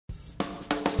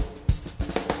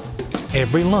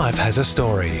Every life has a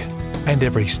story, and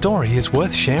every story is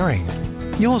worth sharing.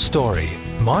 Your story,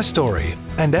 my story,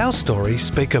 and our story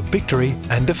speak of victory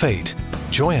and defeat,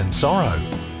 joy and sorrow,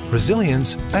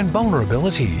 resilience and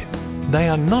vulnerability. They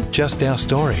are not just our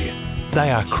story,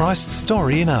 they are Christ's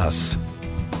story in us.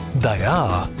 They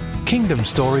are Kingdom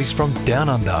Stories from Down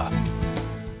Under.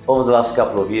 Over the last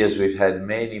couple of years, we've had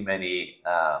many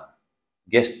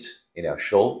guests in our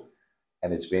show,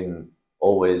 and it's been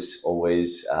always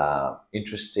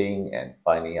interesting and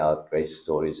finding out great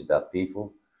stories about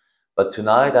people. But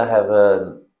tonight I have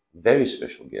a very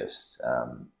special guest,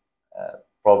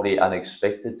 probably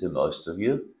unexpected to most of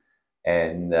you,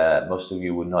 and most of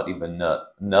you would not even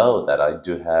know that I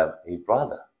do have a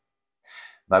brother.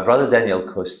 My brother Daniel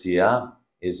Costia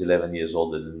is 11 years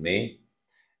older than me,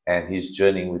 and he's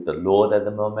journeying with the Lord at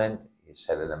the moment. He's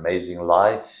had an amazing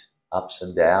life, ups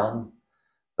and downs,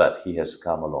 but he has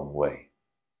come a long way.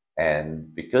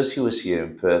 And because he was here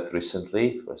in Perth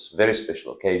recently for a very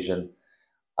special occasion,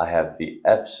 I have the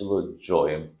absolute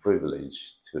joy and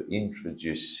privilege to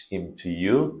introduce him to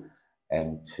you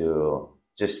and to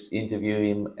just interview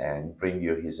him and bring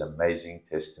you his amazing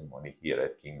testimony here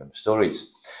at Kingdom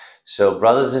Stories. So,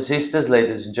 brothers and sisters,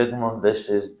 ladies and gentlemen, this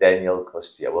is Daniel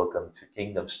Costia. Welcome to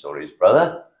Kingdom Stories,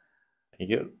 brother.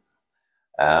 Thank you.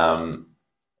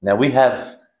 Now, we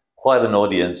have quite an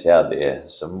audience out there,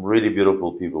 some really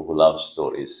beautiful people who love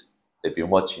stories. They've been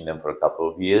watching them for a couple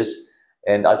of years,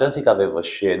 and I don't think I've ever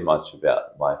shared much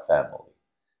about my family.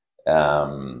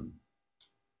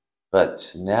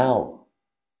 But now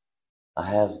I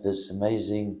have this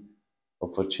amazing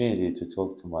opportunity to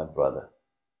talk to my brother.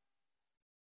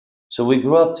 So we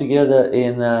grew up together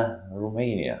in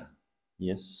Romania.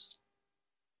 Yes.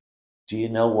 Do you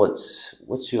know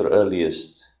what's your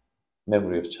earliest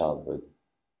memory of childhood?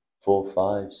 4,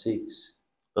 5, 6?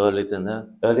 Earlier than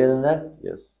that? Earlier than that?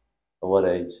 Yes. At what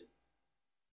age?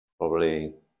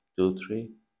 Probably 2,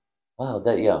 3. Wow,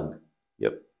 that young?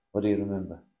 Yep. What do you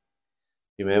remember?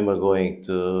 Remember going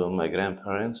to my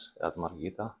grandparents at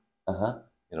Margita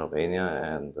in Romania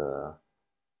and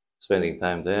spending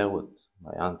time there with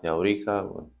my auntie Aurica,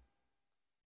 with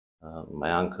my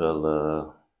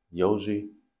uncle Yoji.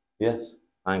 Yes.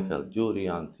 Uncle Yuri,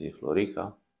 auntie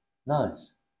Florica.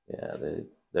 Nice. Yeah,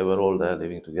 they were all there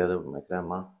living together with my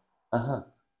grandma.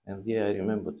 And yeah, I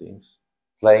remember things.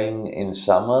 Playing in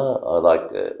summer, or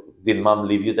did mom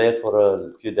leave you there for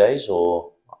a few days,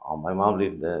 or? Oh, my mom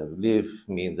lived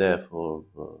me there for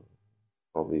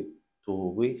probably 2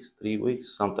 weeks, 3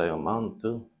 weeks, sometimes a month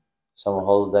too. Summer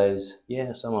holidays?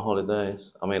 Yeah, summer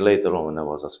holidays. I mean, later on when I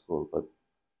was at school, but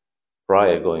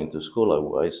prior going to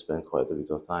school, I spent quite a bit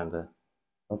of time there.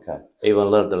 Okay. I even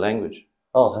learned the language.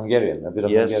 Oh, Hungarian, a bit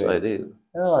of yes, Hungarian. I did.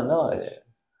 Oh, nice.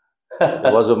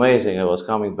 It was amazing. I was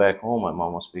coming back home. My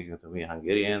mom was speaking to me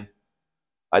Hungarian.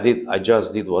 I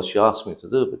just did what she asked me to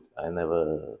do, but I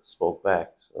never spoke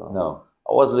back. So no.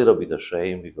 I was a little bit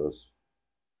ashamed because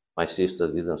my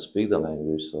sisters didn't speak the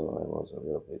language, so I was a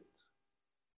little bit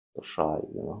shy,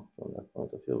 from that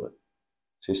point of view. But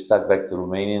so you stuck back to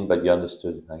Romanian, but you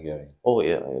understood Hungarian? Oh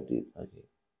yeah, I did.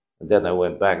 And then I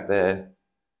went back there.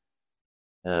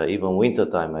 Even winter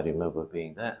time, I remember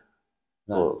being there.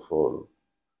 Nice. for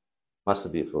must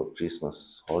have been for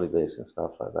Christmas holidays and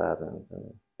stuff like that. And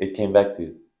it came back to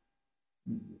you?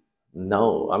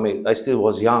 No, I mean, I still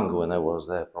was young when I was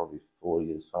there, probably 4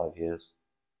 years, 5 years.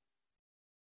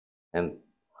 And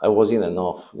I was in and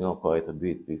off, quite a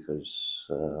bit because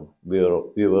we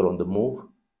were on the move.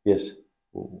 Yes.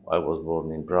 I was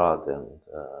born in Brad, and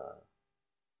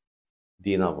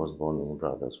Dina was born in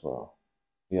Brad as well.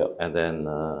 Yeah. And then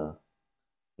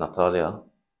Natalia,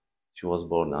 she was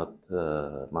born at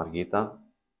Margita.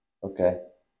 Okay.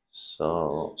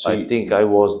 So I think I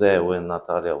was there when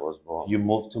Natalia was born. You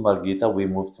moved to Margita? We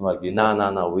moved to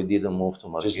Margita? No, we didn't move to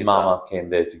Margita. Just Mama came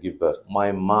there to give birth?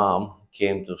 My mom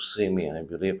came to see me, I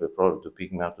believe, probably to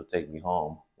pick me up to take me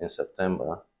home in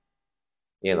September.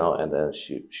 And then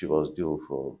she was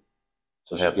due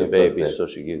to have the baby, so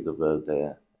she gave the birth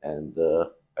there. And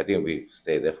I think we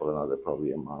stayed there for another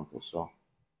probably a month or so.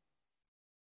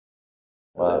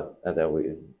 Wow. And then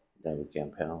we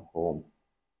came home.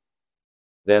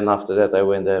 Then after that I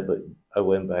went there, but I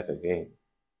went back again.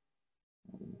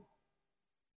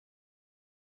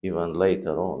 Even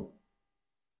later on.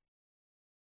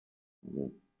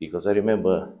 Because I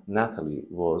remember Natalie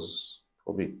was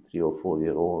probably 3 or 4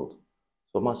 years old.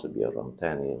 So must have been around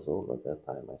 10 years old at that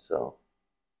time myself.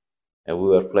 And we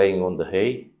were playing on the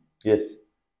hay. Yes.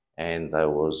 And I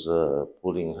was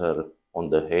pulling her on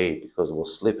the hay because it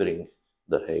was slippery.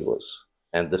 The hay was,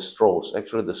 and the straws,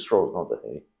 actually the straws, not the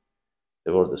hay.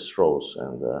 They were the straws,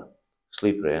 and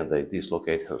slippery, and they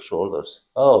dislocate her shoulders.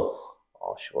 Oh.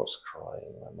 Oh, she was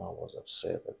crying. My mom was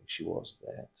upset. I think she was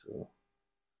there too.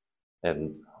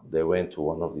 And they went to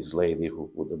one of these ladies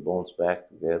who put the bones back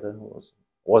together. It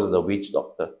wasn't a witch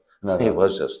doctor. No, He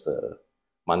was just a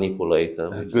manipulator.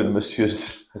 A good monsieur.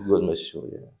 A good monsieur,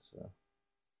 yeah. So,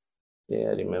 yeah,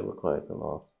 I remember quite a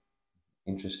lot.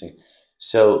 Interesting.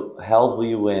 So, how old were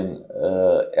you when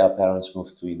our parents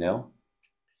moved to Inel?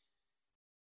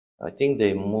 I think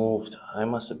they moved, I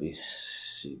must have been,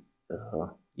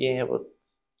 about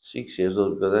 6 years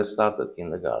old, because I started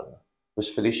kindergarten. Was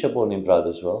Felicia born in Brad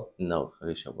as well? No,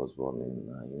 Felicia was born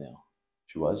in Inel.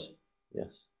 She was?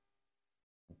 Yes.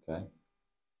 Okay.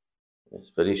 Yes,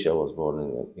 Felicia was born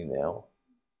in Inel.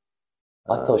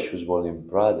 I thought she was born in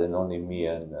Brad, and only me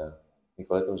and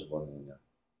Nicoletta was born in Inel.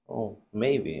 Oh,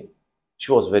 maybe.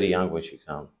 She was very young when she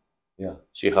came. Yeah.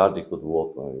 She hardly could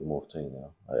walk when we moved to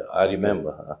Inel. I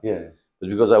remember her. Yeah. But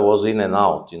because I was in and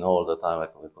out, all the time, I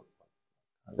could.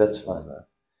 That's fine.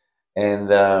 And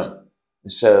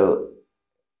so,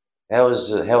 how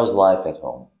was life at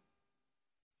home?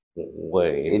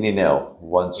 Where? In Inel,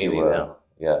 once you were. Inel.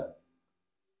 Yeah.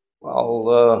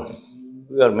 Well,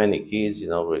 we are many kids,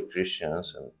 we're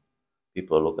Christians, and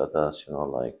people look at us,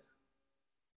 like,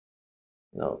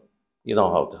 how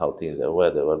things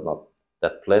were. They were not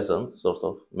that pleasant, sort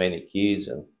of, many kids,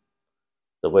 and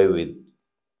the way we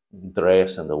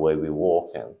dress and the way we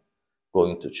walk and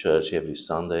going to church every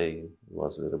Sunday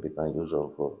was a little bit unusual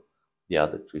for the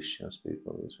other Christians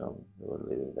people who were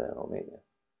living there in Romania.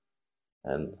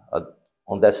 And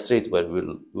on that street where we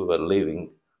were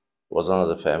living was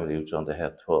another family which only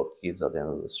had 12 kids at the end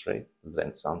of the street, the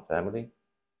Zrensan family.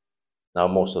 Now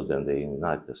most of them, they're in the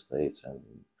United States and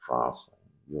in France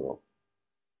and Europe.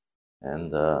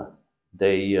 And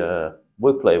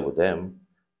we played with them.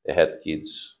 They had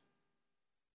kids,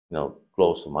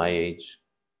 close to my age.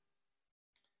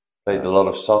 Played a lot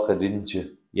of soccer, didn't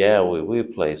you? Yeah, we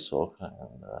played soccer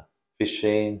and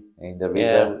fishing in the river.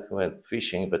 Yeah, we went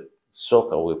fishing, but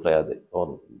soccer we played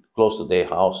close to their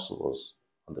house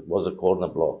was a corner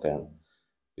block, and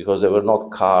because there were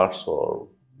not cars or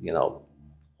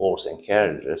horse and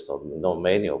carriages, or not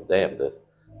many of them,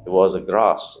 it was a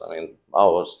grass. I mean,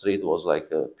 our street was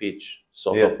like a pitch,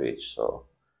 soccer pitch, so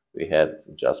we had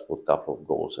to just put a couple of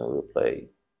goals and we play.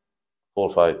 4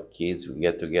 or 5 kids, we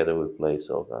get together, we play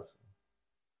soccer.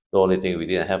 The only thing, we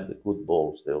didn't have the good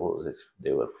balls. They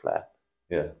were flat.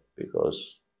 Yeah.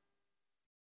 Because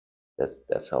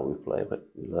that's how we play. But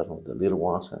we learned with the little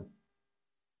ones.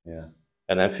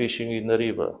 And then fishing in the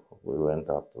river. We went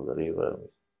up to the river,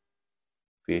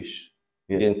 fish.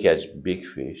 Yes. Didn't catch big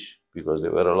fish because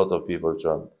there were a lot of people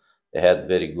trying. They had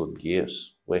very good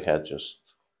gears. We had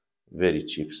just very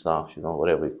cheap stuff,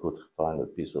 whatever we could find, a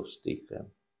piece of stick, and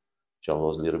John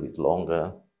was a little bit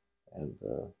longer, and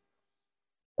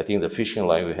I think the fishing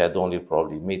line we had only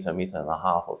probably meter and a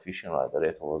half of fishing line. The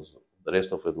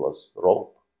rest of it was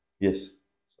rope. Yes.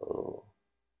 So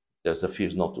there's the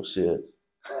fish not to see it.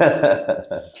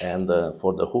 And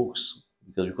for the hooks,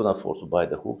 because we couldn't afford to buy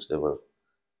the hooks, they were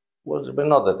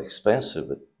not that expensive,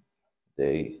 but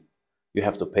you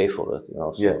have to pay for it,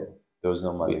 So yeah, there was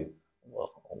no money.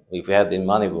 If we had the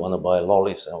money, we want to buy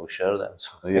lollies and we share them.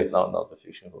 So yes. not the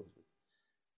fishing hooks.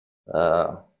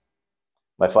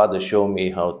 My father showed me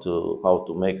how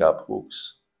to make up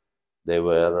hooks. There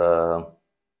were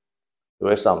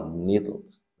some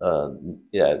needles.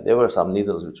 There were some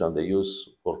needles which they use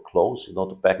for clothes,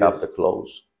 to pack up the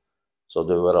clothes. So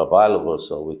they were available.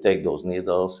 So we take those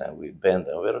needles and we bend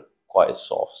them. We're quite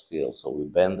soft still, so we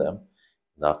bend them.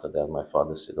 And after that, my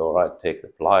father said, "All right, take the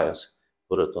pliers,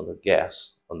 put it on the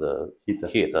gas, on the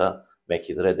heater, make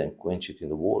it red, and quench it in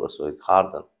the water so it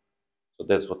hardened." So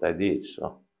that's what I did.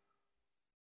 So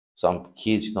some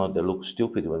kids, they look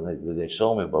stupid when they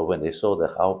saw me, but when they saw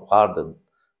how hard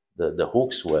the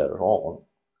hooks were on,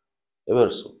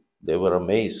 they were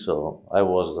amazed. So I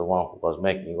was the one who was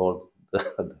making all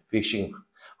the fishing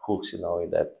hooks, in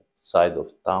that side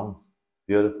of town.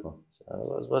 Beautiful. So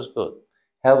it was good.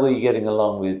 How were you getting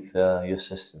along with your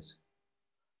sisters?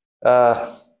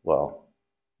 Well,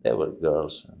 they were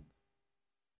girls.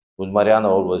 With Mariana,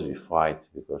 always we fight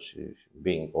because she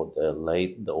being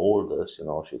the oldest,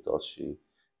 she thought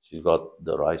she's got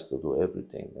the rights to do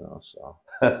everything, So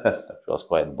she was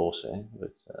quite bossy,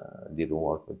 but it didn't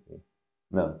work with me.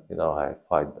 No, I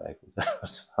fight back with her.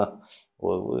 So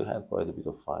we had quite a bit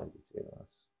of fight between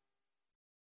us.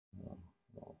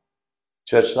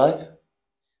 Church life?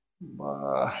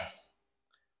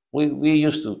 We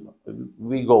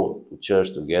go to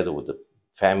church together with the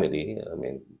family. I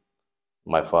mean,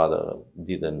 my father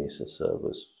didn't miss a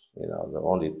service, You know, the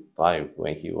only time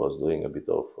when he was doing a bit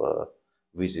of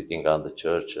visiting other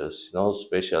churches, you know,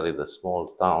 especially the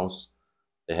small towns,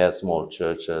 they had small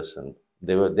churches and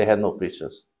they had no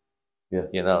preachers. Yeah.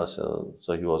 You know, so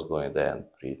he was going there and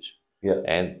preach. Yeah.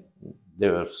 And they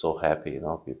were so happy, you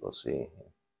know, people seeing him.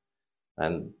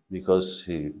 And because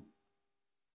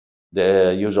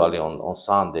usually on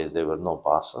Sundays there were no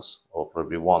buses, or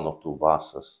probably one or two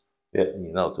buses, yeah,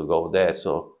 you know, to go there.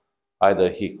 So either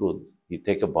he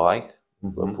take a bike,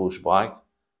 a push bike,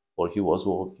 or he was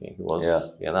walking. He was,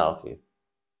 you know, he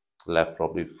left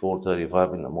probably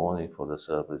 4:35 in the morning for the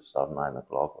service, start 9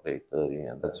 o'clock or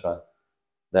 8:30, and that's right.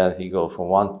 Then he go from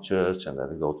one church and then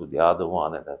he go to the other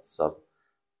one, and that's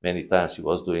many times he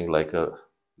was doing like a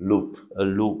loop,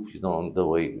 you know, on the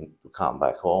way to come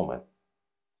back home. And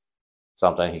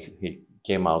sometimes he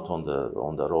came out on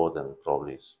the road and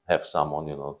probably have someone,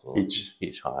 you know, to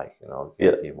hitchhike, you know,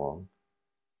 get him on.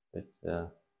 But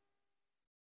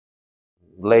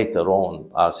later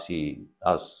on,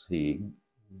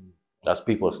 as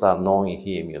people start knowing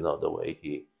him, you know, the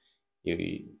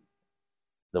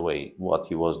way what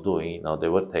he was doing, you know, they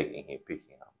were taking him, picking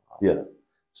him up. Yeah.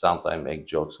 Sometimes make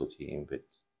jokes with him, but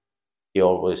he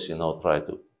always, you know, try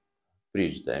to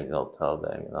preach them, you know, tell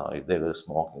them, you know, if they were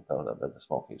smoking, tell them that the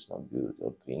smoking is not good,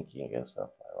 or drinking and stuff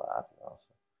like that, you know.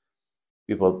 So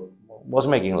people was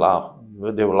making laugh,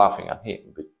 they were laughing at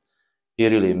him, but he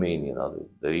really mean, you know,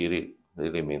 they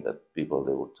really mean that people,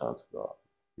 they would turn to God.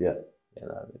 Yeah. You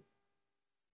know,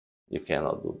 you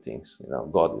cannot do things, you know,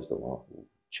 God is the one who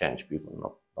change people,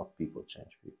 not people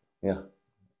change people. Yeah.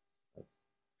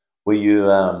 Were you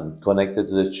connected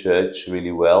to the church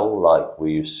really well? Like, were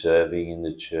you serving in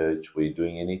the church? Were you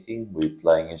doing anything? Were you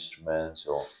playing instruments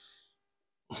or?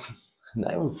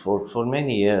 No, for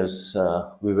many years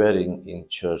we were in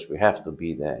church. We have to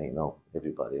be there, you know.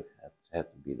 Everybody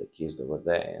had to be, the kids that were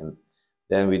there, and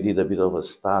then we did a bit of a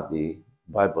study,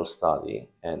 Bible study,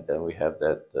 and then we have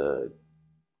that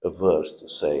a verse to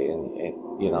say, and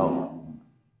you know.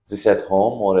 Is this at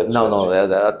home or at church? No,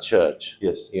 at church.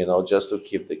 Yes. You know, just to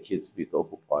keep the kids a bit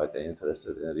occupied and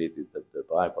interested in reading the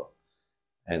Bible.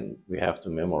 And we have to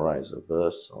memorize a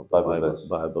verse, or Bible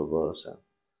verse. And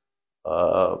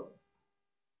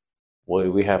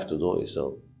we have to do it.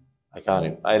 So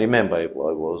I remember I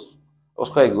was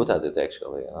quite good at it,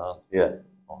 actually, you know,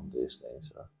 on these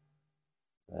things.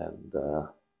 And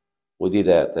we did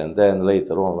that. And then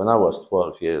later on, when I was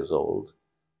 12 years old,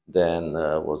 then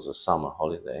was a summer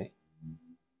holiday,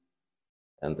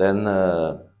 and then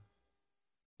the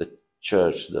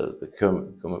church, the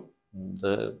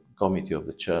committee of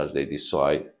the church, they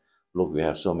decide, look, we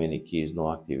have so many kids,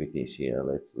 no activities here.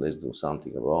 Let's do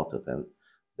something about it. And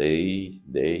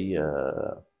they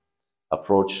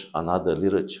approached another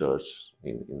little church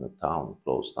in the town,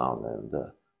 close town, and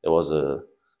there was a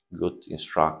good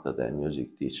instructor, the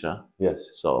music teacher.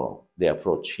 Yes. So they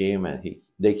approached him, and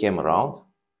they came around.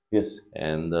 Yes.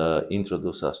 And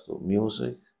introduce us to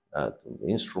music, to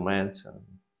instruments and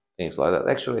things like that.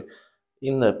 Actually,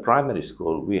 in the primary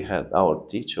school, we had, our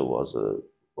teacher was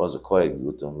quite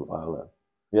good on violin.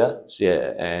 Yeah.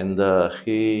 Yeah, and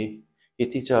he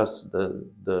teach us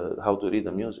the how to read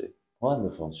the music.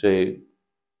 Wonderful. So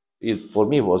for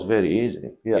me it was very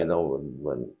easy. Yeah. You know,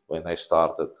 when I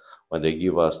started, when they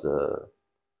give us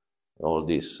all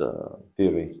this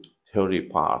theory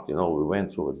part, you know, we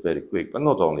went through it very quick. But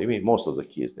not only me, most of the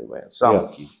kids, they went. Some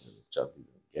kids just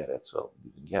didn't get it,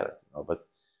 you know. But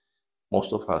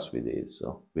most of us, we did.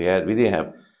 So we didn't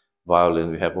have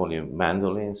violin. We have only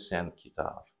mandolins and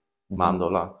guitar,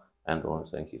 mandola,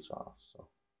 mandolins and guitar. So,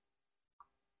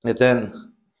 and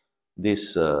then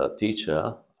this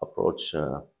teacher approached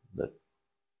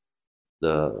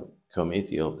the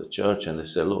committee of the church, and they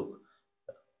said, "Look,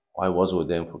 I was with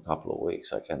them for a couple of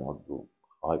weeks. I cannot do."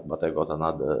 But I got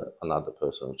another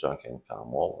person which I can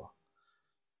come over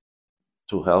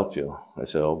to help you. I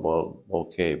said, oh, well,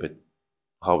 okay, but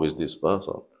how is this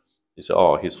person? He said,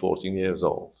 oh, he's 14 years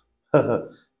old.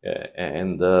 Yeah,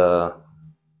 and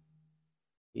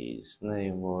his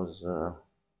name was,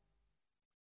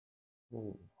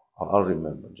 I'll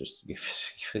remember, just give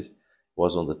it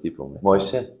was on the tip of my tongue.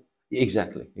 Moise?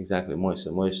 Exactly, Moise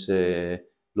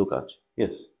Lukac.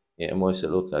 Yes. Yeah, Moise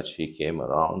Lukac, he came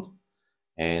around.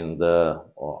 And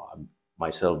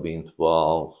myself being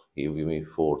 12, he with me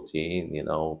 14, you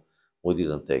know, we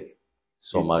didn't take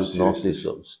so much notice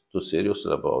too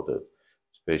seriously about it,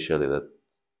 especially that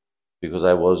because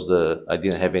I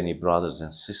didn't have any brothers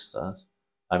and sisters.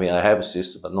 I mean, I have a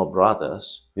sister, but no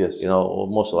brothers. Yes. You know,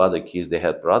 most of other kids, they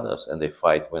had brothers, and they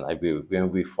fight when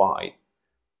we fight.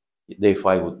 They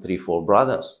fight with 3-4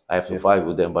 brothers. I have to fight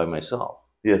with them by myself.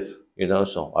 Yes. You know,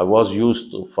 so I was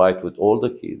used to fight with all the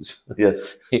kids.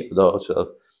 Yes. You know,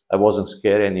 so I wasn't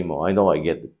scared anymore. I know I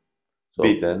get so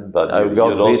beaten, but I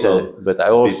got beaten, but I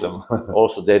also them.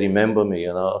 also they remember me,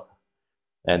 you know.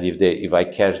 And if I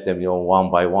catch them, you know,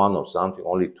 one by one or something,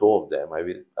 only two of them,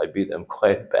 I beat them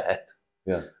quite bad.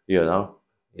 Yeah. You know,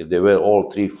 if they were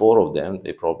all 3, 4 of them,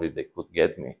 they could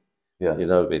get me. Yeah. You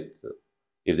know, but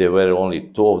if there were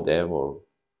only 2 of them, or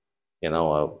you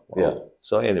know, yeah.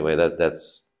 So anyway,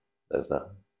 that's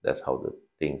how the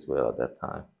things were at that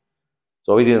time.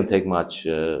 So we didn't take much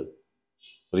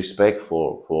respect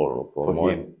for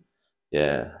him.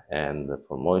 Yeah, and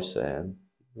for Moise, and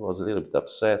he was a little bit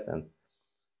upset. And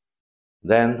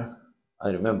then I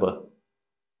remember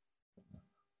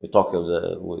we talked with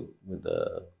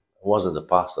the wasn't the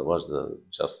pastor, was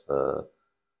just the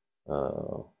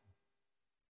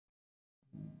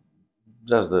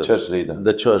church leader.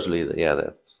 The church leader, yeah,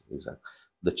 that's exactly.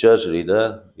 The church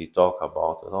leader, he talked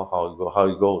about, you know, how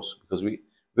it goes, because we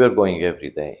were going every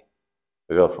day.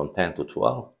 We go from 10 to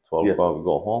 12. 12 o'clock we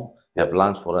go home, have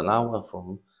lunch for an hour,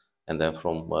 and then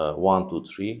from 1 to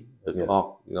 3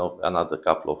 o'clock, you know, another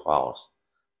couple of hours.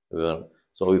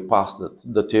 So we passed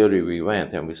the theory, we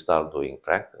went and we started doing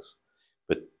practice.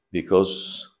 But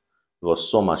because there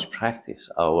was so much practice,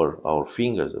 our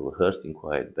fingers were hurting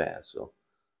quite bad. So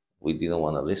we didn't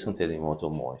want to listen to anymore to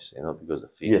Moise, you know, because the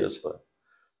fingers were.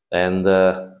 And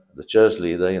the church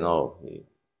leader, you know,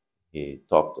 he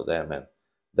talked to them, and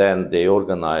then they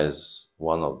organized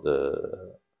one of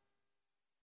the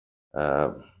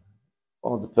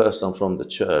person from the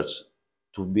church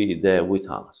to be there with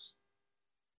us.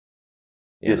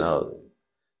 You know,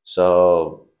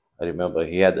 so I remember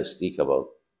he had a stick about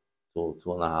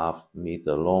 2.5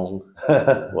 meters long.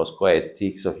 It was quite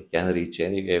thick, so he can reach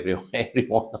every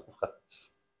one of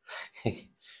us.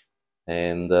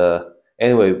 And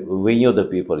anyway, we knew the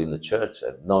people in the church,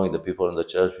 and knowing the people in the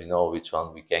church, we know which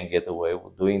one we can get away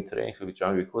with doing things, which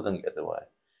one we couldn't get away.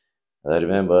 I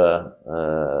remember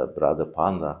Brother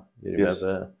Panda. You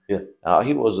remember? Yeah.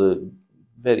 He was a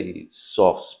very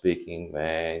soft-speaking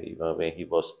man, even when he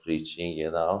was preaching,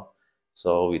 you know.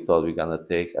 So we thought we're gonna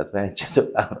take advantage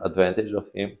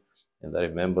of him. And I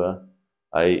remember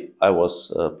I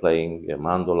was playing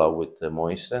mandola with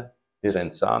Moise,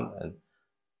 son,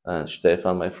 and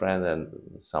Stefan, my friend, and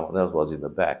someone else was in the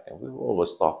back, and we were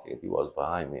always talking. He was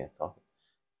behind me and talking.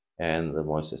 And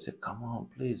Moise said, "Come on,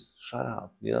 please, shut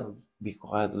up, you know, be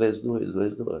quiet, let's do it.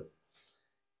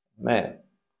 Man,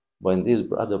 when this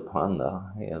Brother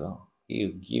Panda, you know, he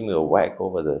give me a whack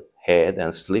over the head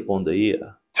and slip on the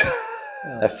ear.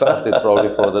 I felt it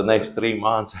probably for the next 3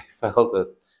 months. I felt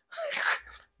that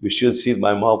we should see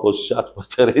my mouth was shut for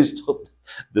the rest of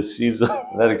the season.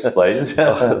 That explains.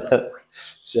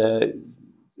 So,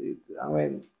 I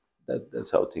mean,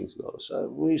 that's how things go. So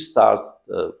we start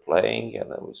playing, and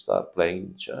then we start playing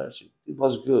in church. It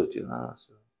was good, you know.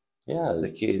 So, yeah, the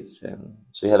kids. And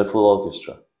so you had a full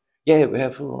orchestra. Yeah, we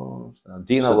have full orchestra.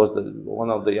 Dina was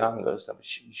one of the youngest. I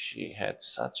mean, she had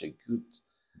such a good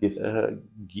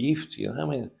gift, you know. I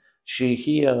mean, she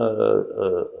hear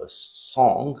a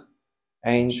song,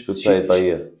 and she could play it by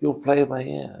ear. You'll play it by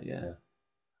ear, yeah.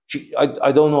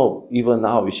 I don't know even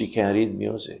now if she can read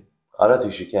music. I don't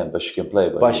think she can, but she can play.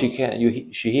 But she can.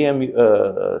 She hear me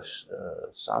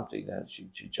something, and she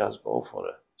just go for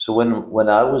it. So when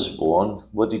I was born,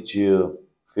 what did you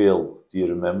feel? Do you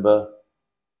remember?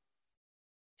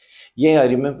 Yeah, I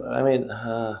remember. I mean,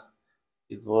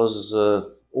 it was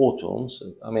autumn.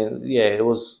 So, I mean, yeah, it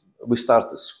was. We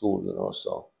started school, you know.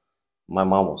 So my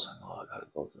mom was like, "Oh, I gotta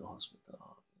go to the hospital."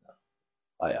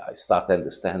 I started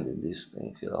understanding these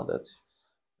things, you know, that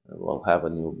we'll have a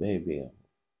new baby.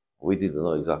 We didn't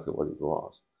know exactly what it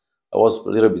was. I was a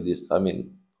little bit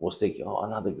was thinking, oh,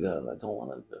 another girl. I don't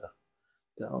want a girl.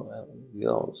 You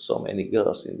know, so many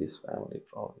girls in this family.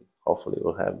 Probably, hopefully,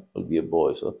 will be a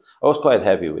boy. So I was quite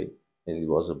happy with, and it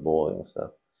was a boy and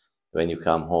stuff. When you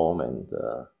come home, and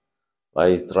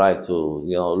I try to,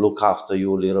 you know, look after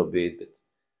you a little bit,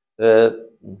 but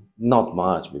not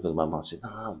much, because my mom said,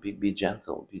 "No, be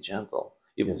gentle, be gentle."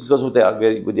 Because with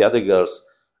the other girls.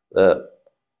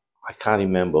 I can't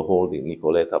remember holding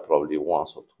Nicoletta probably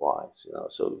once or twice, you know,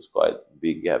 so it was quite a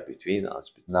big gap between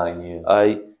us. But 9 years.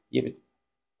 But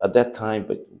at that time,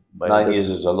 but 9 years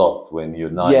is a lot when you're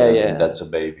 9 and that's a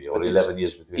baby, or 11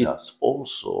 years between us.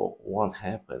 Also, what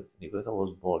happened, Nicoletta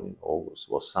was born in August,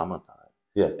 was summertime.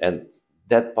 Yeah. And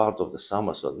that part of the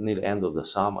summer, so near the end of the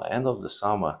summer, I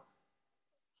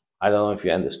don't know if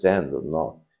you understand or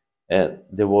not. And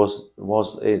there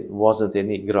wasn't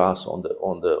any grass on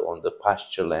the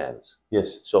pasture lands.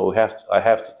 Yes. So I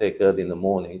have to take her in the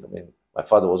morning. I mean, my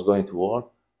father was going to work.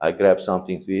 I grabbed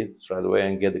something to eat straight away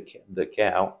and get the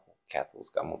cow. Cattle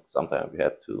come up. Sometimes we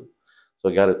have to. So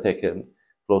I got to take him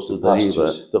close to the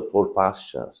river for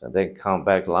pastures, and then come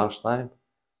back lunchtime,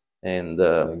 and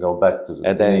go back to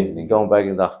and then evening. Go back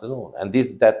in the afternoon. And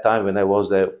that time when I was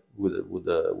there with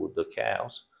the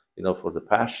cows, you know, for the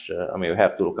pasture. I mean, we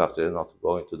have to look after them, not to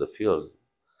go into the fields.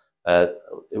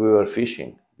 We were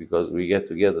fishing because we get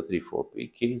together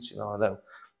 3-4 kids, you know, and then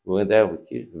we went there with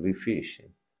kids, we fish.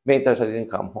 Many times I didn't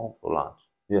come home for lunch.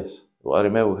 Yes. Well, I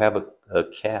remember we have a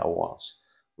cow once,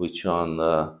 which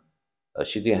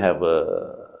she didn't have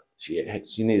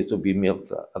she needed to be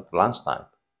milked at lunchtime,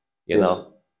 you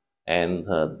know, and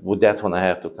with that one I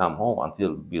have to come home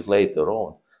until a bit later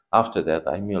on. After that,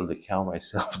 I milked the cow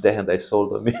myself. Then I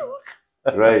sold the milk.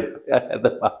 Right. I had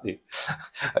the money.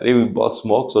 I even bought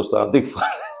smokes or something for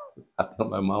until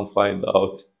my mom find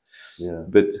out. Yeah.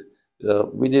 But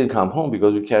we didn't come home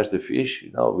because we catch the fish.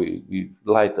 You know, we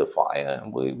light the fire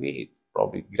and we eat.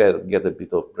 Probably get a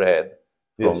bit of bread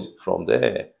from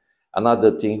there.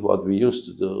 Another thing what we used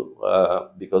to do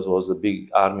because it was a big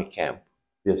army camp.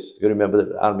 Yes. You remember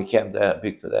the army camp there,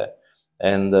 Victor there,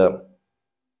 and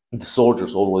the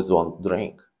soldiers always want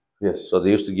drink. Yes. So they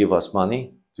used to give us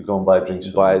money to go and buy drinks.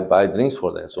 Buy drinks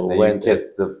for them. So when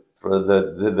kept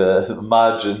the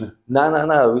margin.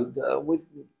 No.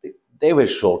 They were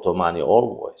short of money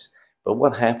always. But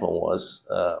what happened was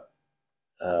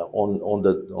on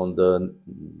the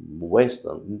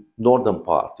northern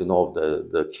part, you know, of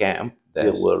the camp,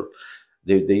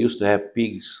 they used to have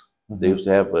pigs. They used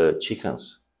to have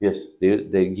chickens. Yes.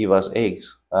 They give us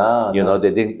eggs. You know,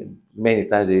 they didn't. Many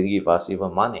times they didn't give us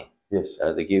even money. Yes.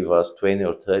 They give us 20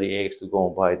 or 30 eggs to go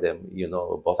and buy them, you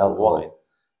know, a bottle of wine.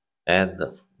 And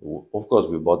of course,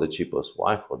 we bought the cheapest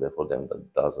wine for them.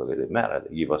 That doesn't really matter.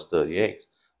 They give us 30 eggs.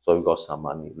 So we got some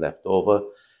money left over.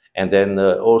 And then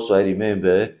also I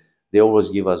remember they always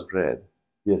give us bread.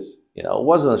 Yes. You know, it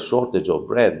wasn't a shortage of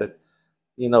bread, but,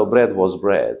 you know, bread was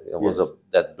bread. It was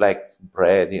that black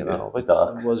bread, you know, but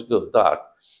it was good, dark.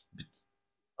 But,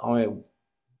 I mean,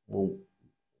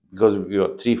 because we were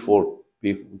 3-4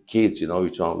 kids, you know,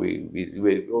 which one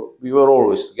we were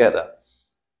always together.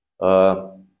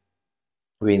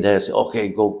 We there say, okay,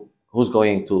 go. Who's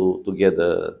going to go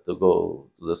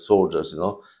to the soldiers, you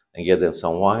know, and get them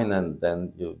some wine, and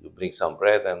then you bring some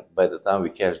bread, and by the time we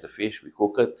catch the fish, we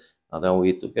cook it, and then we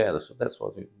eat together. So that's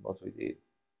what we did.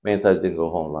 Many times didn't go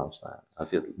home lunchtime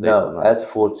until. Now, at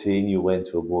 14, you went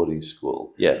to a boarding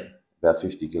school. Yeah. About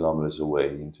 50 kilometers away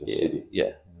into a city.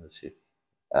 Yeah, in the city.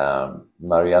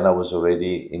 Mariana was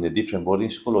already in a different boarding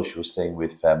school, or she was staying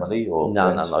with family or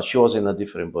friends? No. She was in a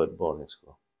different boarding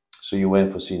school. So you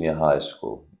went for senior high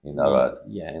school in Arad?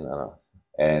 Yeah, in Arad.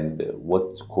 And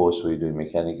what course were you doing?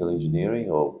 Mechanical engineering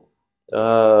or?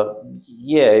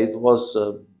 Yeah, it was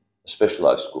a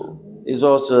specialized school. It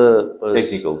was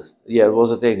technical. Yeah, it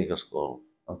was a technical school.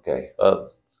 Okay.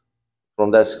 From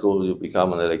that school, you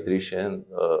become an electrician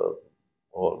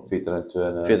or fitter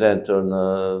and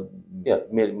turner.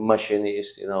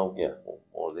 Machinist. You know. Yeah.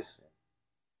 All this.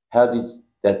 How did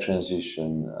that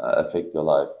transition affect your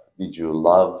life? Did you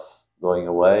love going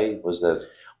away? Was that?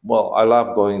 Well, I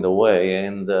loved going away,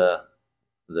 and the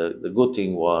good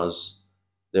thing was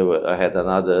I had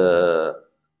another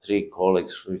 3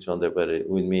 colleagues which they were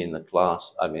with me in the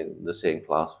class. I mean, the same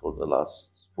class for the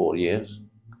last 4 years.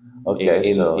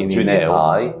 Okay, so junior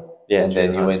high, and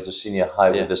then you went to senior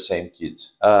high with the same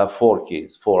kids. 4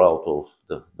 kids, 4 out of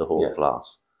the whole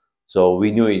class. So we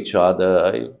knew each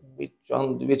other.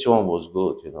 Which one was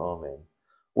good, you know? I mean,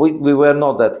 we were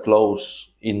not that close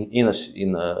in a.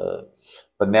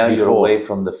 But now you're away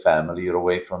from the family. You're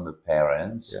away from the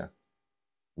parents. Yeah.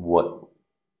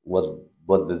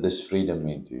 What did this freedom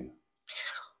mean to you?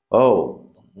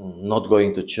 Oh, not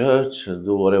going to church,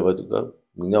 do whatever to go.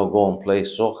 You know, go and play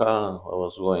soccer. I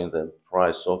was going to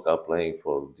try soccer, playing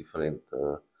for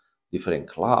different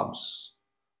clubs.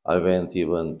 I went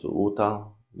even to Uta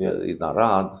in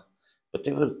Arad, but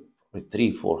there were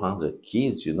 300-400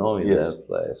 kids, you know, in that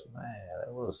place. Man,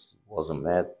 it was a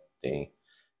mad thing,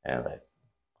 and I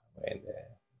went there.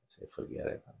 I said, forget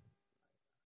it.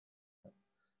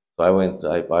 So I went.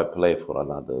 I played for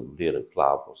another little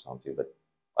club or something, but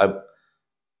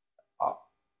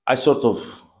I sort of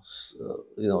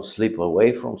slip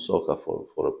away from soccer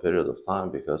for a period of time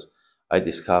because I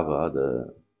discovered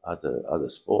other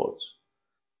sports.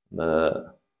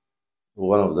 One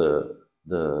of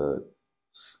the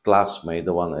classmate,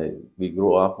 the one we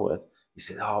grew up with, he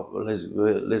said, "Oh, let's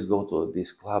go to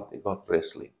this club. They got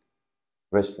wrestling."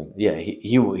 Wrestling? Yeah,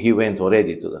 he went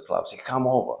already to the club. He said, "Come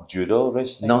over." Judo,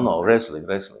 wrestling? No, wrestling.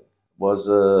 was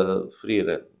free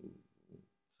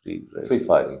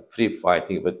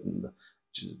fighting, but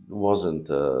wasn't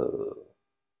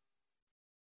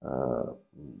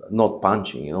not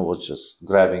punching. You know, was just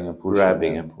grabbing and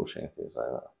pushing, things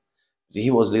like that.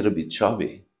 He was a little bit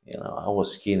chubby. You know, I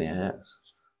was skinny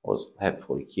ass. I had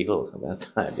 40 kilos at that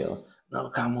time. You know, no,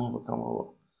 come over.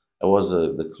 I was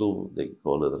the club, they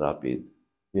call it Rapid.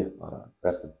 Yeah,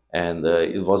 Rapid. And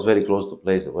it was very close to the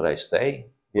place where I stay.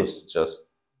 Yes. It was just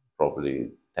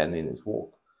probably 10 minutes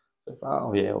walk. So,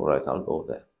 oh yeah, all right, I'll go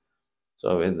there. So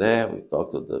I went there, we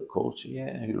talked to the coach.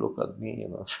 Yeah, you look at me, you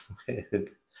know. You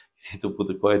need to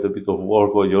put quite a bit of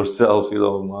work on yourself, you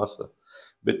know, master.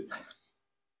 But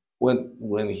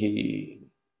when he,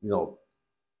 you know,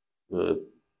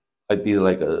 I did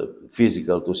like a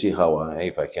physical to see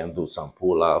if I can do some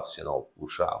pull-ups, you know,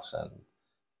 push-ups and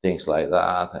things like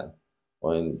that. And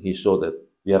when he saw that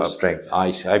you have strength,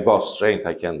 I got strength,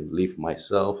 I can lift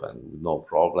myself and no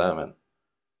problem. And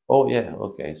oh yeah,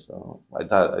 okay. So I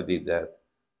did that.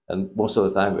 And most of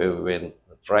the time when we went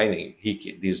training,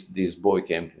 this boy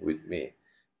came with me.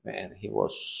 Man, he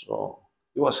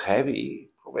was heavy,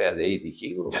 probably at 80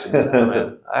 kilos.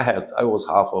 Man, I was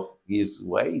half of his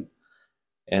weight.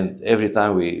 And every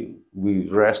time we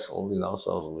wrestle, you know,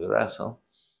 so we wrestle.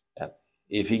 And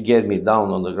if he get me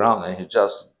down on the ground and he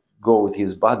just go with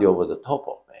his body over the top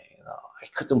of me, you know, I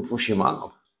couldn't push him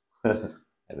out.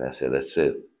 And I said, that's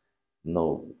it.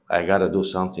 No, I got to do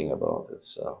something about it.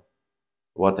 So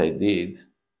what I did,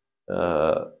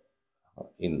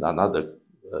 in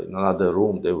another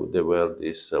room, there were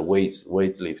this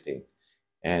weightlifting.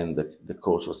 And the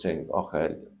coach was saying,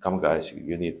 okay, come guys,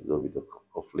 you need to do a bit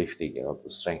of lifting, you know, to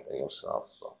strengthen yourself.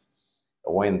 So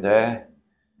I went there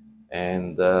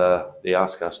and they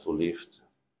asked us to lift,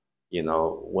 you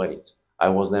know, weights. I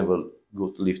was never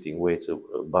good lifting weights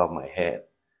above my head,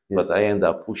 yes. But I ended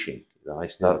up pushing. You know, I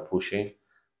started pushing.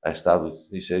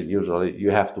 He said, usually you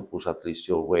have to push at least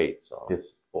your weight. So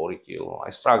yes. 40 kilo.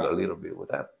 I struggle a little bit with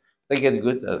that. I get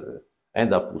good at it. I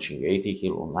end up pushing 80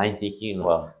 kilo, 90 kilo.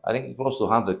 Wow. I think close to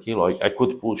 100 kilo. I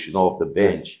could push, you know, off the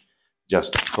bench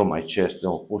just from my chest, you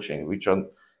know, pushing, which I don't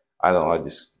know,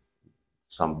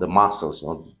 the muscles, you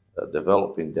know,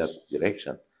 develop in that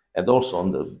direction. And also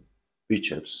on the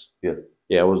biceps.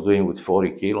 Yeah, I was doing with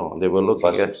 40 kilo and they were looking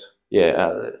biceps.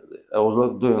 I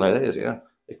was doing like this, yeah.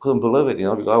 They couldn't believe it, you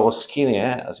know, because I was skinny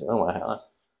ass, you know. I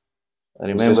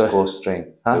remember. It's just core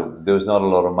strength. Huh? There was not a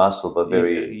lot of muscle, but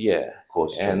very core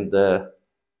strength. And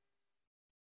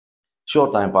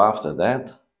short time after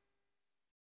that,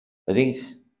 I think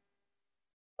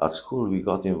at school we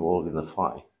got involved in a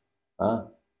fight.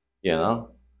 You know,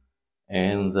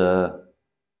 and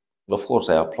of course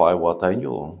I applied what I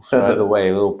knew right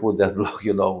away. We'll put that block,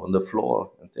 you know, on the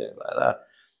floor and things like that.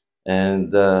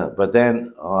 And but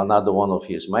then another one of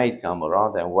his mates come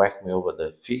around and whacked me over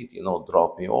the feet, you know,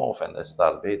 dropped me off, and they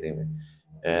start beating me.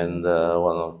 And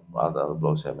one of other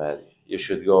blokes said, "Man, you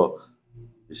should go."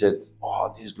 He said,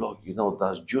 "Oh, this bloke, you know,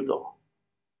 does judo."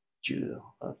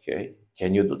 Judo, okay.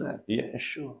 Can you do that? Yeah,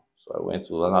 sure. So I went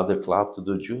to another club to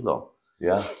do judo.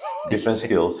 Yeah, different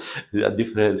skills. Yeah,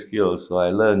 different skills. So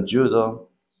I learned judo.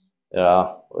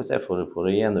 What's that for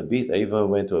a year and a bit? I even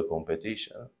went to a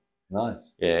competition.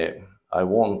 Nice. Yeah, I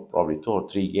won probably 2 or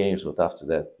 3 games, but after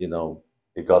that, you know,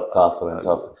 it got tougher and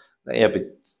tougher. Yeah, but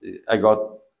I got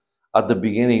at the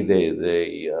beginning they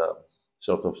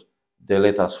they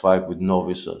let us fight with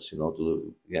novices, you know,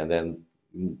 and then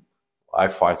I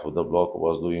fight with the bloke who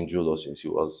was doing judo since he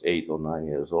was 8 or 9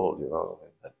 years old, you know,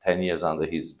 10 years under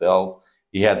his belt.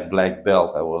 He had black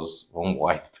belt. I was on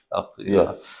white belt.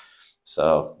 Yeah.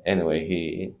 So anyway,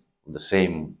 he the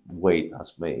same weight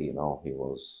as me, you know, he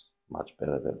was much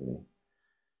better than me.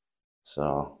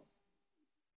 So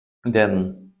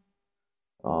then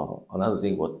another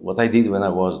thing, what I did when I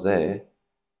was there,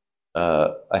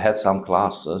 I had some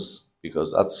classes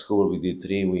because at school we did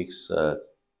 3 weeks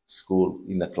school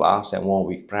in a class and 1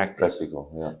 week practice.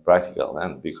 Practical,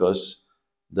 and because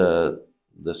the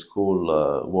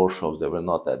school workshops, they were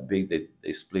not that big,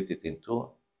 they split it into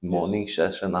morning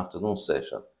session, afternoon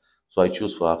session. So I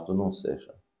choose for afternoon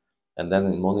session. And then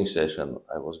in morning session,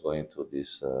 I was going to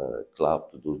this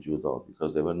club to do judo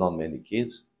because there were not many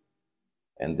kids.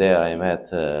 And there I met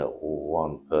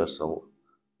one person,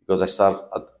 because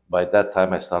by that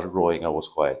time I started growing. I was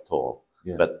quite tall,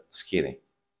 but skinny.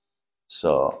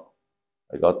 So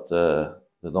I got to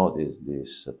know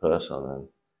this person, and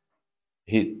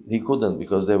he couldn't,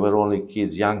 because there were only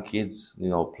kids, young kids, you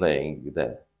know, playing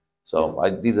there. So I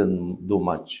didn't do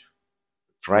much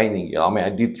training. I mean, I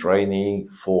did training,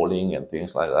 falling and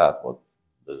things like that, what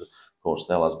the coach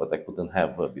tell us, but I couldn't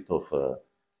have a bit of,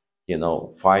 you know,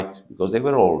 fight, because they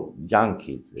were all young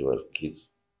kids. They were kids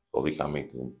probably coming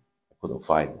to, I couldn't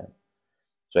fight them.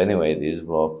 So anyway, this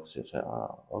bloke said,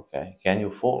 okay, can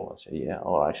you fall? I said, yeah,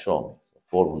 all right, show me.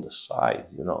 Fall on the side,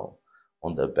 you know,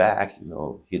 on the back, you know,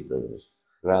 hit the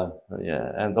ground. Yeah,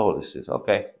 and all this is,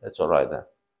 okay, that's all right then.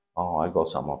 Oh, I got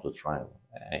someone to try,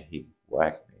 and he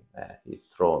whacked me, and he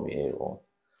threw me.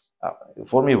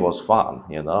 For me, it was fun,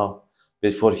 you know,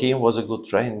 but for him, it was a good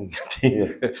training.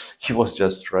 He was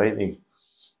just training.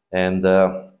 And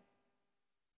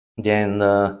then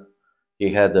he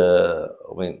had,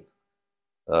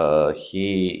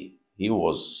 he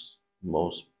was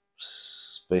most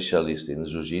specialist in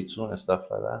jiu-jitsu and stuff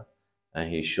like that. And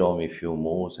he showed me a few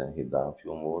moves, and he done a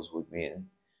few moves with me. And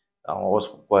I was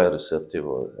quite receptive,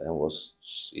 and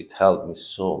it helped me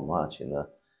so much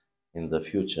in the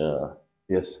future.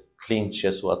 Yes,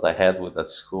 clinches what I had with that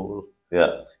school.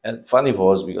 Yeah, and funny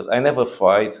was because I never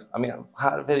fight. I mean,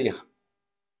 very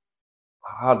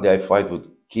hardly I fight with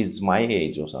kids my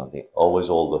age or something. Always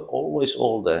older. Always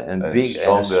older and big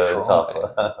stronger and tougher.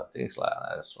 Things like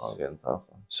that, stronger and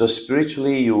tougher. So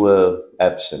spiritually, you were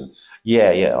absent.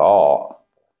 Yeah, yeah. Oh,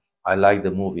 I like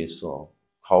the movies. So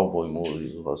cowboy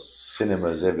movies was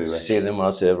cinemas everywhere.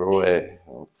 Cinemas everywhere.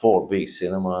 4 big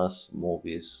cinemas,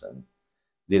 movies, and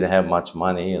didn't have much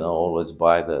money. You know, always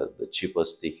buy the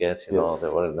cheapest tickets. You know, they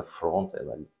were in the front,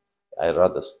 and I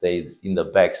rather stay in the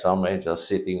back somewhere, just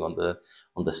sitting on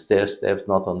the stair steps,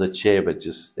 not on the chair, but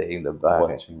just stay in the back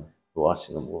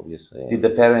watching the movies. Yeah. Did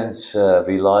the parents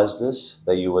realize this,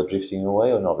 that you were drifting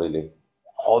away, or not really?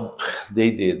 Oh,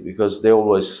 they did, because they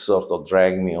always sort of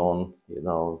dragged me on, you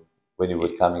know. When you were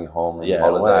coming home on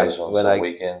holidays, on some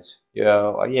weekends?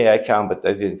 Yeah, I came, but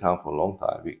I didn't come for a long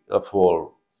time,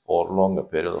 for a longer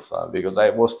period of time, because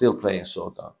I was still playing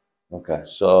soccer. Okay.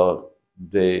 So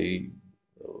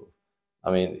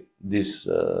this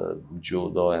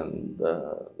judo and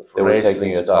they were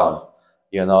taking your time,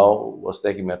 you know, was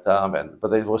taking my time,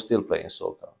 but I was still playing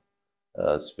soccer.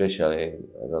 Especially,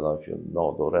 I don't know if you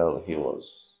know Dorel, he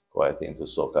was quite into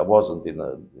soccer. I wasn't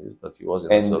but he was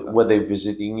into soccer. And were they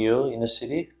visiting you in the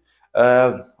city?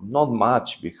 Not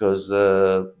much, because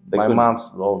my mom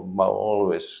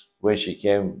always, when she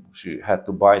came, she had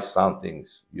to buy something,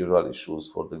 usually shoes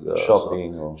for the girls.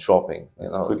 Shopping, you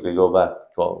know. Quickly go back.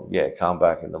 Come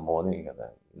back in the morning, and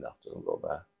then in the afternoon go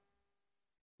back.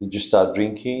 Did you start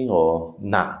drinking, or?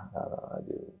 Nah, I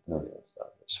didn't. No. I didn't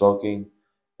start. Smoking?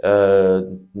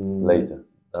 Later.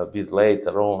 A bit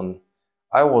later on.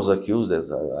 I was accused as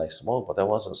I smoked, but I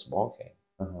wasn't smoking,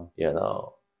 you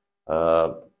know.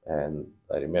 And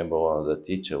I remember one of the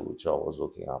teachers, which I was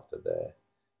looking after there,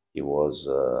 he was,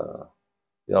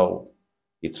 you know,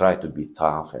 he tried to be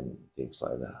tough and things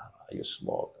like that. You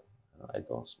smoke? I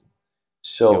don't smoke.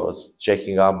 So he was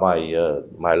checking out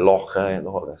my locker and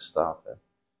all that stuff. And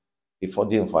he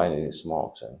didn't find any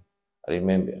smokes. And I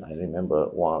remember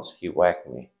once he whacked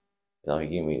me. You know, he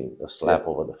gave me a slap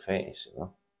over the face, you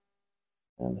know.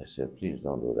 And I said, please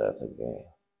don't do that again.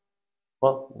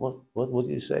 What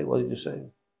did you say? What did you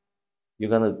say?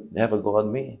 You're gonna have a go at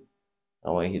me?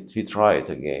 And when he tried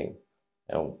again,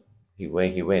 and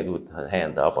when he went with her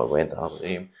hand up, I went after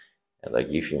him, and I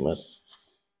give him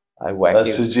I whacked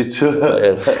him. Jiu-jitsu.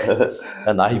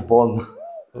 An iPhone,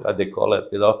 what they call it,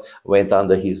 you know, went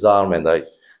under his arm, and I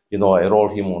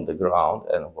rolled him on the ground,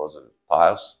 and it was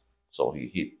tiles, so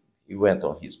he went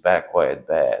on his back quite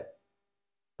bad.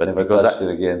 But never touched it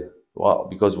again. Well,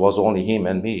 because it was only him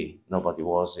and me, nobody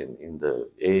was in the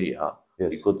area.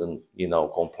 Yes. He couldn't,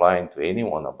 complain to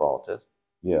anyone about it.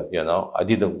 Yeah. You know, I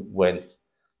didn't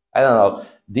I don't know,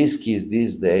 these kids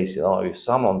these days, if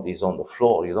someone is on the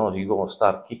floor, you go and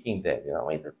start kicking them,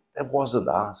 that wasn't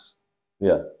us.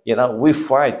 Yeah. We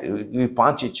fight, we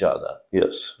punch each other.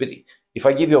 Yes. But if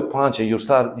I give you a punch and you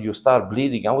start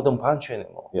bleeding, I wouldn't punch you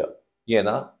anymore.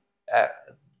 Yeah.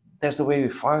 That's the way we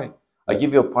fight. I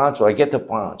give you a punch, or I get a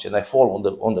punch and I fall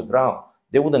on the ground.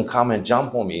 They wouldn't come and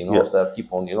jump on me, start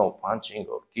keep on, punching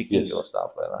or kicking or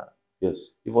stuff like that.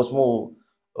 Yes. It was more,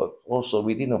 also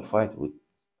we didn't fight with,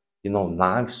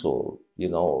 knives or,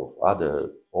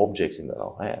 other objects in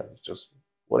our hand. Just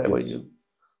whatever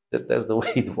that's the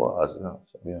way it was, So,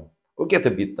 yeah. We get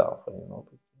a bit tougher,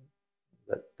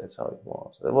 but that's how it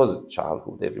was. It was a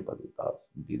childhood, everybody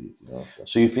did it,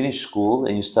 So you finished school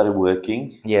and you started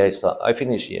working? Yeah, I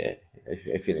finished,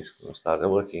 I finished school, started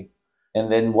working. And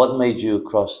then what made you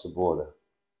cross the border,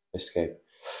 escape?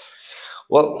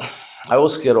 Well, I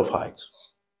was scared of heights.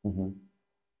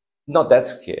 Not that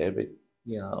scared, but,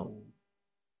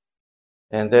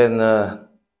 And then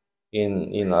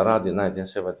in Arad in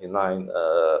 1979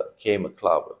 came a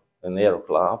club an aero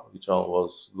club, which one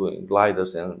was doing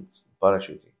gliders and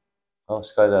parachuting. Oh,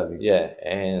 skydiving. Yeah,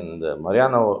 and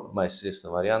Mariana, my sister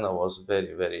Mariana, was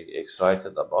very, very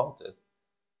excited about it.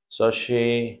 So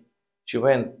she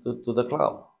went to the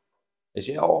club. And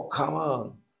she, oh, come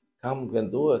on, come and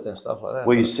do it and stuff like that.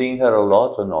 Were you seeing her a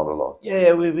lot or not a lot?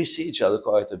 Yeah, we see each other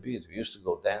quite a bit. We used to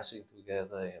go dancing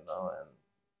together, you know, and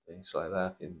things like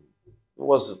that. And it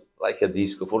was like a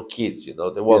disco for kids, you know.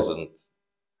 There wasn't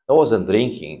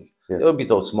drinking. Yes. There was a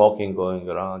bit of smoking going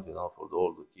around, you know, for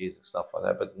all the kids and stuff like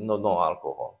that, but no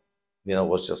alcohol. You know, it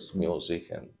was just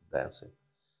music and dancing.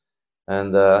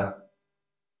 And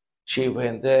she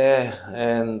went there,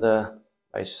 and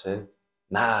I said,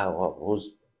 nah, well,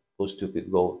 who's stupid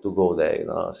to go there, you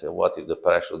know? I said, what if the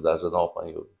parachute doesn't open,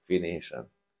 you finish?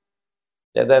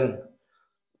 And then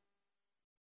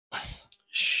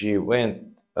she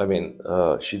went,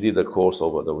 she did a course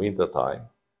over the winter time,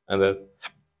 and then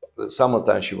the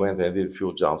summertime she went and did a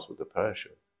few jumps with the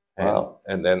parachute. Wow.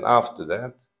 And then after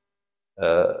that,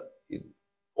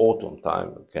 autumn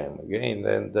time came again,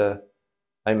 and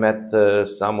I met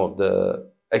some of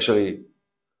the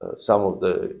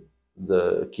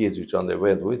kids which on they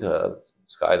went with her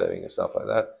skydiving and stuff like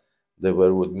that. They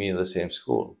were with me in the same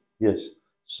school. Yes.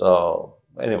 So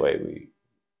anyway,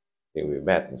 we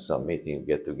met in some meeting,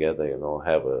 get together, you know,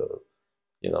 have a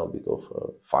bit of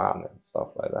fun and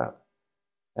stuff like that.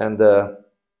 And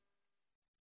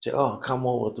say, oh, come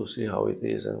over to see how it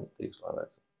is and things like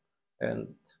that.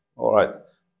 And all right,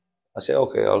 I said,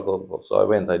 okay, I'll go. So I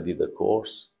went, I did the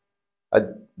course. I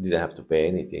didn't have to pay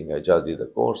anything. I just did the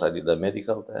course. I did the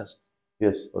medical test.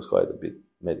 Yes. It was quite a bit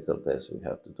medical test we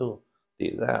had to do.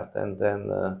 Did that, and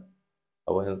then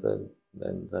I went and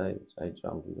I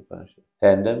jumped in the parachute.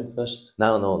 Tandem first?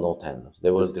 No tandems.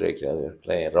 They were directly, they were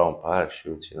playing around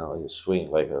parachutes, you know, you swing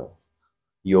like a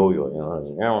yo-yo,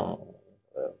 you know.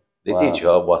 They teach you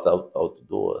how to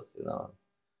do it, you know.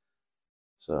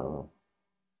 So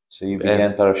you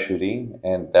began parachuting,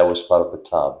 and that was part of the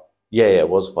club? Yeah, it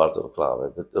was part of the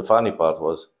club. The funny part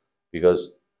was,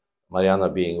 because Mariana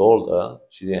being older,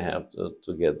 she didn't have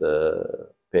to get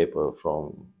the paper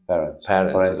from parents.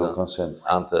 Parental consent.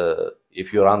 And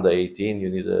if you're under 18, you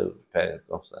need a parent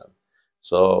consent.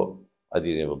 So I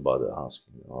didn't even bother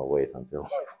asking. You know, I wait until I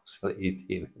was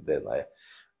 18,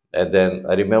 and then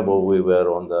I remember we were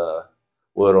on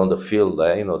the field.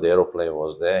 You know, the aeroplane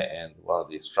was there, and one of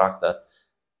the instructors.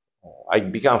 I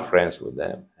became friends with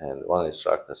them, and one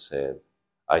instructor said,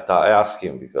 I asked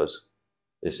him, because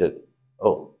they said,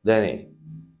 "Oh, Daniel,"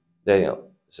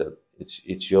 he said,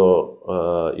 "It's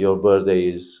your birthday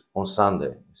is on Sunday."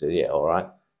 He said, "Yeah, all right.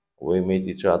 We meet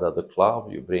each other at the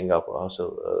club. You bring up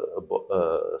also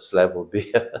a slab of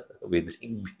beer. We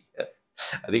drink beer.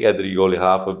 I think I drink only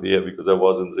half a beer because I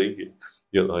wasn't drinking.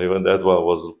 You know, even that one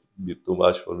was a bit too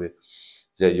much for me."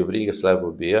 He said, "You bring a slab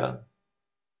of beer."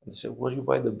 I said, "Where do you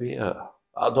buy the beer?"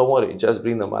 "Oh, don't worry, just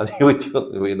bring the money with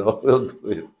you. We know, we'll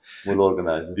do it. We'll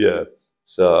organize it." Yeah.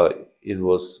 So it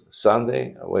was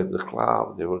Sunday. I went to the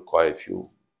club. There were quite a few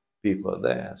people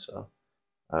there. So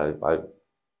I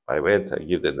went. I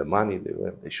give them the money.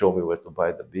 They showed me where to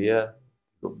buy the beer,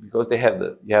 because they have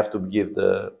you have to give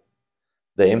the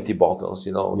empty bottles,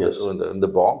 you know, yes. in the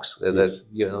box. Yes. That,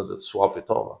 you know, that swap it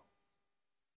over.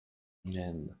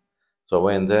 And so I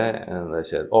went there, and I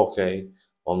said, "Okay,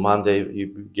 on Monday, you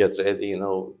get ready, you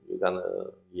know,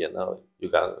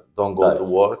 don't go to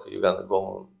work, you're gonna go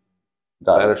on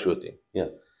parachuting." Yeah.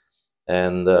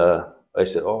 And I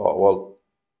said, "Oh, well,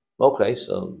 okay."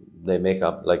 So they make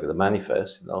up like the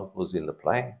manifest, you know, who's in the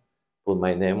plane, put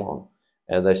my name on.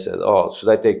 And I said, "Oh, should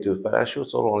I take 2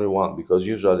 parachutes or only 1? Because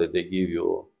usually they give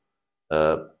you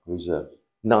reserve.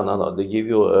 No. They give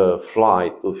you a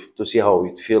flight to see how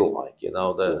it feel like, you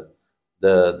know,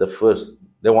 the first,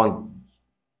 they want.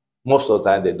 Most of the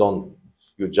time,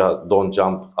 you just don't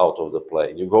jump out of the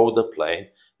plane. You go with the plane,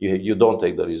 you don't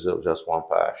take the reserve, just 1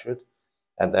 parachute,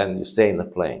 and then you stay in the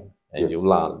plane, and you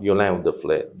land with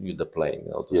the plane,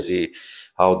 you know, to see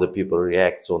how the people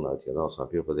react on it, you know. Some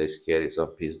people, they're scary,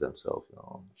 some piss themselves, you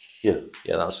know. Yeah.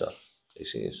 You know, so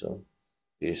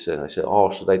he said, I said, "Oh,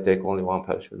 should I take only 1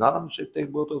 parachute?" "No, you should take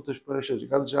both of the parachutes. You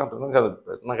gotta jump. I'm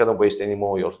not gonna waste any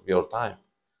more of your time."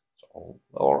 So,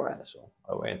 all right. So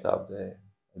I went up there.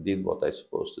 I did what I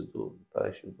supposed to do.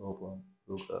 Parachute open,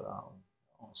 look around,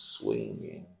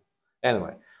 swinging.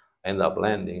 Anyway, I ended up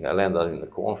landing. I landed in the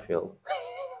cornfield.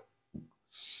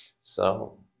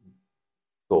 So,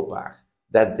 go back.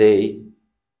 That day,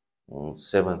 on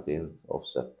 17th of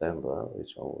September,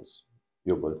 which was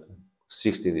your birthday.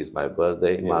 16th is my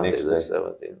birthday, Monday the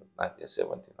 17th,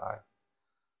 1979.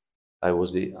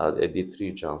 I did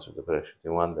 3 jumps with the parachute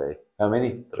in one day. How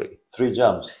many? 3. 3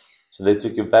 jumps. So they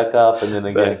took you back up and then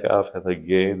again. Back up and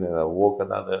again, and I walk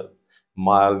another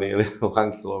mile, nearly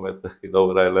 1 kilometer,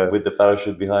 where I left. With the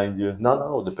parachute behind you?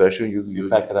 No, the parachute, you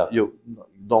pack it up. You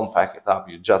don't pack it up.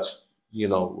 You just,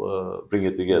 bring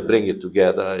it together. Bring it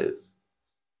together,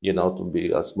 to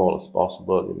be as small as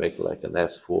possible. You make like an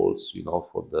S folds,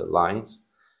 for the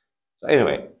lines. So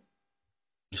anyway,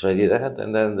 so I did that,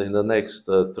 and then in the next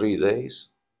 3 days,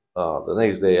 the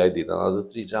next day I did another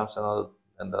 3 jumps,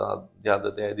 and the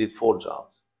other day I did 4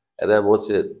 jumps. And that was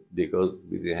it, because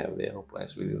we didn't have the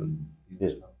airplanes. We didn't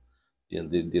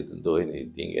do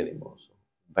anything anymore. So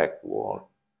back to war.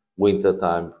 Winter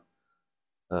time,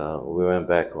 we went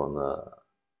back on,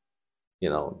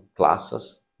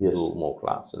 classes, Yes. do more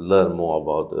classes, learn more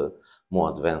about the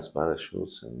more advanced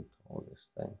parachutes and all these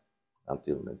things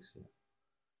until next year.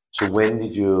 So when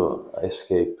did you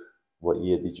escape? What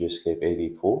year did you escape?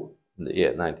 84?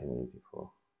 Yeah,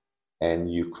 1984.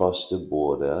 And you crossed the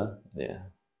border. Yeah.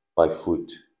 By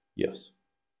foot? Yes.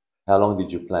 How long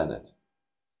did you plan it?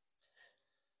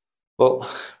 Well,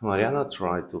 Mariana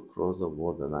tried to cross the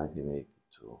border in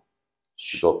 1982.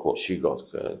 She got caught. She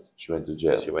got caught. She went to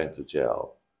jail. She went to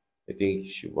jail. I think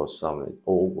she was somewhere in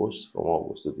August, from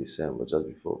August to December, just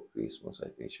before Christmas. I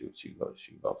think she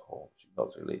got home. She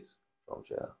got released from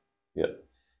jail. Yeah.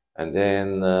 And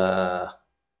then I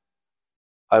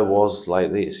was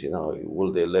like this,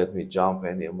 will they let me jump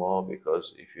anymore?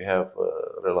 Because if you have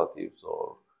relatives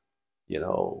or,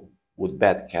 with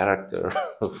bad character,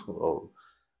 or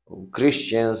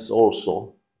Christians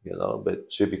also,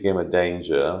 but she became a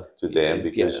danger to them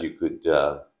because you could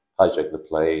hijack the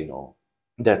plane or.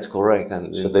 That's correct.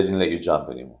 And so they didn't let you jump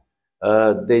anymore.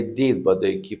 They did, but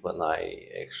they keep an eye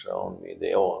extra on me.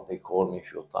 They called me a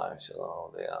few times,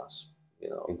 they asked.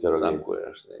 Some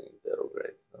questions,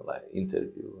 interrogate, like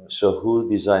interview. So who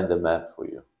designed the map for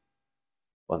you?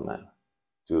 What map?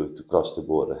 To cross the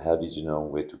border. How did you know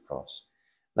where to cross?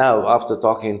 Now, after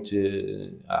talking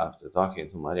to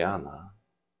Mariana,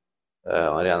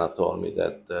 Mariana told me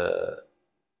that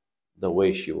the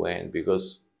way she went,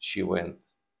 because she went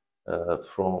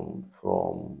from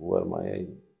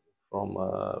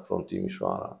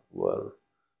Timișoara, where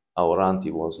our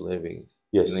auntie was living.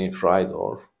 Yes. In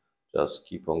Freidorf. Just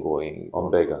keep on going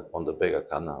on the Bega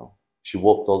Canal. She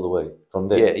walked all the way from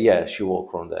there? Yeah, she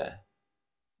walked from there.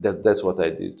 That's what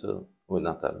I did with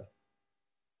Natalie.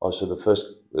 Oh, so it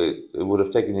would have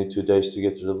taken you 2 days to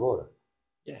get to the border?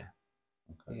 Yeah.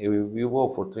 Okay. We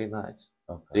walked for 3 nights.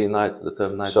 Okay. 3 nights, the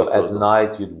third night. So at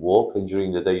night you'd walk and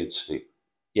during the day you'd sleep?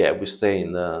 Yeah, we stay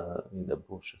in the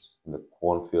bushes. In the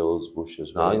cornfields,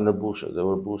 bushes? No, in the bushes. There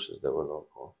were bushes, there were no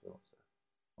cornfields.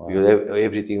 Wow. Because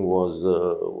everything was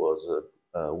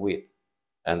wheat,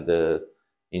 and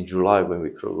in July when we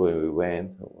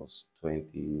went, it was on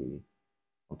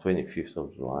 25th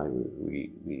of July.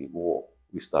 We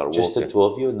started walking. Just the 2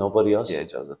 of you, nobody else? Yeah,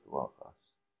 just the 2 of us.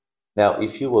 Now,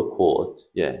 if you were caught,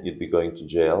 yeah, you'd be going to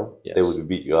jail. Yes. They would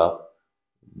beat you up.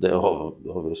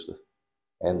 Obviously.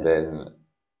 And then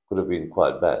could have been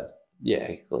quite bad. Yeah,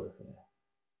 it could.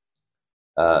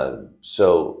 Yeah.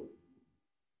 So.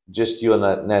 Just you and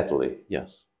Natalie?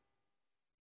 Yes.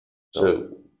 So,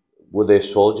 were there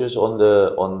soldiers on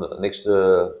the next to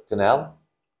the canal?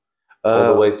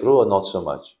 All the way through, or not so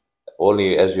much?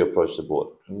 Only as you approach the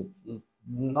border?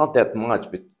 Not that much,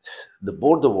 but the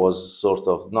border was sort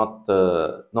of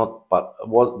the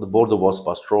border was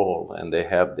patrol, and they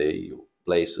have the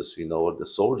places, where the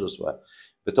soldiers were.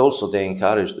 But also they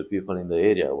encourage the people in the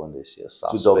area when they see a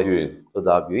suspect. To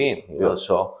dub you in.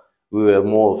 So we were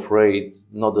more afraid,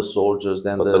 not the soldiers,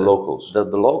 than the locals. The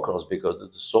locals, because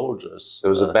the soldiers. There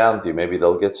was a bounty. Maybe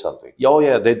they'll get something. Oh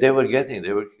yeah, they were getting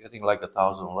like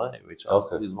 1,000 lei, which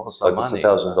was some money. It's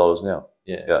 $1,000 now.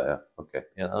 Yeah. Okay.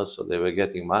 So they were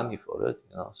getting money for it.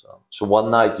 So one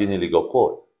night you nearly got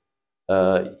caught.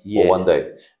 Yeah. Or one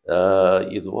day.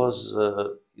 It was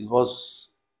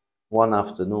one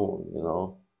afternoon.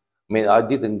 I mean, I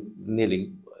didn't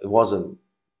nearly. It wasn't.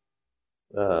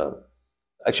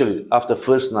 Actually, after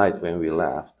first night when we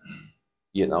left,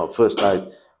 first night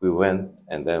we went,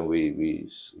 and then we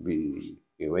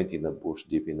went in the bush,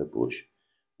 deep in the bush.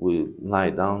 We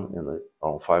lie down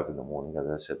around 5 in the morning,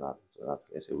 and I said,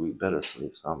 we better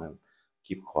sleep some and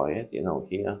keep quiet,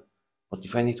 here. But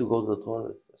if I need to go to the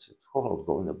toilet, I said, I'll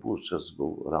go in the bush, just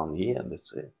go around here, and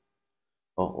that's it.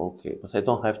 Oh, okay, but I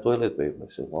don't have toilet paper. I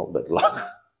said, well, bad luck.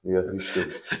 Yeah, you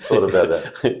should have thought about that.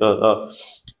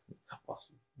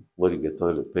 Where do you get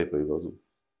toilet paper? You go to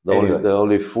The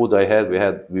only food I had,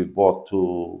 we bought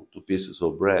two pieces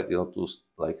of bread, you know, two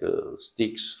like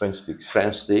sticks,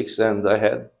 French sticks, and I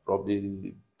had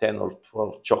probably 10 or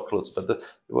 12 chocolates, but they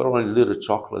were only little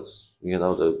chocolates, you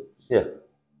know.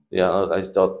 I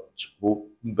thought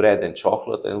bread and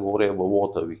chocolate and whatever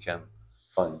water we can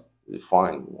find.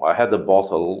 I had a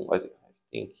bottle. I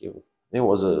think it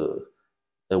was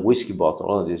a whiskey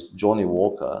bottle, this Johnny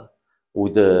Walker,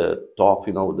 with the top,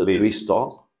 you know, with the twist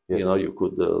top. Yeah. You know, you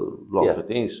could lock it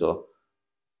in. So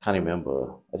can't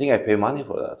remember. I think I pay money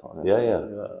for that one.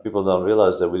 Yeah. People don't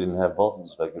realize that we didn't have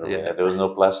bottles back then. Yeah. There was no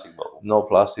plastic bottles. No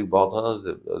plastic bottles.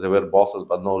 There were bottles,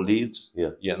 but no lids.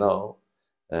 Yeah. You know,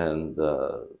 and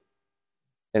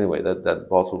anyway, that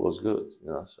bottle was good. You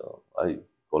know, so I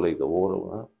collect the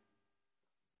water,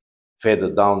 fed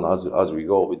it down as we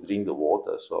go. We drink the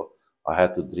water. So I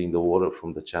had to drink the water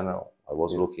from the channel. I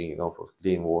was looking, you know, for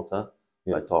clean water.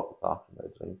 I top it up and I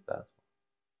drink that.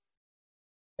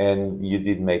 And you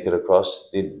did make it across.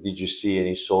 Did you see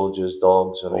any soldiers,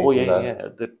 dogs, or anything? Oh yeah.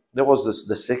 There was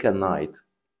the second night.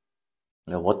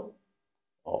 You know,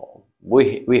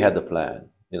 we had a plan.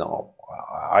 You know,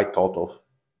 I thought of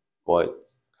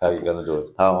how you're gonna do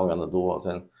it. How I'm gonna do it,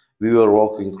 and we were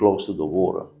walking close to the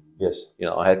water. Yes. You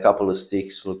know, I had a couple of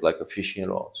sticks, looked like a fishing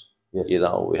rods. Yes. You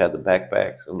know, we had the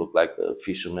backpacks and looked like a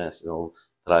fisherman. You know,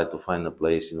 tried to find a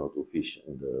place, you know, to fish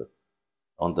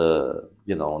on the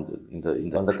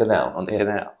canal. On the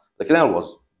canal. The canal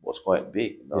was quite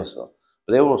big, you know, yes. So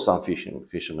but there were some fishermen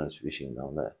fishing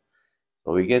down there.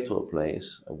 So we get to a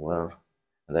place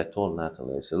and I told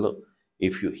Natalie, I said, look,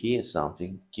 if you hear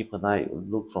something, keep an eye,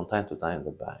 look from time to time in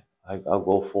the back. I'll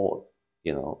go forward,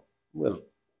 you know, well,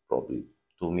 probably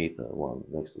 2 meters, one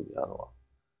next to the other one.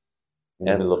 In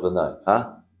the middle of the night?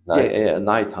 Huh? Night. Yeah,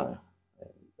 nighttime.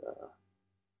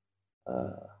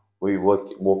 Were you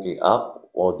walking up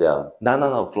or down?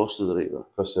 No, close to the river.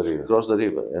 Close to the river. Close to the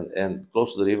river. And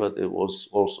close to the river, there was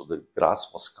also, the grass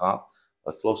was cut,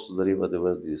 but close to the river, there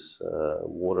were these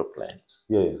water plants.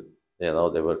 Yeah. You know,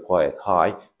 they were quite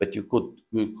high, but you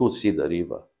could see the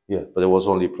river. Yeah. But it was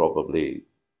only probably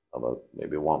about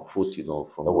maybe 1 foot, you know,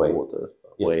 from the water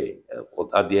away,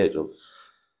 at the edge of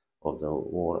the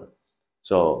water.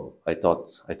 So I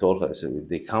told her, I said, if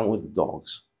they come with the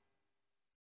dogs,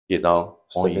 you know,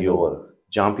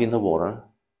 jump in the water,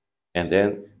 and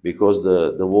then because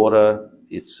the water,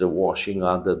 it's washing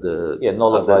under the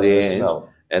nullifies the smell,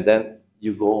 and then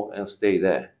you go and stay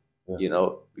there, you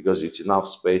know, because it's enough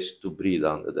space to breathe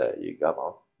under there. You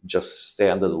gotta just stay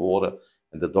under the water,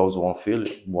 and the dogs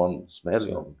won't smell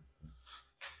you.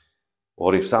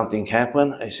 Or if something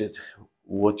happened, I said,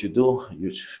 what you do,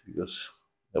 because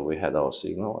we had our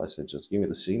signal, I said, just give me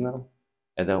the signal,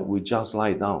 and then we just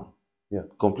lie down. Yeah.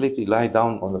 Completely lie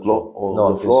down on the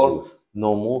floor,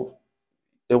 no move.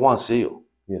 They won't see you.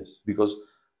 Yes. Because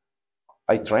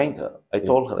I trained her. I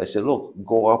told her, I said, look,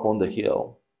 go up on the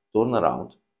hill, turn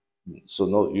around, so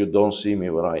no, you don't see me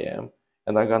where I am,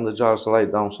 and I'm gonna just lie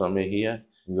down somewhere here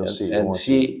and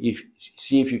see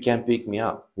if you can pick me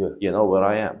up. Yeah. You know where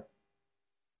I am.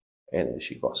 And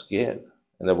she got scared,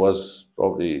 and I was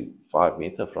probably 5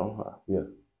 meters from her. Yeah.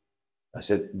 I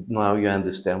said, now you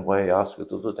understand why I asked you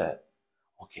to do that.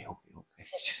 Okay.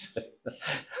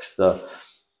 So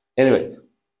anyway,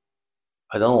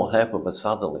 I don't know what happened, but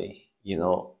suddenly, you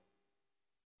know,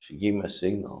 she gave me a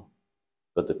signal,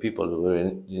 but the people who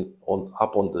were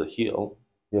up on the hill,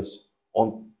 yes,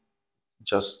 on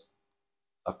just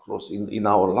across in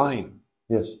our line,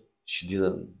 yes, she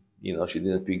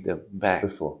didn't pick them back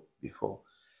before.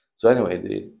 So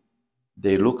anyway,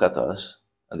 they look at us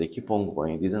and they keep on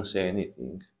going, didn't say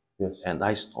anything. Yes. And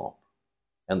I stop.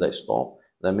 And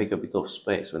I make a bit of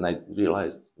space. When I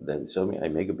realized that they saw me, I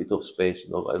make a bit of space,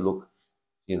 you know, I look,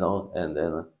 you know, and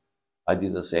then I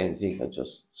didn't say anything. I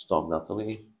just stopped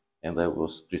Natalie, and I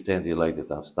was pretending like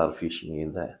that I start fishing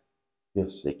in there.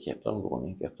 Yes. They kept on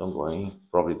going.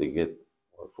 Probably they get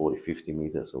 40, 50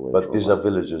 meters away. But these are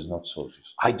villagers, not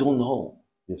soldiers. I don't know.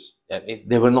 Yes.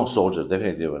 They were not soldiers.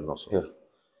 Definitely they were not soldiers. Yeah.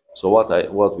 So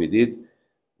what we did,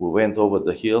 we went over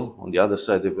the hill. On the other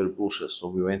side, there were bushes. So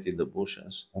we went in the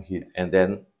bushes. And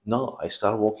then, I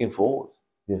started walking forward.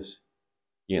 Yes.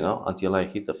 You know, until I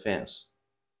hit the fence.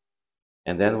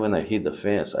 And then when I hit the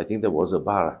fence, I think there was a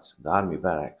barracks, the army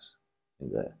barracks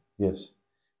in there. Yes.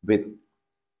 But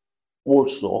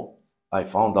also, I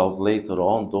found out later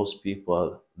on, those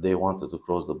people, they wanted to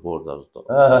cross the border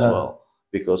as well.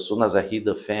 Because as soon as I hit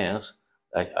the fence,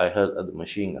 I heard the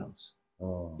machine guns.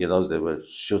 Oh. You know, they were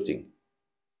shooting.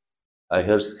 I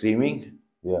heard screaming,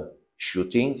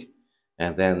 shooting,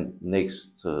 and then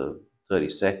next 30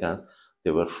 seconds,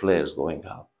 there were flares going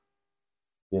up.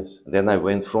 Yes. Then I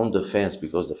went from the fence,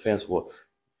 because the fence was,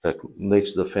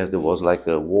 next to the fence there was like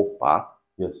a walk path.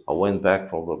 Yes. I went back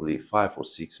probably 5 or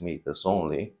 6 meters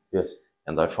only. Yes.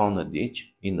 And I found a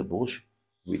ditch in the bush.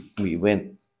 We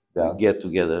went down. We get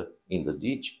together in the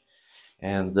ditch.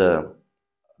 And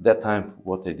that time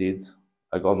what I did,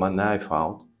 I got my knife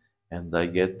out and I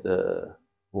get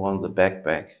one of the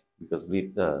backpack, because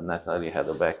Natalie had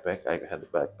a backpack, I had a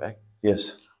backpack.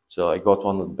 Yes. So I got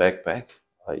one of the backpack.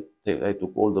 I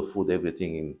took all the food,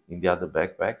 everything in the other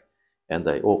backpack, and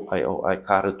I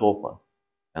cut it open,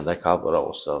 and I cover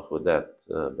ourselves with that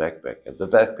backpack. And the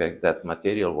backpack, that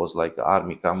material was like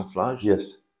army camouflage.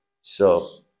 Yes. So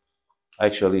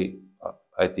actually,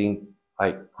 I think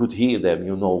I could hear them,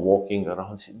 walking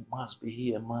around, saying, must be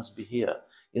here, must be here.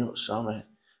 Somewhere.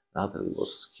 Natalie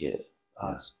was scared.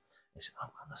 I said,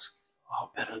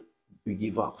 better we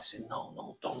give up. I said,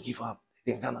 no, don't give up.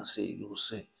 They're gonna see, you'll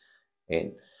see.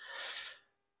 And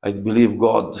I believe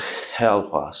God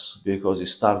helped us, because it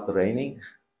started raining,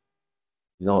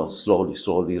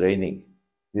 slowly raining.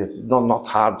 Yes. Not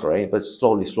hard rain, but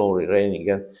slowly raining.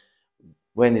 And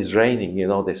when it's raining,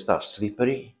 they start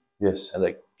slippery. Yes. And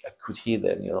I could hear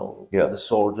them, Yeah. the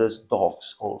soldiers,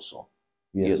 dogs also,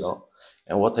 Yes.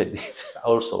 And what I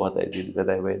did when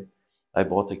I went, I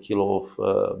bought a kilo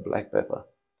of black pepper.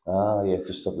 You have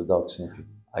to stop the dog sniffing.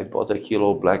 I bought a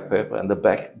kilo of black pepper, and the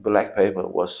black pepper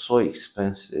was so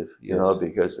expensive,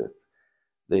 because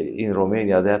in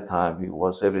Romania at that time,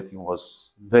 everything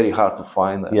was very hard to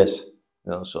find. Yes.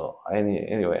 So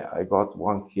anyway, I got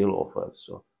 1 kilo of it.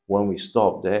 So when we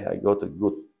stopped there, I got a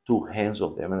good 2 hands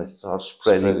of them, and it started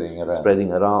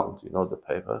spreading around, the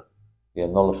paper. Yeah,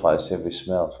 nullifies every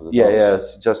smell for the dogs.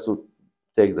 Yes, just to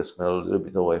take the smell a little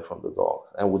bit away from the dog.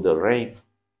 And with the rain, it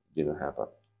didn't happen.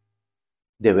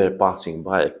 They were passing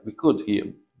by. We could hear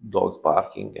dogs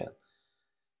barking,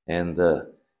 and I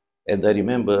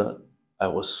remember I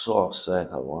was so upset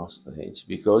at one stage,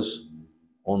 because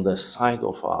on the side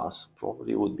of us,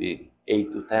 probably would be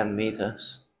 8 to 10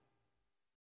 meters,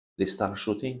 they start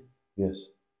shooting. Yes.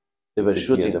 They were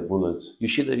shooting. You hear the bullets. You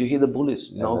hear the bullets,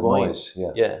 The going. Noise,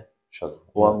 yeah. Yeah. Shot.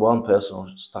 One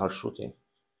person started shooting,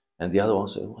 and the other one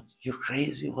said, "What? You're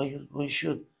crazy? Why you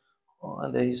shoot?" Oh,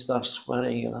 and then he starts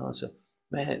swearing, I said,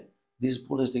 "Man, these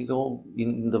bullets, they go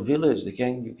in the village. You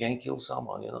can't kill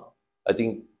someone, I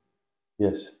think."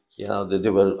 Yes. They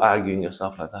were arguing and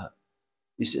stuff like that.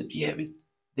 He said, "Yeah, but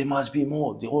there must be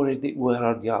more. Where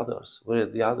are the others? Where are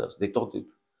the others?" They thought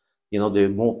there are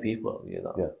more people,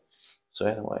 Yeah. So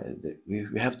anyway,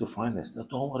 we have to find this.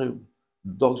 Don't worry,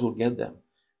 dogs will get them.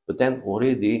 But then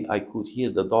already I could hear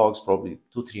the dogs probably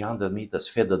 200-300 meters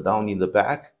further down in the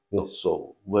back. Yes.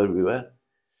 So where we were.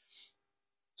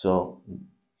 So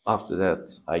after that,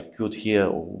 I could hear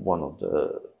one of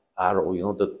the arrow,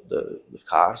 the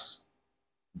cars,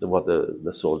 what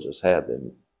the soldiers had,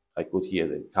 and I could hear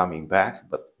them coming back.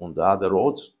 But on the other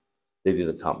roads, they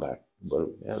didn't come back. But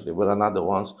there were another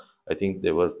ones. I think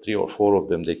there were 3 or 4 of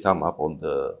them. They come up on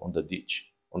the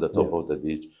ditch, on the top of the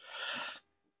ditch.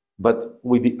 But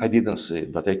I didn't see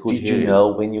it, but I could hear it. Did you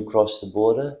know when you crossed the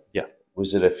border? Yeah.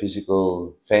 Was it a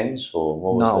physical fence, or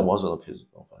what was it? No, it wasn't a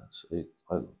physical fence.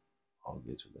 I'll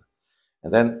get to that.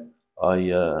 And then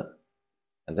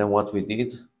and then what we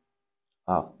did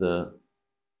after,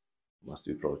 must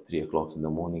be probably 3 o'clock in the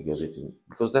morning, everything,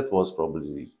 because that was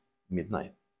probably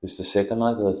midnight. Is the second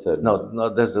night or the third night? No,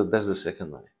 that's the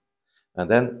second night. And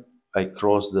then I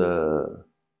crossed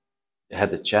it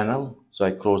had a channel, so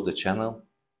I crossed the channel.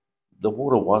 The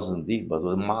water wasn't deep, but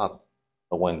the mud.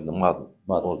 I went in the mud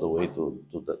all the way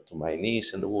to my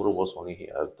knees, and the water was only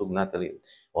here. I took Natalie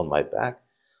on my back,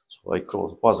 so I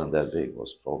crossed. It wasn't that big, it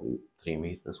was probably 3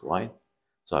 meters wide.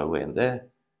 So I went there,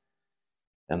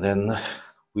 and then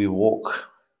we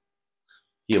walk.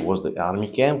 Here was the army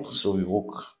camp, so we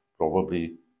walk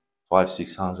probably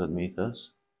 500-600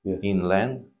 meters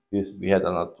inland. Yes. We had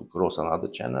to cross another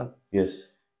channel. Yes.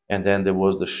 And then there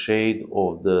was the shade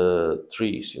of the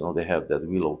trees. They have that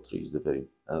willow trees, the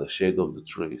shade of the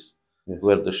trees. Yes.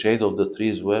 Where the shade of the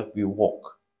trees were, we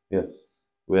walk. Yes.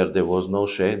 Where there was no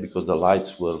shade, because the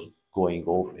lights were going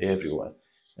off everywhere.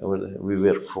 And we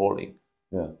were crawling.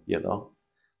 Yeah.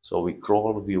 So we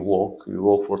crawl, we walk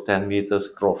for 10 meters,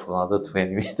 crawl for another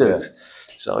 20 meters.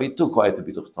 Yeah. So it took quite a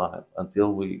bit of time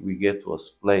until we get to a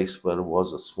place where there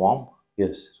was a swamp.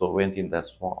 Yes. So we went in that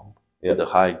swamp with the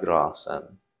high grass, and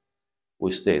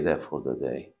we stayed there for the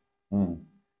day.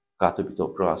 Cut a bit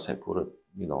of grass, I put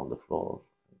it, on the floor.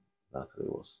 Natalie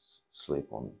was asleep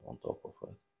on top of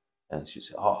it. And she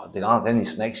said, "Oh, there aren't any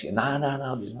snakes here." No,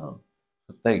 there's no.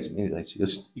 Snakes mean that she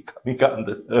was coming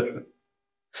under her.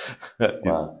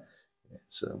 Wow.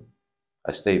 So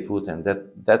I stayed put, and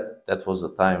that was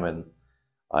the time when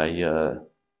I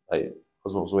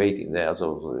was waiting there. As I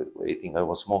was waiting, I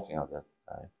was smoking at that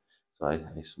time. So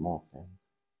I smoked, and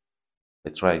I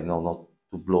tried, not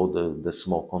to blow the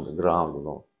smoke on the ground,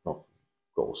 not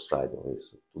go straight away,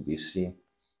 so to be seen.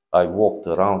 I walked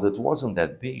around. It wasn't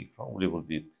that big. Probably would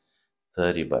be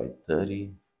 30 by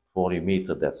 30, 40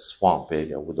 meters, that swamp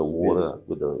area with the water,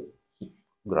 with the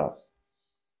grass.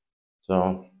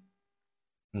 So,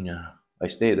 yeah, I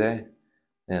stayed there,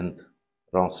 and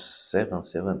around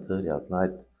 7:30 at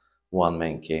night, one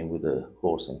man came with a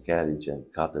horse and carriage and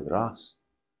cut the grass.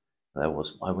 And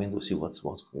I went to see what's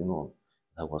going on.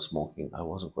 I was smoking. I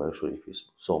wasn't quite sure if he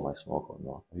saw my smoke or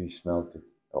not. He smelled it.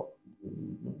 Oh,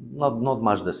 not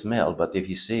much the smell, but if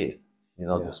you see it,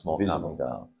 the smoke visible.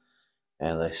 coming out.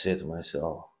 And I said to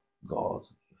myself, God,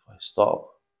 if I stop,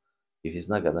 if he's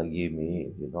not gonna give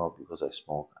me, because I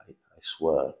smoke, I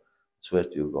swear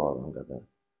to you, God,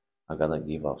 I'm gonna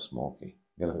give up smoking.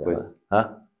 You're gonna quit. Huh?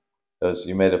 Because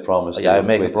you made a promise. Yeah, I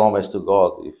make a promise to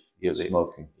God if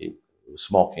smoking. If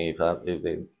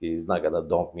he's not gonna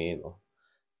dump me,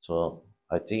 So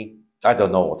I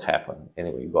don't know what happened.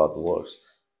 Anyway, God works.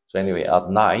 So anyway, at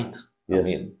night,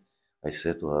 I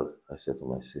said to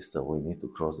my sister, we need to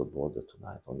cross the border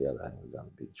tonight. On the other hand, we're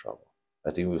gonna be in trouble. I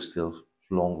think we're still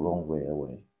long way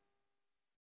away.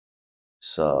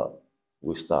 So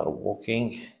we started walking.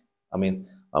 I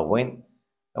went,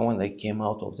 and when I came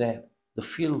out of that, the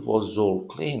field was all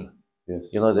clean.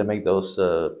 Yes. They make those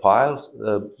ballots.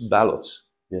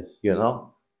 Yes.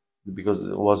 Because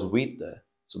there was wheat there.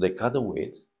 So they cut the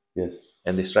wheat. Yes.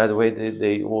 And they straight away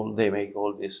they make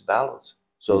all these ballots.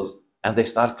 So and they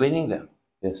start cleaning them.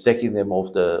 Yes. Taking them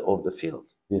off the field.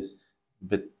 Yes.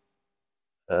 But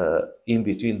in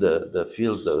between the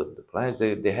field, the plants,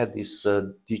 they had these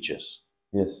ditches.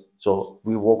 Yes. So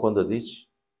we walk on the ditch.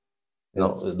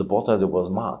 At the bottom there was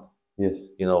mud. Yes.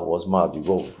 It was mud. You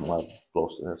go mud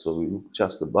close to that. So we look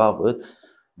just above it,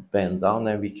 bend down,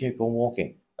 and we keep on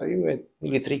walking. I went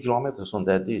nearly 3 kilometers on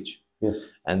that ditch. Yes.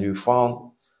 And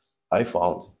I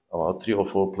found about 3 or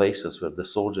 4 places where the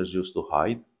soldiers used to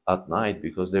hide at night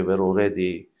because they were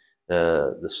already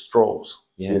the straws.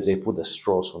 Yeah, yes. They put the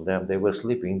straws on them. They were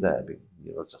sleeping there.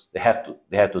 Just they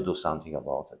had to do something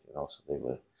about it. So they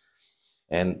were,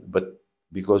 but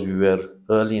because we were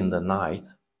early in the night,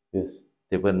 yes,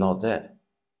 they were not there.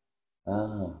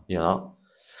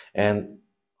 And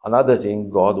another thing,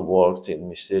 God worked in a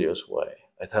mysterious way.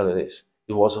 I tell you this: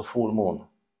 it was a full moon.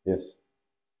 Yes.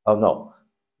 Oh no,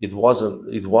 it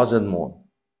wasn't. It wasn't moon.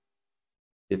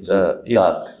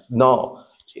 Dark. No,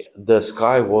 the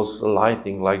sky was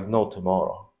lighting like no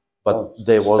tomorrow. But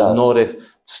there was stars. no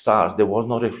stars. There was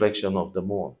no reflection of the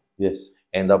moon. Yes.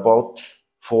 And about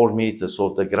 4 meters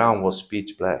of the ground was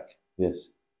pitch black. Yes.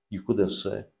 You couldn't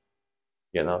see.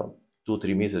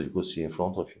 2-3 meters you could see in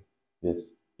front of you.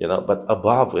 Yes. But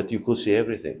above it you could see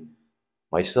everything.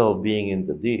 Myself being in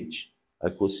the ditch, I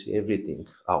could see everything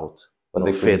out. But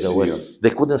they fade away.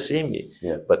 They couldn't see me.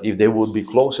 Yeah. But if they would be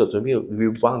closer to me, we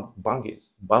would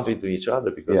bump into each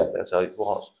other because that's how it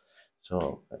was.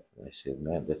 So I said,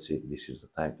 man, that's it. This is the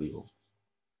time to go.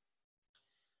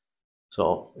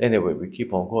 So anyway, we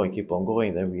keep on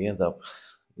going. Then we end up,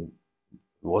 it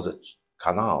was a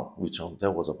canal, which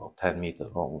that was about 10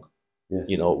 meters long,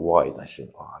 yes. Wide. I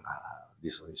said, oh, no,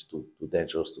 this one is too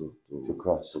dangerous to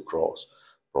cross.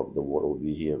 Probably the water would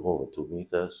be here over 2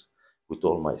 meters. With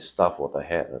all my stuff, what I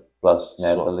had. Plus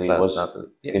Natalie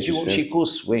she could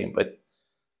swim, but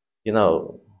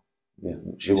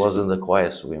she wasn't a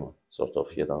quiet swimmer. Sort of,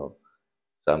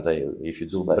 sometimes if you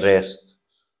do breast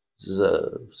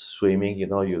swimming,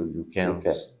 you can.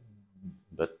 Okay.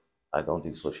 But I don't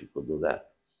think so. She could do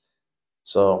that.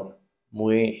 So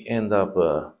we end up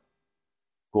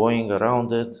going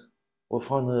around it. We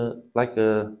found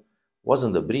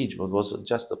wasn't a bridge, but was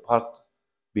just a part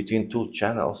between 2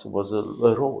 channels. It was a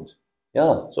road.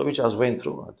 Yeah. So we just went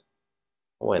through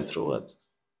it.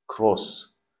 Cross.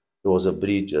 There was a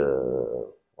bridge,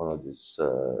 one of these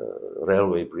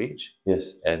railway bridge.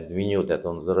 Yes. And we knew that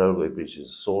on the railway bridge is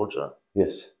a soldier.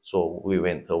 Yes. So we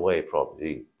went away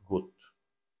probably good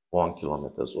 1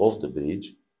 kilometer off the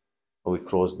bridge. We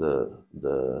crossed the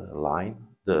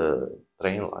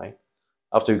train line.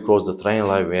 After we crossed the train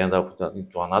line, we end up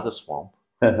into another swamp.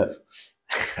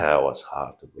 That was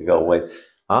hard to do. You got wet.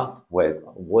 Huh?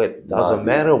 Wet. Doesn't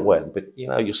matter wet, but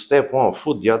you step 1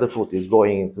 foot, the other foot is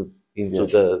going into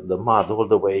the mud all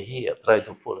the way here. Try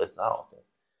to pull it out.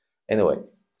 Anyway,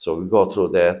 so we go through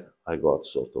that. I got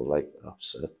sort of like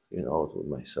upset, with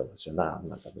myself. I said, nah, I'm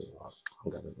not gonna go.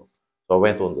 I'm gonna go. So I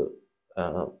went on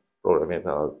probably went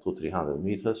 200-300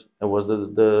 meters, and was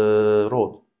the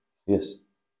road. Yes.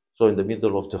 So in the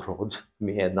middle of the road,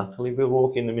 me and Natalie, we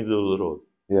walk in the middle of the road.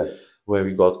 Yeah. When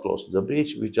we got close to the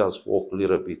bridge, we just walked a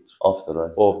little bit off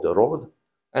the road,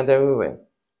 and then we went,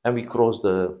 and we crossed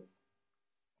the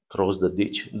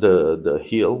ditch, the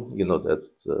hill, you know, that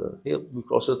hill. We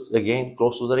crossed it again,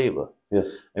 close to the river.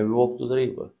 Yes. And we walked to the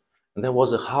river, and there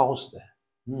was a house there,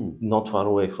 not far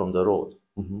away from the road.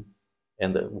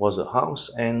 And there was a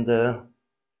house, and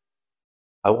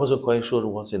I wasn't quite sure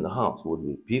what's in the house. Would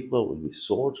be people, would be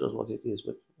soldiers, what it is.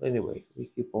 But anyway, we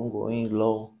keep on going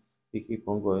low. We keep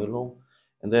on going low.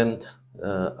 And then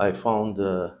I found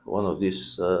one of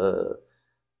these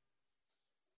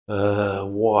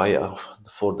wire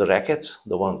for the rackets.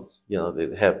 The one, you know,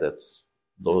 they have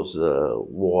those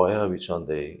wire, which on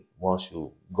once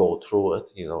you go through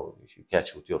it, you know, if you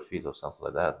catch with your feet or something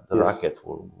like that, the racket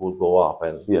will go up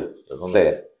and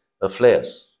flare. The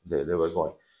flares, they were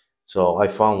going. So I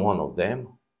found one of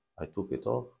them. I took it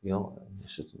off, you know, and I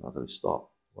said, "Natalie,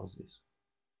 stop. What's this?"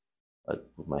 I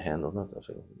put my hand on it. I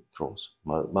said, "Close.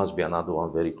 Must be another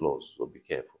one very close. So be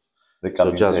careful." They come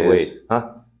so in just pairs. Wait, huh?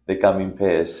 They come in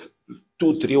pairs.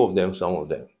 2, 3 of them, some of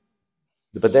them.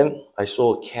 But then I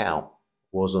saw a cow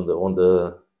was on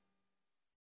the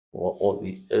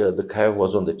cow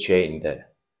was on the chain there.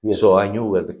 Yes. So I knew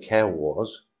where the cow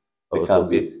was. They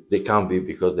can't be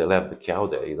because they left the cow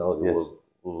there. You know, they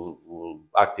will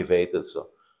activate it.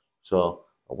 So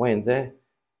I went there.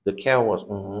 The cow was,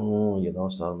 you know,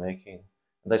 started making.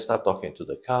 And I started talking to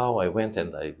the cow. I went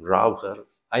and I grabbed her.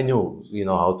 I knew, you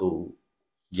know, how to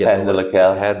handle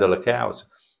a cow. So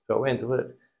I went to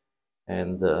it,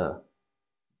 and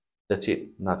that's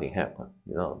it. Nothing happened.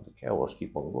 You know, the cow was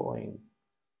keep on going.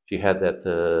 She had that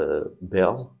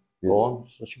bell on,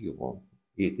 so she kept on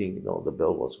eating. You know, the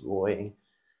bell was going,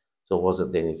 so it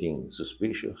wasn't anything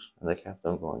suspicious, and I kept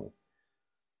on going.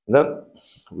 And then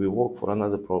we walked for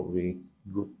another probably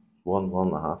good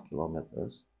 1.5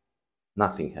 kilometers.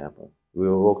 Nothing happened. We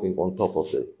were walking on top of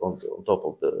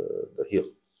the hill.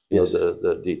 Yes.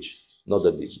 The ditch, not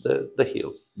the ditch, the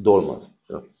hill, Dolman.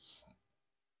 You know.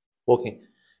 Walking,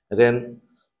 and then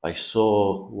I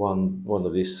saw one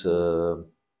of these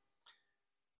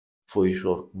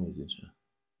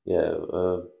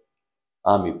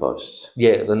army posts.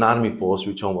 Yeah, an army post,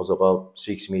 which one was about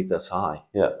 6 meters high.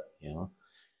 Yeah. You know,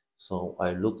 so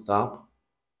I looked up.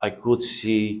 I could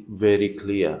see very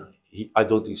clear. I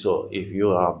don't think so. If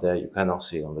you are up there, you cannot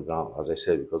see on the ground, as I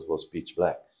said, because it was pitch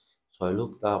black. So I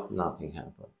looked up, nothing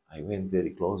happened. I went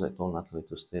very close. I told Natalie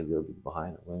to stay a little bit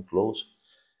behind. I went close,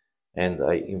 and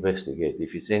I investigated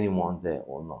if it's anyone there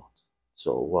or not.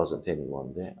 So it wasn't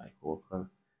anyone there. I called her,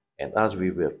 and as we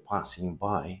were passing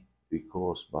by, we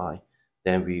crossed by.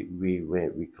 Then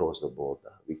we crossed the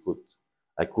border.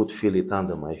 I could feel it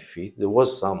under my feet. There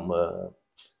was some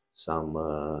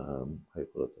how you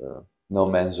call it? No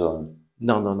man's zone.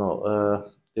 No.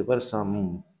 There were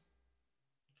some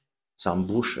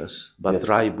bushes, but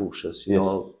dry bushes, you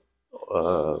know,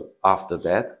 after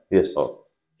that. Yes.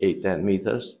 8-10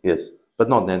 meters. Yes. But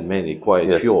not that many, quite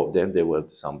a few of them. There were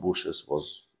some bushes,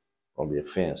 was probably a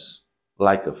fence,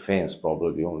 like a fence,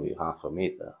 probably only 0.5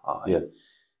 meter high. Yeah.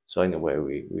 So anyway,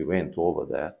 we went over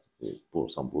that. We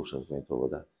pulled some bushes, went over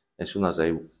that. As soon as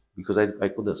because I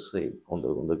couldn't see on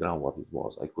the ground what it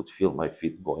was. I could feel my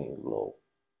feet going low,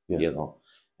 you know.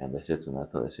 And I said to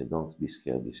Natalie, I said, "Don't be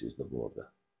scared. This is the border.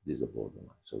 This is the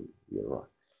borderline." So you're right.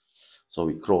 So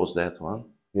we crossed that one.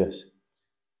 Yes.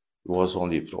 It was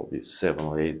only probably 7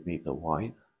 or 8 meters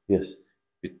wide. Yes.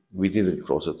 We didn't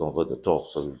cross it over the top,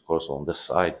 so we crossed on the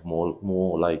side,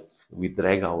 more like we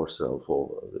drag ourselves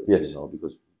over. Yes. You know,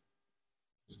 because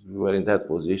we were in that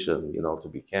position, you know, to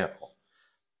be careful.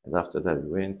 And after that we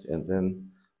went, and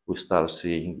then we started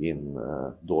seeing in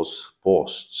those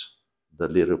posts, the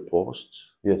little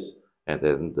posts. Yes. And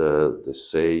then they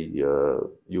say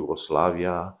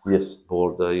Yugoslavia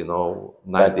border, you know,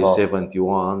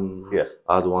 1971,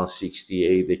 other one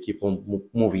 68. They keep on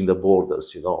moving the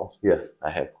borders, you know. Yeah.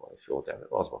 I had quite a few of them.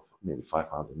 It was about maybe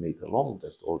 500 meters long,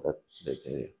 all that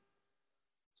area.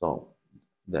 So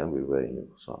then we were in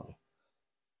Yugoslavia.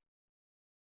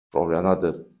 Probably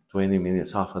another 20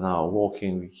 minutes, half an hour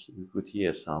walking, we could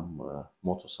hear some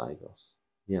motorcycles,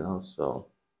 you know. So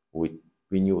we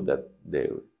knew that they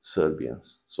were Serbian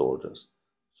soldiers.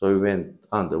 So we went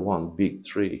under one big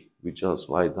tree. We just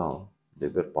lie down. They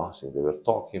were passing. They were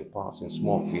talking, passing,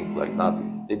 smoking, like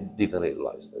nothing. They didn't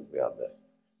realize that we are there.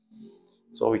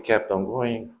 So we kept on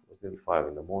going. It was nearly 5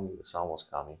 in the morning. The sun was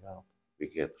coming up. We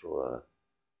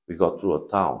got through a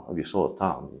town. We saw a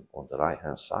town on the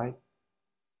right-hand side.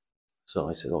 So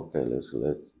I said, okay, let's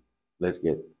let's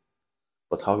get.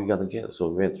 But how are we gonna get it? So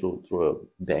we went through a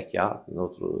backyard, you know,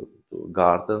 through a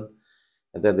garden,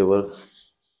 and then they were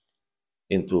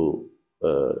into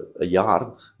a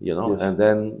yard, you know, Yes. and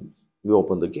then we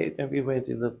opened the gate and we went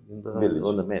in the Village.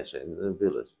 on the mesa in the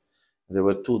village. And there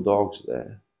were 2 dogs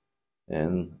there,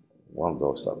 and one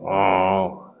dog said,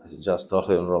 "Oh." I just told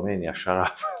him in Romania, "Shut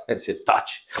up." I said,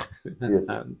 "Touch." Yes.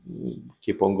 And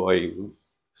keep on going,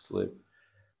 sleep.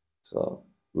 So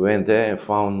we went there and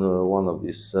found one of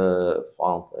these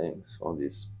fountains on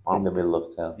this pump. In the middle of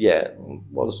town. Yeah,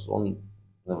 was on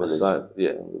The the village. side,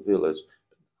 yeah, in the village.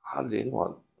 Hardly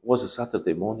anyone. It was a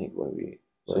Saturday morning when we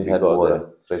So when you we had got water,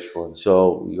 there. fresh water. So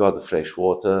we got the fresh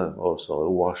water. Also, I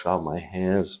wash out my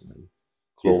hands, my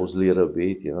clothes a little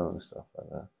bit, you know, and stuff like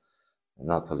that. And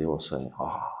Natalie was saying,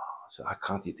 so I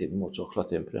can't eat any more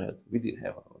chocolate and bread. We didn't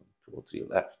have 2 or 3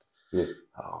 left. Yeah.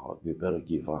 Oh, we better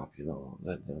give up, you know,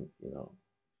 let them, you know.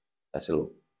 I said,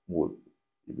 look,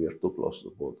 we are too close to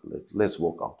the border. Let's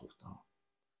walk out of town.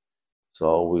 So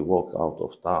we walked out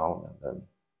of town, and then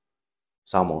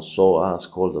someone saw us,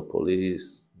 called the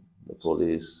police. The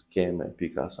police came and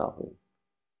picked us up in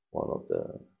one of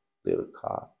the little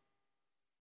car,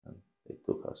 and they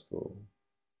took us to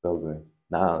Belgrade.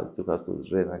 Now they took us to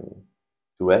Zrenjanin.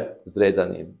 To where?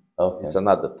 Zrenjanin. Okay. It's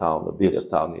another town, a bigger Yes.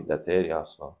 town in that area.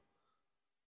 So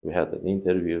we had an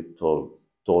interview,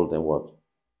 told them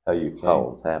How you came. how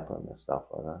it happened and stuff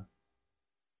like that.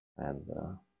 And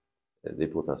they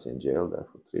put us in jail there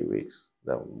for 3 weeks.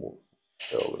 Then we moved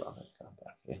to Beograd and come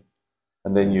back here.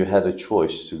 And then you had a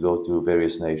choice to go to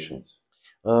various nations.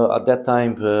 At that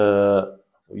time,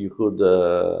 you could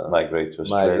Migrate to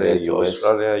Australia, migrate to US.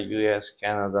 Australia, US,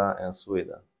 Canada, and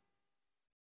Sweden.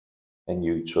 And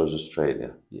you chose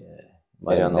Australia. Yeah,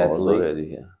 Mariana was Natalie? already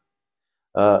here.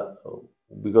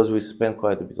 Because we spent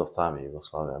quite a bit of time in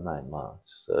Yugoslavia, 9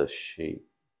 months. She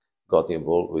got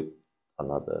involved with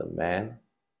another man.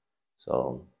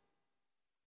 So,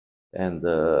 and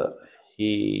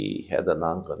he had an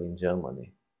uncle in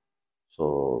Germany. So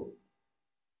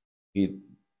he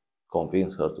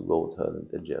convinced her to go with her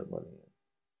into Germany.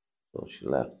 So she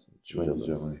left. She went to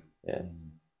Germany. Yeah.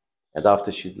 And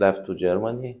after she left to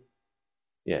Germany,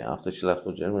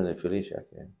 Felicia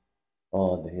came.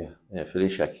 Oh, yeah. Yeah,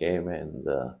 Felicia came, and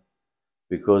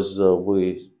because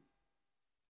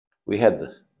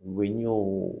we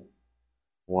knew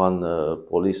one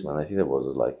policeman. I think it was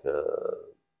like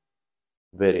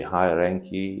very high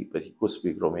ranking, but he could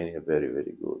speak Romanian very,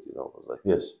 very good. You know, it was like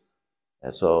Yes.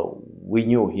 And so we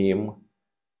knew him.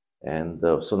 And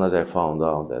as soon as I found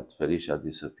out that Felicia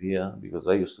disappeared, because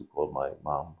I used to call my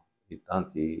mom with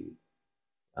Auntie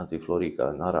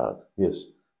Florica in Arad. Yes.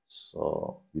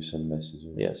 So You send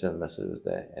messages. yeah, send messages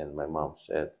there. And my mom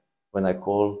said, when I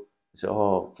called, I said,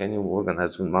 "Oh, can you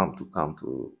organize with mom to come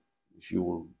to, she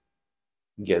will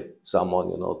get someone,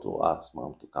 you know, to ask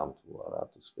mom to come to Arad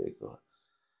to speak to her."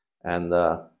 And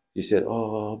she said,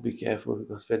 "Oh, be careful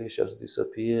because Felicia's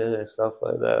disappeared and stuff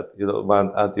like that." You know, my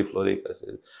Auntie Florica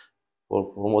said, for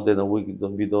more than a week,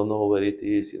 we don't know where it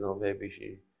is. You know, maybe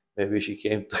she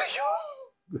came to you.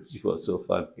 She was so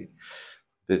funny.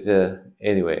 But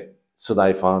anyway, so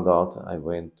I found out. I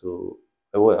went to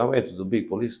the big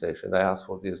police station. I asked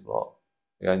for this blog.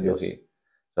 I knew Yes. him.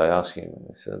 So I asked him, and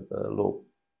I said, "Look,"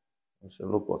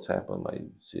 "look what's happened. My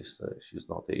sister, she's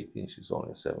not 18, she's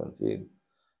only 17.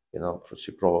 You know,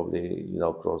 she probably, you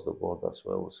know, crossed the border as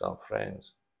well with some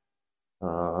friends."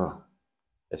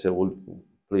 I said, "Well,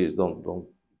 please don't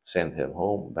send her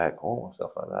back home or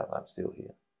stuff like that. I'm still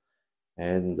here."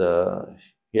 And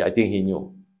I think he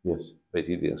knew, Yes. but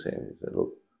he didn't say anything. He said,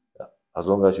 "Look, as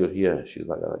long as you're here, she's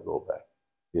not gonna go back."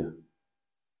 Yeah.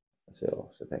 I said, "Oh,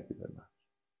 so thank you very much."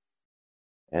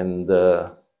 And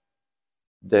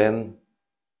then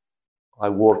I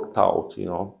worked out, you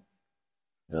know.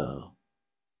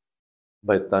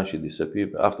 By the time she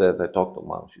disappeared, after that I talked to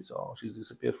mom. She said, "Oh, she's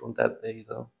disappeared from that day, you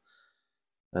know."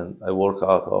 And I worked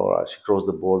out, all right, she crossed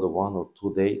the border 1 or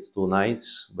 2 days, 2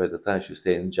 nights. By the time she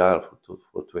stayed in jail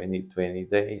for 20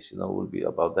 days, you know, will be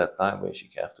about that time when she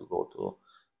have to go to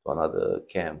another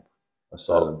camp.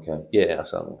 Asylum camp. Yeah,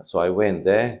 asylum. So I went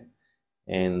there,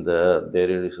 and they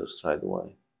released her straight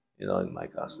away, you know, in my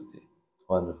custody.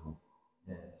 Wonderful.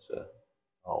 Yeah, so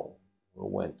we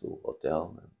went to a hotel,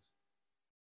 and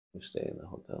we stayed in the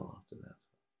hotel after that.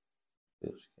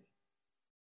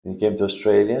 You came to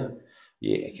Australia,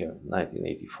 Yeah, I came in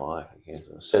 1985. I came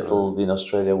to settled in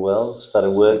Australia well,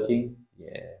 started working.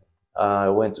 Yeah, I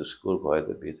went to school quite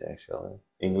a bit actually.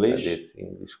 English. I did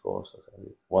English courses.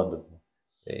 Wonderful.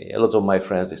 A lot of my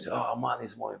friends, they say, "Oh, money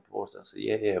is more important." I say,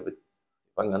 yeah, but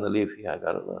if I'm gonna live here, I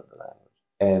gotta learn the language.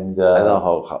 And I don't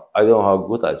know how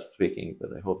good I'm speaking, but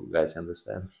I hope you guys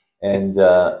understand. And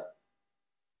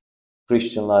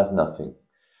Christian life, nothing,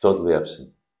 totally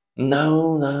absent.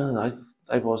 No,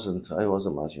 I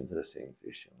wasn't much interested in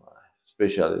Christian life,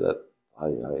 especially that I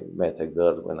met a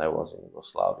girl when I was in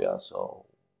Yugoslavia, so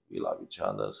we love each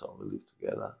other, so we live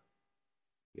together,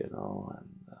 you know, and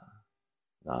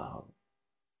no,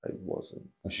 I wasn't.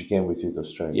 And she came with you to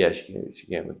Australia? Yeah, she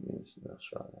came with me to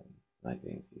Australia in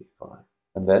 1985.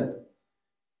 And then?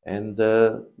 And,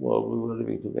 well, we were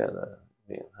living together,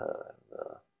 me and her,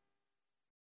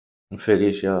 and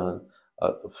Felicia,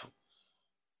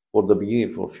 for the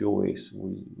beginning, for a few weeks,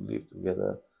 we lived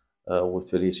together with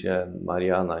Felicia and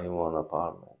Mariana in one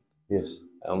apartment. Yes.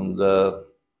 And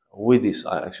we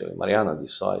decided, actually, Mariana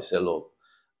decided, said, look,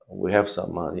 we have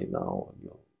some money now,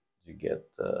 you get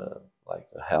like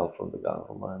help from the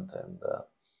government, and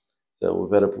so we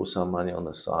better put some money on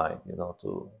the side, you know,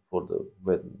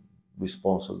 when we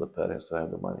sponsor the parents to have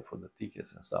the money for the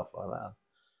tickets and stuff like that.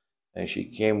 And she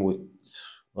came with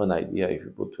an idea: if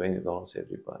you put $20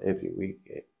 every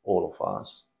week, all of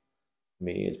us,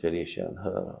 me and Felicia and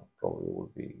her, probably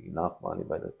would be enough money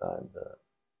by the time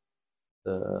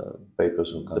the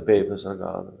papers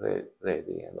are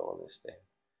ready and all this thing.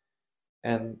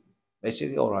 And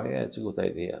basically, all right, yeah, it's a good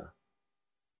idea.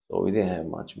 So we didn't have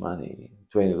much money.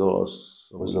 $20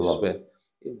 was a lot. It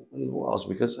was,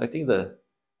 because I think the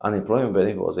unemployment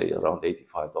benefit was around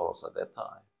 $85 at that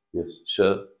time. Yes.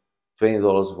 So $20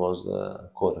 was the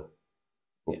quarter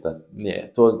of that. Yeah,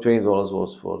 $20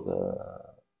 was for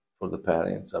the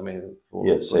parents. I mean, for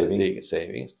the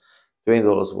savings.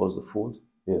 $20 was the food.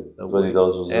 Yeah, $20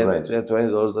 was the rent. And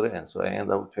 $20 the rent. So I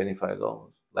ended up with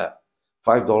 $25 left.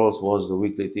 $5 was the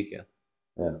weekly ticket.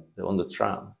 Yeah. On the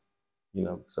tram, you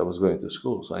know, because I was going to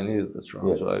school, so I needed the tram.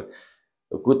 Yeah. So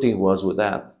the good thing was with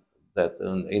that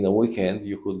in a weekend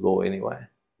you could go anywhere.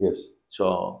 Yes.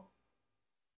 So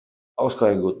I was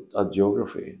quite good at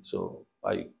geography. So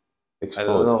I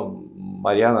don't know,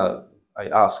 Mariana, I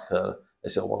asked her, I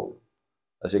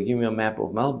said, give me a map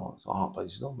of Melbourne. So, but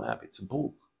it's no map, it's a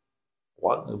book.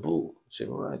 What, a book? She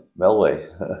said, all right. Melway.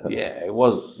 Yeah, it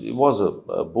was a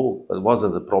book, but it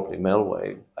wasn't the proper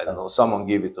Melway. I don't know, someone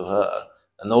gave it to her,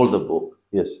 an older book.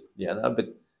 Yes. Yeah, but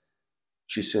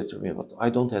she said to me, but I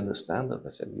don't understand it. I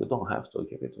said, you don't have to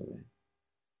give it to me.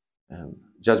 And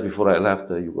just before I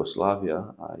left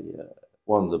Yugoslavia,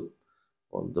 one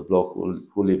of the bloke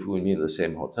who lived with me in the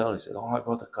same hotel, he said, oh, I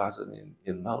got a cousin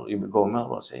in Melbourne. You go to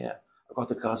Melbourne? I said, yeah, I got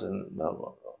a cousin in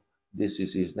Melbourne. This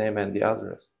is his name and the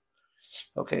address.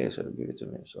 Okay, so give it to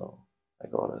me. So I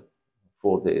got it.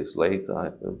 4 days later, I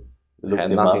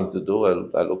had nothing to do.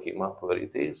 I looked him up where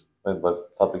it is. Went by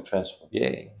public transport?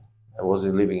 Yeah. I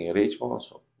wasn't living in Richmond,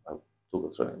 so I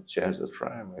took a train, changed the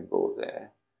tram, I go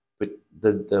there. But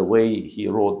the way he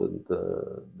wrote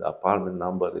the apartment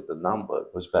number, the number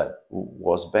was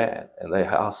bad. And I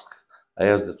asked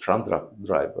the tram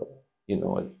driver, you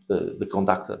know, the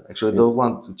conductor, actually the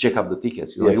one to check up the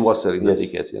tickets. You know, he was selling the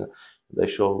tickets, you know. And I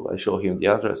show him the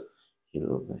address. He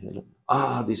looked,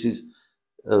 this is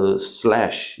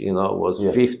slash, you know, was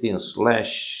 15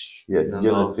 slash. Yeah,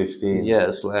 unit 15.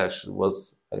 Yeah, slash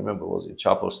was, I remember, was in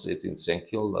Chapel Street in St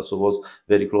Kilda, so it was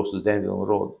very close to Dandenong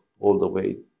Road, all the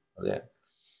way there.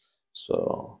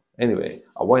 So anyway,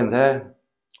 I went there.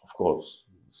 Of course,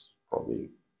 it's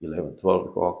probably 11, 12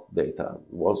 o'clock daytime.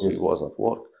 He was at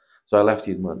work. So I left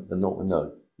him a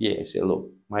note. Yeah, he said,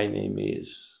 look, my name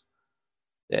is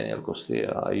Daniel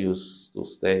Costilla. I used to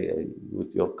stay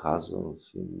with your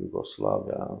cousins in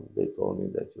Yugoslavia. They told me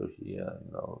that you're here,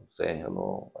 you know, say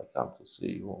hello. I come to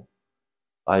see you.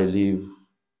 I live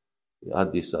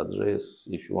at this address.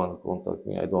 If you want to contact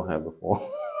me, I don't have a phone.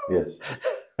 Yes.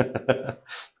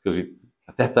 Because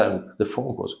at that time, the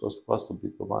phone cost a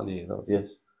bit of money, you know.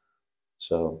 Yes.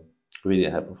 So we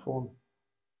didn't have a phone.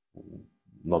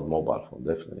 Not mobile phone,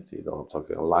 definitely. I'm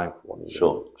talking a line phone.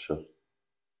 Sure.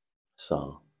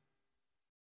 So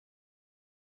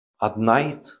at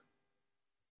night,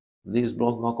 this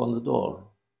bloke knocked on the door.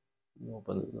 He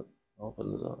opened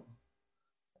the door.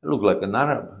 I look like an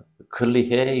Arab, curly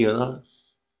hair, you know.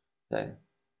 Then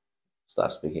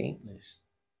start speaking English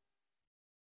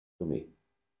to me.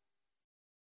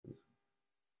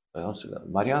 I also got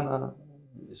Mariana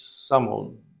is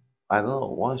someone, I don't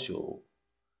know,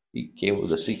 he came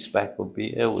with a 6-pack of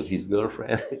beer with his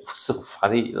girlfriend. It was so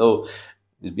funny, you know.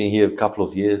 He's been here a couple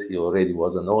of years. He already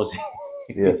was an Aussie.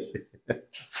 Yes.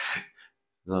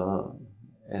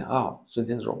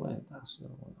 Cynthia Roman.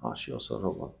 She also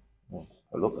Roman.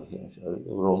 I look at him and say,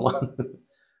 Roman.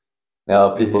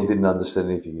 Now people didn't understand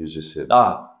anything you just said.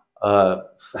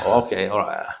 Okay, all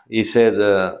right. He said,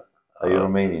 Are you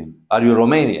Romanian? Are you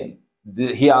Romanian?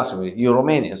 He asked me, you're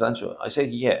Romanian, aren't you? I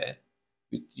said, yeah.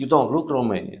 You don't look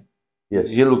Romanian.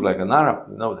 Yes. You look like an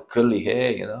Arab, you know, the curly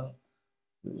hair, you know.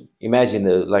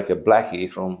 Imagine like a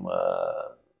blackie from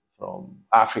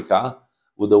Africa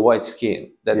with a white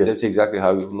skin. That's exactly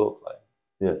how you look like.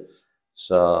 Yeah.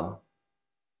 So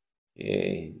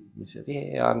he said,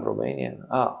 yeah, I'm Romanian.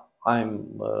 Ah,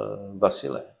 I'm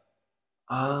Vasile.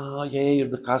 Ah, yeah, you're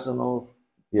the cousin of...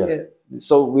 Yeah.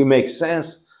 So we make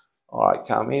sense. All right,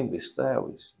 come in, we stay,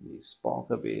 we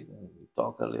spoke a bit, and we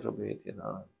talk a little bit, you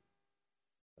know.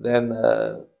 Then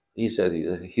he said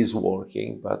he's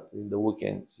working, but in the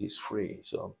weekends he's free.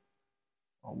 So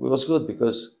it was good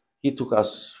because he took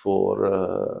us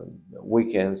for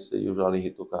weekends. Usually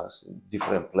he took us in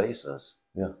different places.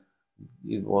 Yeah.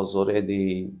 It was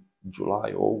already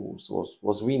July, August,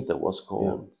 was winter, was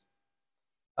cold. Yeah.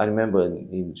 I remember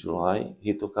in July,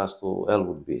 he took us to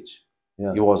Elwood Beach.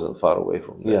 Yeah. He wasn't far away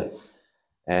from there. Yeah.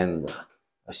 And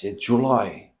I said,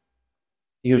 July.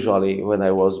 Usually when I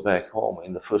was back home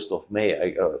in the 1st of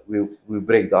May, we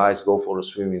break the ice, go for a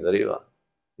swim in the river.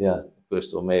 Yeah.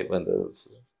 1st of May when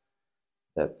there's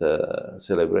that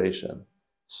celebration.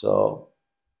 So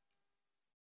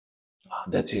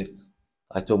that's it.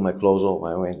 I took my clothes off,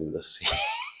 I went in the sea.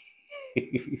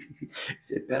 He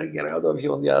said, better get out of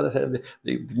here on the other side.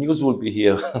 The news will be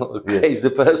here. Crazy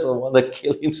person want to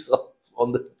kill himself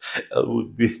on the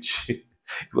Elwood Beach. It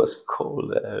was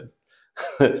cold as.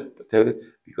 But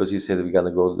because he said we're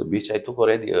gonna go to the beach, I took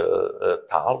already a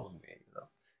towel with me, you know.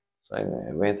 So I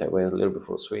went a little bit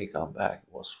for a swim, come back,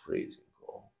 it was freezing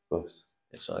cold. Of course.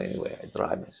 So anyway, I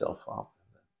dried myself up.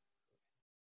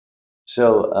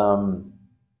 So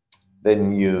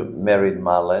then you married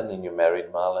Marlene, and you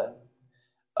married Marlene?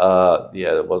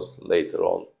 Yeah, it was later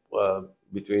on.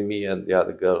 Between me and the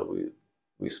other girl,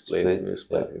 we split in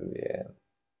the end.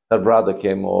 Her brother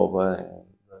came over and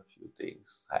a few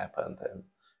things happened, and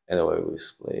anyway, we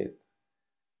split.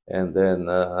 And then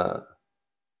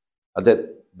by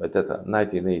that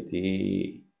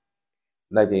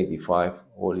 1985,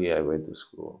 all year I went to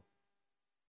school.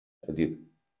 I did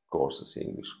courses,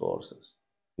 English courses.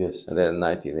 Yes. And then in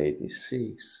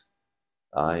 1986,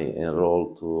 I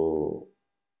enrolled to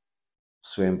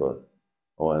Swinburne.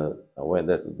 I went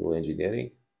there to do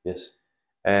engineering. Yes.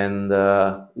 And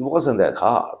it wasn't that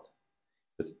hard,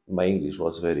 but my English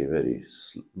was very, very,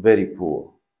 very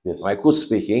poor. Yes. I could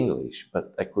speak English,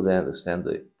 but I couldn't understand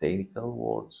the technical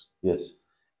words. Yes.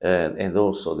 And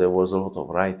also there was a lot of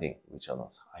writing, which I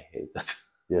hated.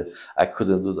 Yes. I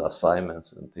couldn't do the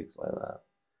assignments and things like that.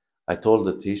 I told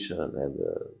the teacher, and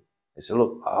I said,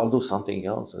 look, I'll do something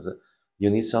else. I said, you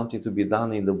need something to be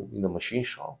done in the machine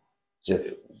shop. Yes.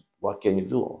 So, what can you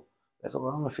do? I said,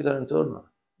 well, I'm a fitter and turner.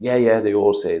 Yeah, they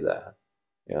all say that.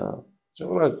 Yeah. So,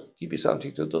 well, give me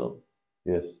something to do.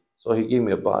 Yes. So he gave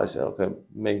me a bar. I said, okay,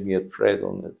 make me a thread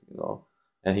on it, you know.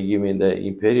 And he gave me the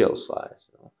imperial size.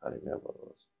 You know, I can't remember, it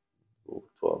was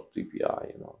 12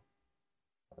 TPI, you know.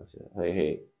 I said,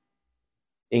 hey,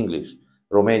 English,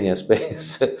 Romanian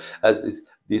space, as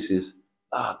this is,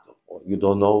 you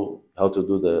don't know how to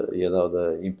do the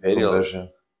imperial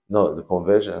conversion. No, the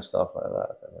conversion and stuff like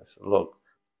that. And I said, look,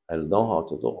 I know how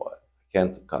to do it. I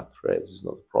can't cut threads, it's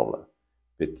not a problem.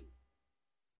 But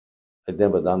I'd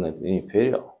never done it in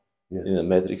imperial. Yes. In the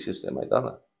metric system, I done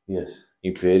it. Yes.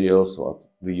 Imperials, what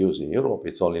we use in Europe,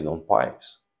 it's only on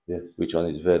pipes. Yes. Which one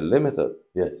is very limited.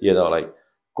 Yes. You know, like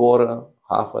quarter,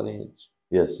 half an inch.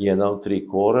 Yes. You know,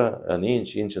 3/4, an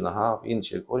inch, inch and a half,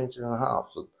 inch and a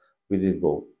half. So we didn't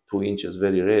go 2 inches,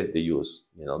 very rare they use,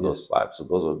 you know, those pipes. So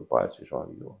those are the pipes which one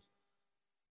we use.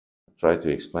 I tried to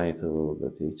explain to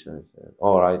the teacher. He said,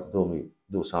 all right,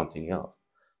 do something else.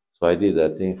 So I did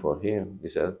that thing for him. He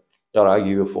said, all right, I'll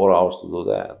give you 4 hours to do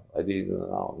that. I did it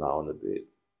now and a bit.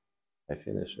 I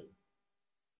finished it.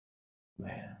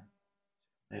 Man.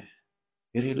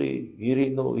 He really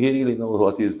knows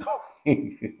what he's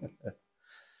doing.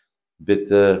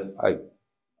 But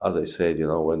as I said, you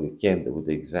know, when it came with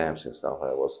the exams and stuff,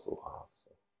 I was too hard,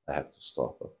 so I had to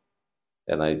stop it.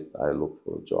 And I looked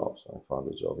for a job, so I found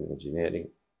a job in engineering.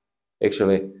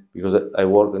 Actually, because I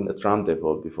worked in the tram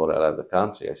depot before I left the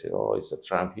country, I said, oh, it's a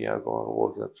tram here, I'll go and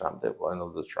work in the tram depot, I know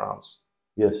the trams.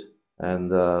 Yes.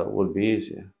 And it will be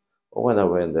easier. But when I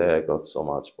went there, I got so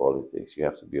much politics. You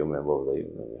have to be a member of the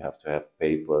union, you have to have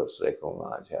papers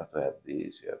recognized, you have to have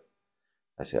this,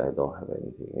 I said, I don't have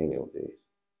any of these.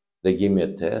 They give me a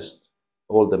test,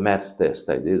 all the maths tests,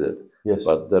 I did it. Yes.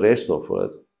 But the rest of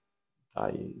it,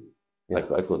 I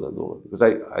couldn't do it because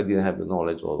I didn't have the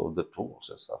knowledge of the tools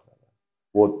and stuff like that.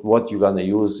 What you're gonna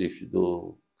use if you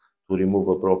do remove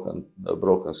a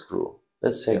broken screw.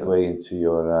 Let's segue into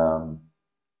your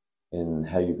in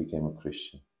how you became a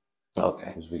Christian. Okay.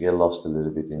 Because we get lost a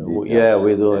little bit in details. Yeah,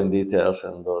 we do in details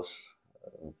and those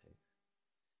things.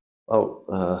 Well,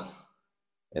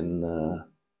 in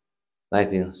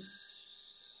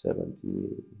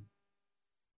 1978.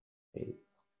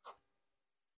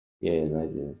 Yeah,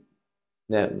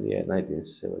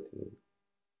 1978.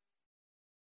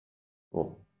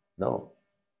 Oh, no.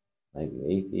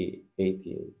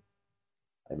 1988.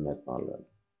 I met Marlon.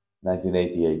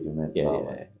 1988, you met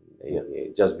Marlon.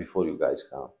 Yeah, just before you guys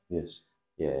come. Yes.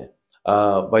 Yeah.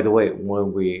 By the way,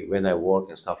 when I work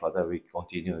and stuff like that, we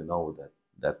continue, you know,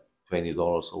 that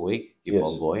 $20 a week, keep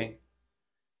on going.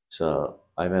 So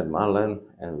I met Marlon,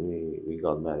 and we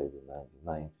got married in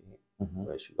 1990,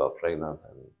 where she got pregnant,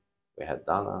 and we had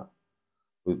Dana.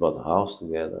 We bought a house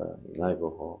together in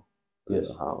Idaho.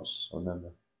 Yes. House. I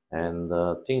remember. And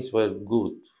things were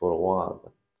good for a while,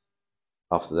 but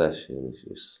after that she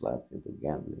slapped into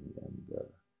gambling and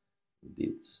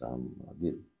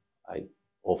I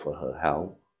offered her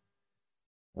help.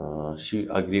 She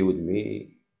agreed with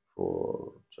me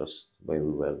for just when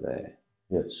we were there.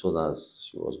 Yes. As soon as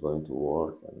she was going to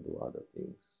work and do other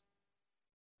things,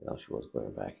 you know, she was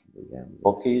going back into gambling.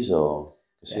 Pokies or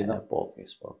casino? Yeah,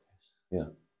 pokies. Yeah.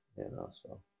 You know,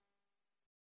 so.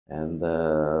 And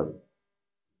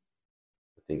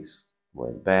things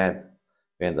went bad.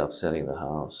 We ended up selling the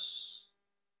house.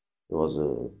 It was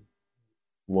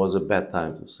a bad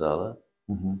time to sell it.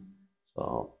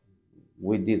 So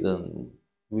we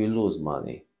lose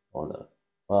money on it.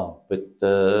 Wow. But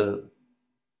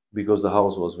because the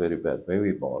house was very bad when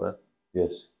we bought it.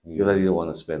 Yes. Because I didn't want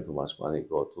to spend too much money,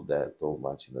 go too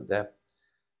much in the debt.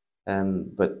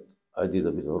 But I did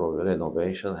a bit of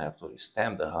renovation, have to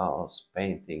restamp the house,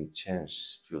 painting,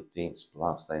 change a few things,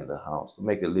 plaster in the house to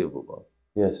make it livable.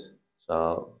 Yes.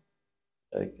 So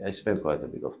I spent quite a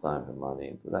bit of time and money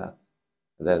into that.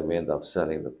 And then we ended up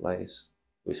selling the place.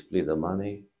 We split the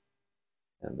money,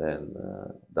 and then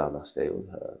Dana stayed with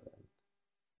her.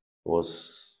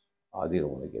 I didn't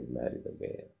want to get married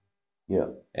again.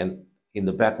 Yeah. And in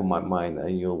the back of my mind,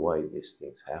 I knew why these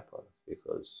things happen,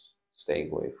 because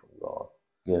staying away from God.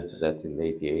 Yes. That in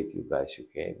 '88, you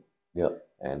came. Yeah.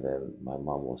 And then my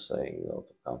mom was saying, you know,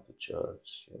 to come to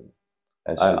church.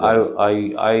 I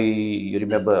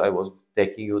remember I was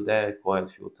taking you there quite a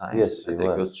few times. Yes, I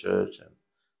take you to church, and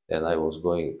then I was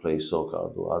going play soccer,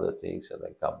 do other things, and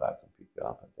then come back and pick you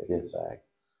up and take you back.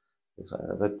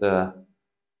 But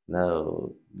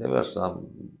no, there were some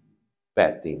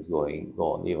bad things going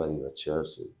on even in the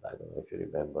church. I don't know if you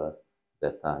remember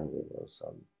that time there were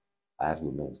some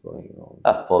arguments going on.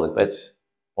 Politics.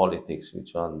 Politics,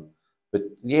 which one? But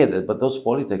yeah, but those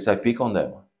politics, I pick on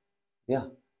them. Yeah.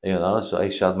 You know, so I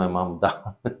shut my mom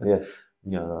down. Yes.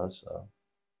 You know, so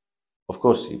of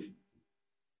course, if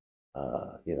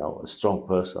you know, a strong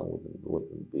person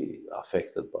wouldn't be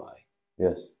affected by.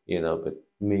 Yes. You know, but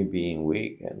me being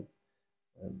weak, and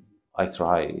I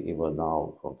try even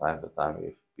now from time to time,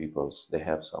 if they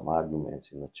have some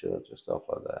arguments in the church and stuff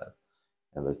like that,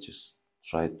 and I just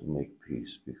try to make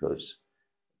peace, because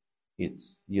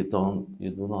you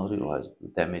do not realize the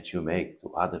damage you make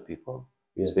to other people,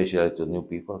 especially to new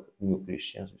people, new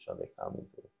Christians, which are they come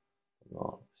into. You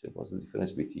know, so what's the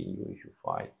difference between you if you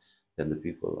fight than the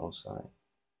people outside?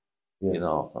 You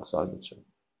know, outside the church.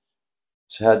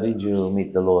 So how did you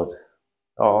meet the Lord?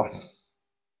 Oh,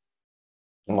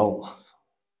 well,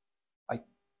 I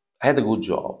had a good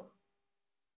job.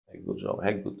 I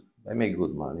made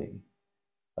good money.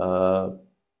 I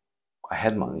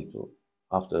had money too.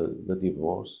 After the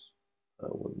divorce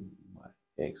with my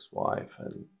ex-wife,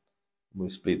 and we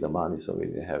split the money, so we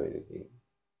didn't have anything.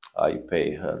 I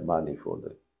pay her money for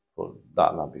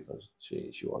Dana, because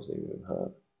she was living with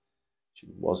her. She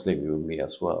was living with me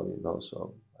as well, you know.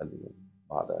 So I didn't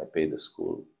bother. I paid the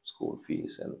school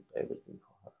fees and everything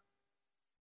for her.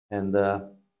 And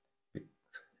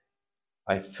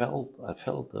I felt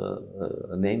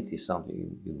an empty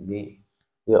something in me.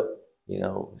 Yeah. You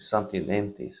know, something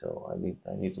empty. So I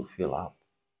need to fill up.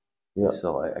 Yeah.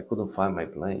 So I couldn't find my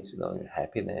place. You know,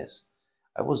 happiness.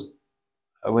 I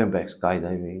went back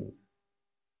skydiving,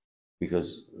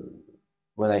 because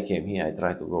when I came here, I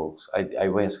tried to go. I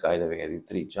went skydiving. I did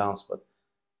 3 jumps, but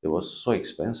it was so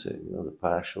expensive. You know, the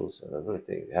parachutes and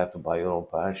everything. You have to buy your own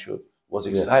parachute. Was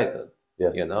excited.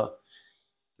 Yeah. You know,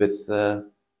 but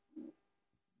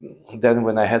then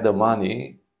when I had the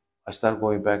money, I started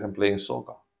going back and playing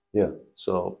soccer. Yeah.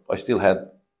 So I still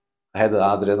had the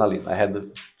adrenaline. I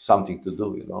had something to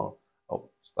do, you know. I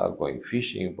started going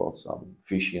fishing, bought some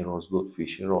fishing rods, good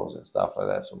fishing rods and stuff like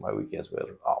that. So my weekends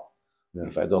were out Yeah.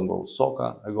 If I don't go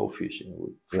soccer, I go fishing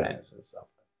with friends and stuff.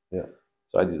 Yeah.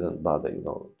 So I didn't bother,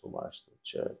 too much to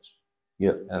church.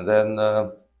 Yeah. And then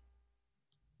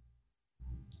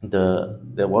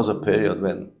there was a period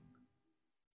when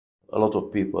a lot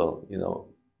of people,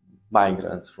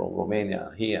 migrants from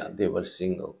Romania here, they were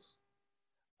singles.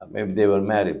 Maybe they were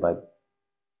married, but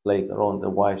later on the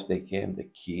wives, they came, the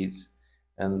kids,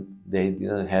 and they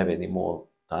didn't have any more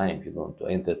time, to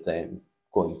entertain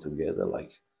going together.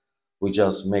 Like we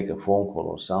just make a phone call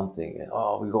or something, and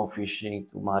we go fishing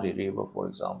to Murray River, for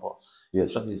example.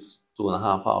 Yes. So it's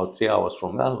 2.5 hours, 3 hours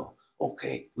from Melbourne.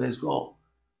 Okay, let's go.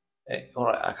 Hey, all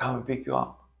right, I come and pick you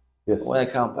up. Yes. When I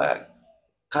come back,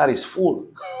 car is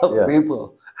full of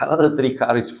people. Another 3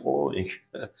 cars following.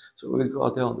 So we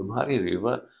go down the Murray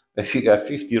River, and we got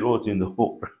 50 roads in the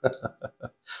water.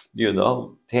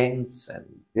 Tents and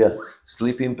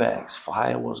sleeping bags.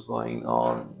 Fire was going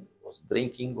on. Was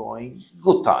drinking going.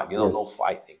 Good time, no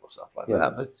fighting or stuff like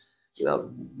that. But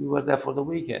we were there for the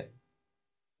weekend.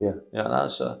 Yeah.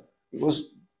 So it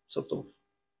was sort of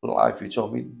life which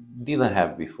we didn't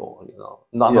have before,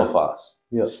 none of us.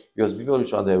 Yeah. Because people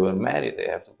which they were married, they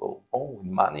have to go home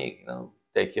with money,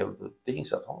 take care of the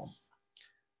things at home.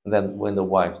 And then when the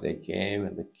wives, they came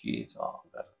and the kids,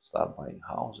 they start buying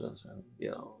houses and,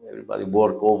 everybody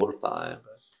work overtime.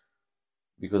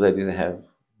 Because I didn't have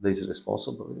these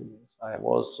responsibilities, I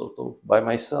was sort of by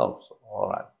myself. So, all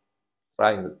right,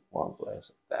 trying one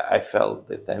place. I felt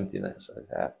the emptiness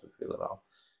I have to fill around.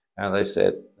 And I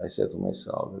said to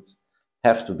myself, it's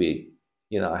have to be,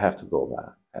 I have to go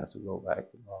back. I have to go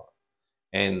back to God.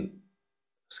 And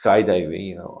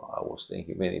skydiving, I was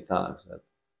thinking many times that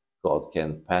God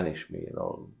can punish me,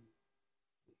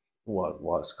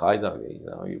 what skydiving,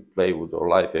 you play with your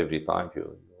life every time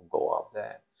you go up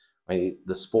there. I mean,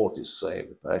 the sport is safe,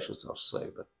 the parachutes are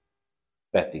safe, but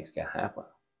bad things can happen.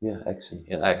 Yeah,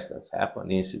 accidents. Accidents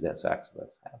happen, accidents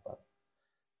happen.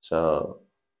 So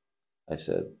I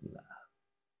said, nah,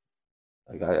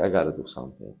 I got to do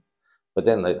something. But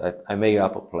then I made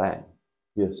up a plan.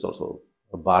 Yes. Sort of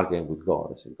a bargain with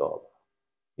God. I said, God,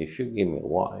 if you give me a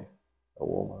wife, a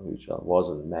woman which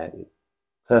wasn't married,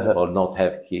 or not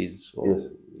have kids, or,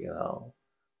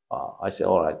 I said,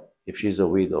 all right, if she's a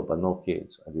widow but no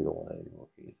kids, I didn't want any more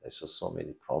kids. I saw so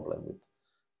many problems with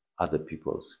other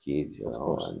people's kids,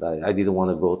 and I didn't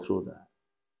want to go through that.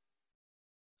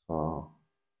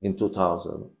 In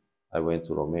 2000, I went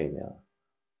to Romania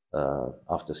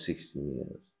after 16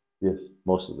 years. Yes.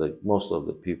 Most of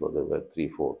the people, they were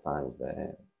 3-4 times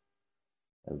there.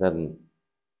 And then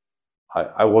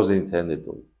I wasn't intended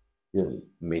to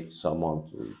meet someone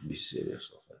to be serious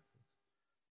of it.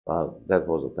 But that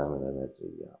was the time when I met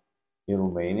Lydia. In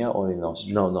Romania or in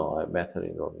Austria? No, I met her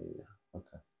in Romania.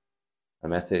 Okay. I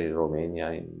met her in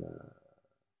Romania in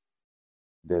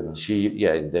Deva.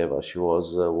 In Deva. She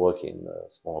was working in a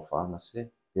small pharmacy.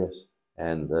 Yes.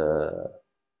 And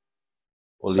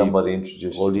somebody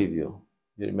introduced Olivio.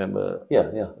 You remember? Yeah.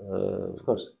 Of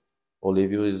course.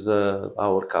 Olivio is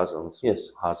our cousin's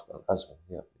husband.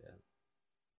 Yeah.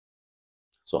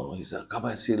 So he said, come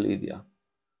and see Lydia.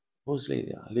 Who's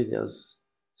Lydia? Lydia's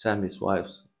Sammy's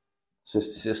wife's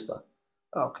sister.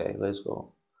 Okay, let's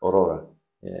go. Aurora.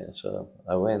 Yeah, so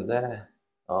I went there.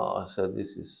 I said,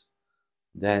 this is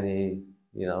Danny,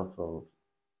 from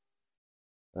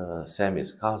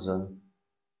Sammy's cousin.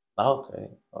 Okay,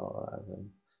 all right.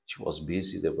 She was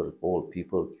busy. There were all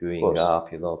people queuing up,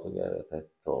 together. I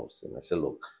told him, I said,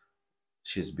 look,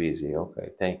 she's busy. Okay,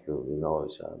 thank you. We know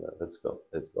each other. Let's go.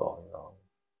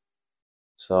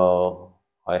 So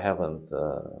I haven't,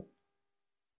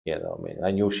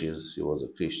 I knew she was a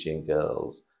Christian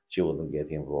girl. She wouldn't get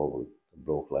involved with a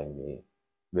bloke like me.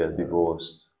 We are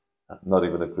divorced. Not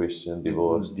even a Christian,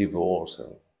 divorced. Divorced.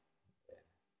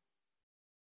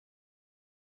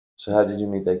 So how did you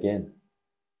meet again?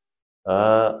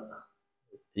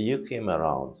 You came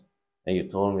around and you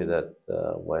told me that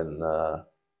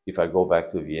if I go back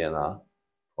to Vienna,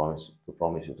 promise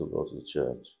you to go to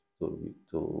church,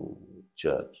 to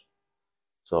church.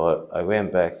 So I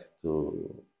went back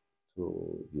to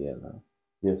Vienna.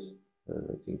 Yes.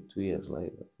 I think 2 years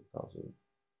later,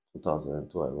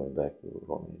 2002, I went back to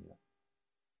Romania.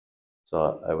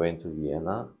 So I went to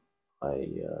Vienna.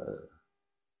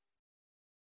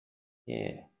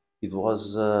 It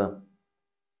was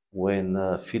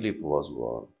when Philip was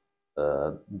born,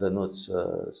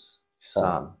 Danuț's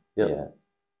son. Yeah,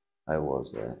 I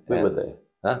was there. We were there.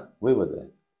 Huh? We were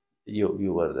there.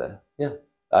 You were there. Yeah.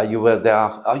 You were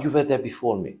there. You were there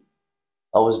before me.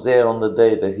 I was there on the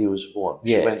day that he was born.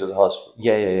 She went to the hospital.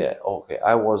 Yeah. Okay,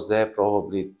 I was there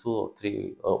probably 2 or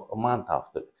 3 a month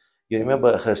after. You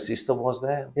remember her sister was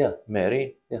there? Yeah.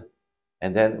 Mary? Yeah.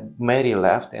 And then Mary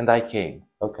left and I came.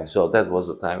 Okay. So that was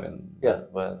the time when, Yeah.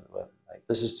 when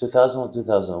This is 2000 or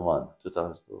 2001?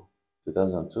 2002.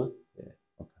 2002? Yeah.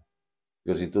 Okay.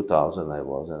 Because in 2000 I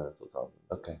wasn't in 2000.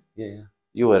 Okay. Yeah, yeah.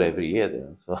 You were every year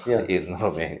there. So Yeah. in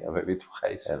Romania, maybe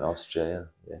twice. And Austria,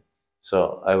 yeah.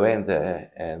 So I went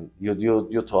there and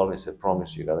you told me, said,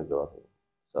 promise you gotta go.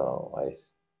 So I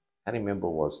can't remember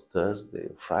it was Thursday,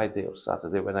 Friday or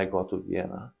Saturday when I got to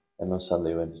Vienna. And on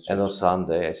Sunday you went to church. And on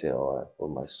Sunday I said, oh, I put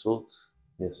my suit.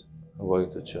 Yes. I'm going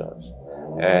to church.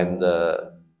 And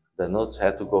the nuts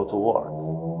had to go to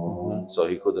work. So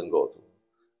he couldn't go to.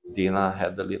 Dina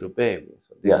had the little baby,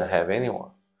 so didn't have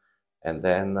anyone. And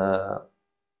then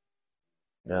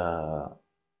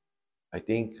I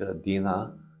think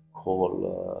Dina called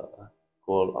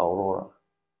Aurora.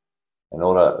 And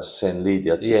Aurora sent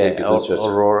Lydia to take you to church.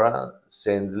 Aurora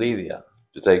sent Lydia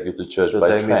to take you to church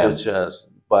by tram. Me to church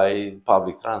by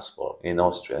public transport in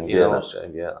Austria. In Austria,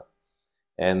 yeah.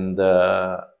 And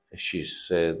she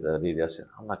said, Lydia said,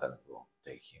 I'm not gonna go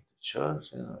take him to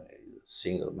church. You know, he's a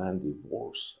single man,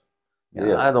 divorced.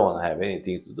 I don't want to have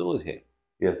anything to do with him.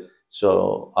 Yes.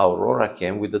 So Aurora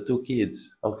came with the two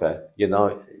kids. Okay. You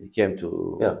know, he came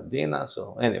to Dina.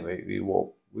 So anyway, we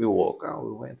walked out,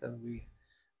 we went and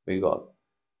we got,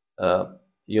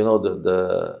 you know,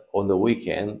 the on the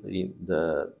weekend in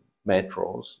the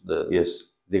metros,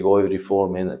 they go every 4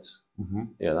 minutes.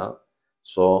 You know,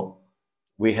 so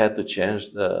we had to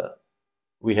change the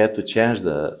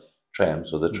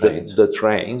trams or the trains. The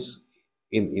trains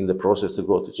in the process to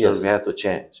go to church. We had to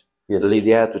change. Yes.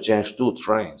 Lydia had to change 2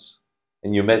 trains.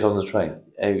 And you met on the train?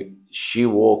 And she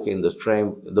walked in the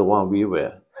train, the one we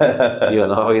were, you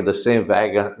know, in the same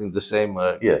wagon, in the same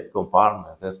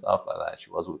compartment and stuff like that.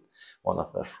 She was with one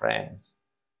of her friends.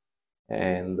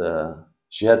 And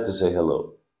she had to say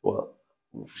hello. Well,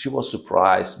 she was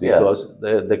surprised because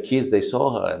the kids, they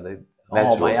saw her and they,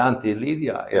 oh, my Auntie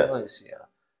Lydia, you know, is here.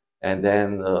 And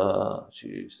then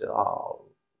she said, oh,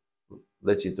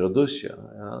 let's introduce you.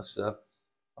 And I said,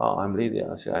 oh, I'm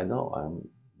Lydia. I said, I know.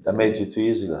 I met you 2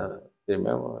 years ago.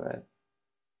 Remember, right?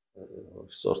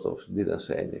 Sort of didn't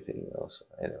say anything, you know. So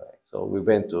anyway, so we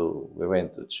went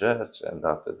to church, and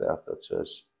after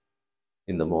church,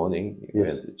 in the morning, we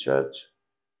went to church,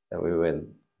 and we went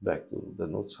back to the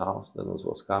Nutz's house. The Nutz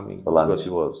was coming for lunch. Because he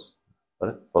was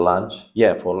for lunch.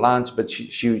 Yeah, for lunch, but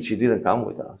she didn't come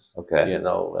with us. Okay. You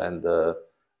know, and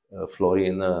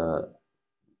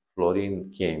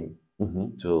Florin came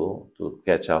to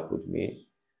catch up with me,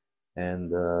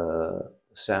 and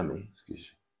Sammy.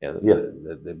 Excuse me.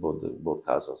 They both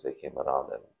cousins. They came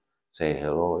around and say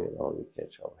hello. You know, we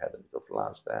catch up, had a bit of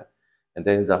lunch there, and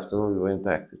then in the afternoon we went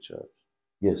back to church.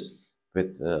 Yes.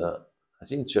 But I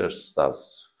think church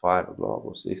starts 5 o'clock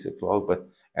or 6 o'clock. But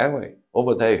anyway,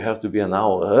 over there you have to be an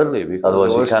hour early because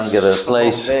otherwise you can't get a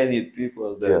place. So many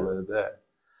people that were there.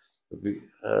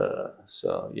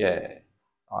 So yeah,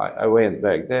 I went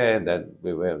back there, and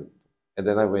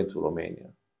then I went to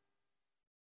Romania.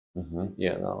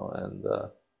 You know,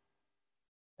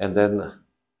 and then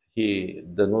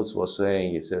the Nutz was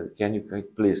saying, he said, can you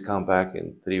please come back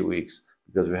in 3 weeks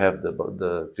because we have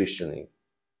the christening.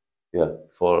 Yeah,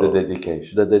 for the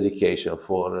dedication. The dedication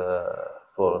for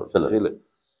Philip.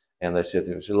 And I said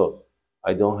to him, look,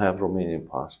 I don't have Romanian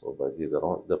passport, but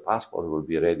the passport will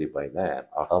be ready by then.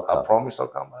 I promise I'll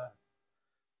come back.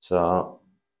 So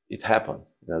it happened.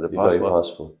 You know, the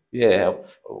passport. Yeah.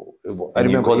 And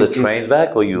you got the train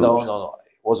back, or you? No.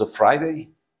 It was a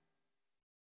Friday.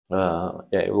 Yeah,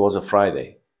 it was a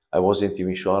Friday. I was in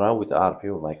Timișoara with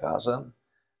Arpi, with my cousin,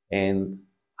 and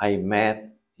I met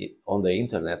on the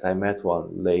internet. I met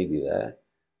one lady there.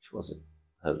 She was in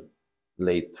her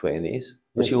late 20s,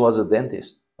 but she was a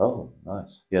dentist. Oh,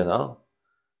 nice. You know,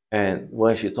 and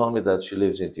when she told me that she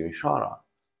lives in Timișoara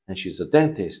and she's a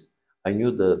dentist, I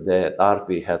knew that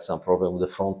Arpi had some problem with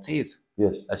the front teeth.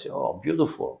 Yes. I said, oh,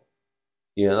 beautiful.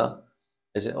 You know,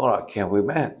 I said, all right, can we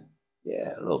meet?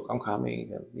 Yeah, look, I'm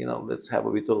coming, and you know, let's have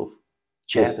a bit of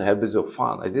chat, have a bit of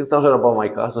fun. I didn't tell her about my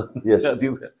cousin. Yes.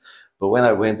 But when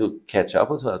I went to catch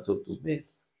up with her to meet,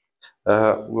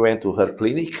 we went to her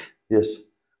clinic. Yes.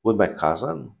 With my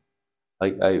cousin.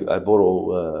 I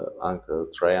borrowed Uncle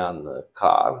Traian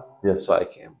car. Yes. So I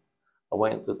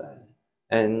went to that.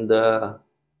 And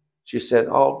she said,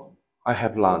 oh, I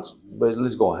have lunch, but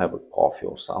let's go have a coffee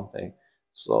or something.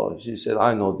 So she said,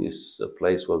 I know this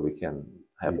place where we can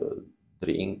have a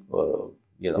drink,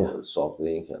 you know, a soft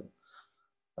drink.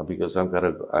 And because I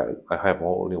have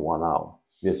only 1 hour.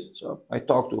 Yes. So I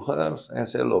talked to her and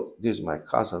said, look, this is my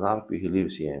cousin Arpi. He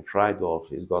lives here in Friedorf.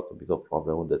 He's got a bit of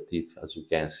problem with the teeth, as you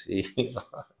can see.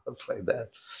 It's like that.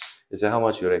 He said, how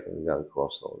much you reckon it's going to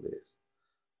cost all this?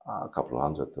 A couple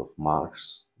hundred of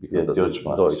marks, because the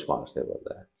Deutsche marks, they were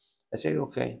there. I said,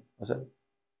 okay. I said,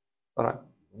 all right.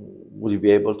 Would you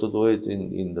be able to do it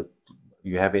in the,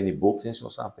 you have any bookings or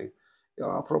something? Yeah,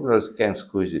 I probably can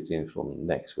squeeze it in from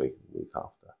next week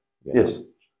after. Yes.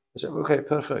 I said, okay,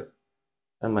 perfect.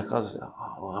 And my cousin said,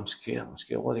 oh, I'm scared.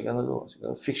 What are you gonna do? I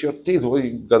said, fix your teeth. What are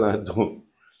you gonna do?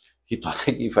 He thought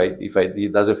if he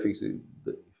doesn't fix it,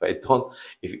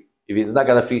 if it's not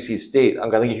gonna fix his teeth, I'm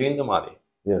gonna give him the money.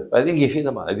 Yeah. But I didn't give him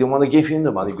the money. I didn't want to give him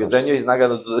the money because I knew he's not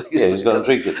gonna do this. Yeah, he's gonna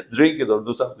drink it or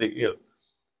do something else.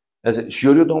 I said,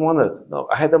 sure you don't want it? No,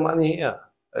 I had the money here.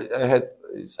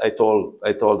 I told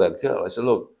that girl, I said,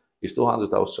 look, it's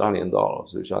 200 Australian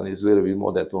dollars, which is a little bit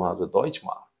more than 200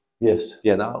 Deutschmark. Yes.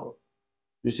 You know?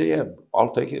 You say, yeah,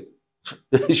 I'll take it.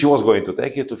 She was going to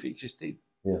take it to fix his teeth.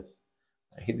 Yes.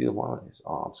 He didn't want it. He said,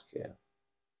 oh, I'm scared.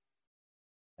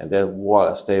 And then while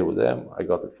I stayed with them, I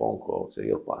got a phone call, say,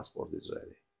 your passport is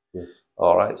ready. Yes.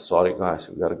 All right, sorry guys,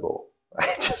 we gotta go.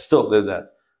 I just told them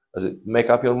that. I said, make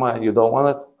up your mind, you don't want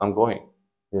it, I'm going.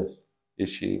 Yes.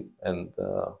 And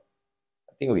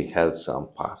I think we had some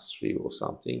pastry or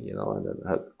something, you know, and then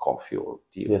had coffee or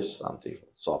tea or something,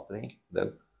 soft drink.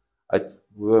 Then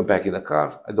we went back in the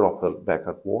car. I dropped her back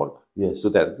at work to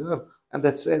that girl, and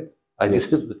that's it. I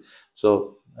didn't.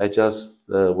 So I just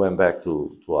went back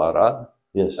to Arad.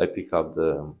 Yes. I pick up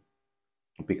the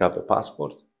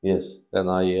passport. Yes. Then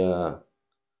I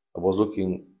was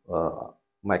looking.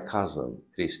 My cousin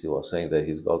Christy was saying that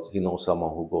he knows someone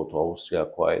who go to Austria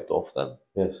quite often.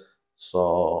 Yes.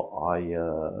 So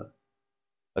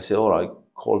I said, all right,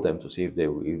 call them to see if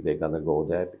they're gonna go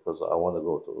there, because I want to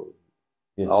go to.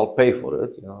 Yes. I'll pay for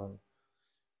it, you know.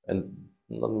 And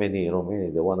not many in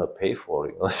Romania, they want to pay for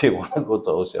it. You know? They want to go to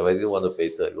Austria. I didn't want to pay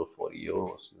 30 or 40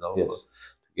 euros, you know, to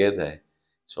get there.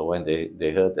 So when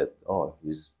they heard that, oh,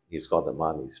 he's got the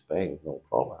money, he's paying, no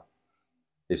problem.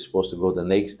 They're supposed to go the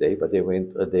next day, but they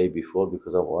went a day before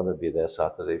because I want to be there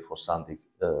Saturday for Sunday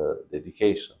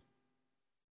dedication.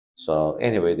 So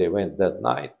anyway, they went that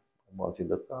night. I went in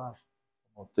the car.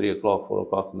 About 3 o'clock, 4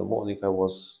 o'clock in the morning, I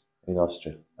was in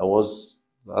Austria. I was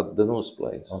at the news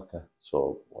place. Okay.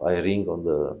 So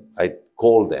I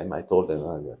called them. I told them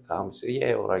I'm gonna come. They said,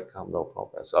 yeah, all right, come, no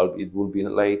problem. So it will be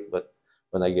late, but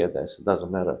when I get there, I said,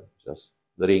 doesn't matter. Just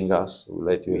ring us, we'll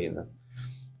let you in.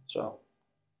 So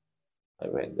I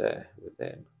went there with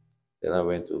them. Then I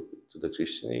went to the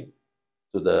christening,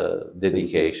 to the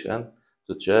dedication,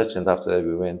 to church, and after that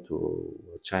we went to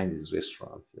a Chinese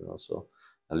restaurant, you know. So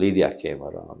Lydia came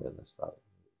around and I started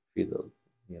fiddle,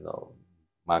 you know,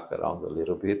 muck around a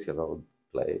little bit, you know,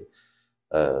 play,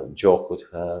 joke with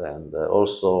her, and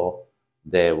also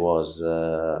there was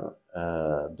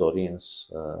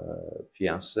Dorin's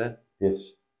fiance.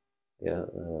 Yes. Yeah,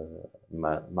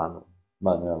 Manuela.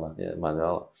 Yeah,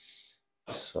 Manuela.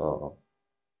 So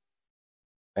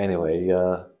anyway,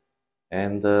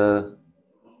 and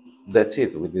that's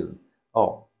it. We didn't.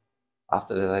 Oh,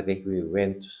 after that, I think we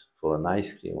went for an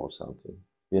ice cream or something.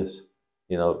 Yes.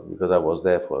 You know, because I was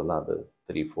there for another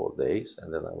 3-4 days,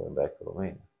 and then I went back to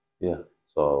Romania. Yeah.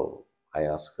 So I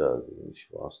asked her if she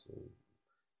wants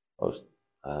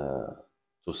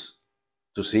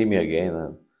to see me again,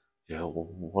 and you know,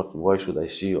 why should I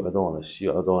see you? I don't want to see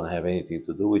you. I don't have anything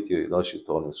to do with you. You know, she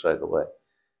told me straight away.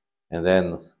 And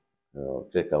then, you know,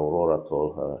 Aurora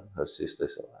told her sister,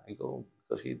 said, I go,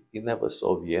 because he never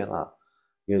saw Vienna.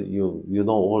 You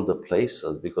know all the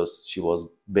places, because she was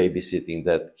babysitting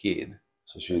that kid.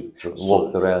 So she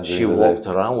walked around. She walked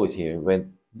around with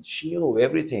him. She knew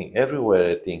everything,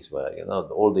 everywhere things were, you know,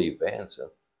 all the events.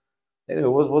 Anyway,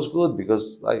 it was good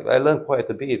because I learned quite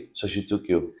a bit. So she took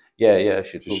you. Yeah,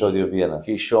 she showed you Vienna.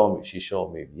 She showed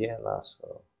me Vienna.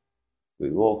 So we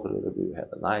walked a little bit. We had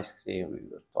an ice cream. We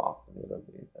were talking a little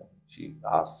bit. And she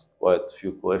asked quite a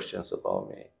few questions about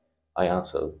me. I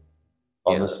answered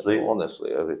honestly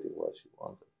everything what she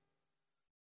wanted.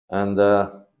 And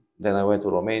then I went to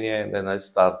Romania, and then I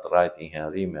started writing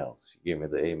her emails. She gave me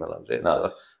the email address.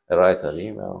 Nice. So I write her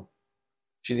email.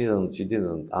 She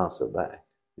didn't answer back.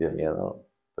 Yeah. You know.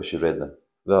 But she read them.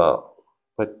 No,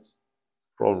 but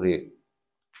probably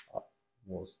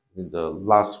was in the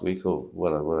last week of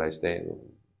where I stayed in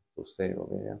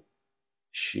Romania.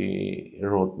 She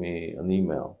wrote me an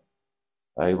email.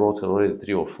 I wrote her already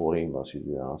 3 or 4 emails. She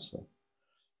didn't answer.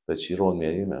 But she wrote me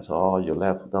an email. So, oh, you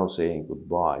left without saying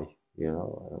goodbye. you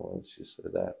know. And when she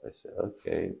said that, I said,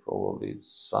 okay, probably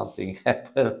something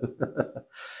happened.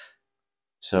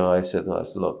 So I said to her,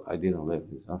 look, I didn't live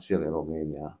this. I'm still in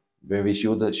Romania. Maybe she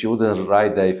wouldn't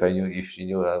write there if she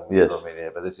knew I was in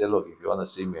Romania. But I said, look, if you want to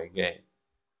see me again,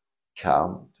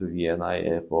 come to Vienna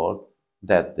airport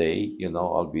that day. You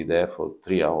know, I'll be there for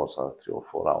 3 hours or 3 or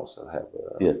 4 hours. I'll have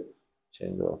a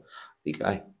change. I think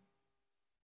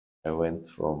I went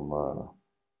from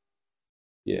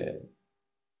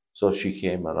So she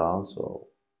came around. So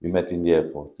we met in the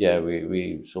airport. Yeah,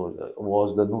 so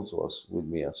the Nuts was with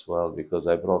me as well, because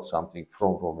I brought something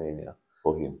from Romania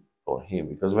for him.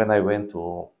 Because when I went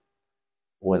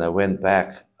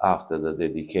back after the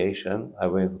dedication, I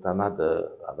went with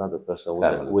another person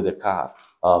with a car.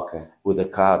 Okay. With a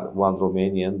car, one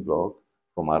Romanian bloke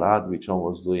from Arad, which one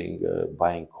was doing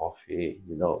buying coffee,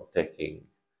 you know, taking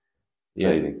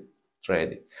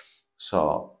trading.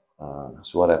 So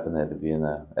what happened at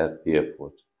Vienna at the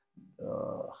airport?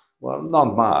 Well,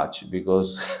 not much,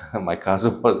 because my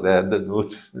cousin was there, the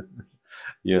Nuts,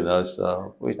 you know.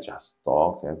 So we just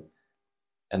talked,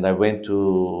 and I went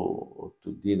to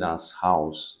Dina's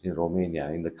house in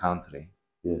Romania, in the country.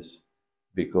 Yes.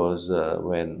 Because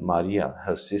when Maria,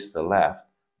 her sister, left,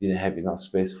 didn't have enough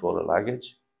space for the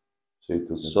luggage. So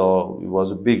it was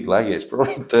a big luggage,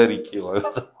 probably 30 kilos.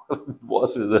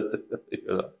 Wasn't it? You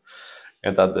know?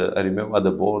 And I remember at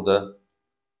the border,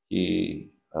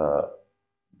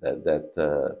 that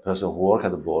person who worked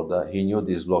at the border, he knew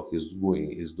this block is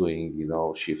doing, you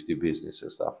know, shifty business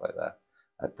and stuff like that.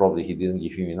 Probably he didn't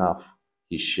give him enough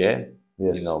his share,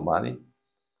 you know, money.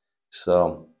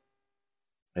 So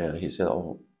he said,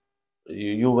 "Oh,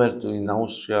 you were in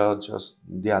Austria just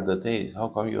the other day. How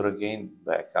come you're again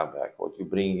come back? What you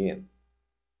bring in?"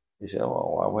 He said,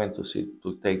 "Well, I went to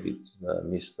take it,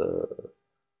 Mr.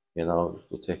 You know,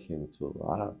 to take him to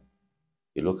Arad."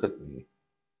 He looked at me.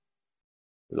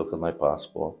 He looked at my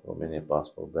passport, Romanian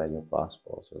passport, brand new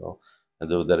passport, you know, and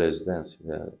the residence,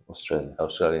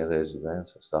 Australian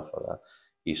residence and stuff like that.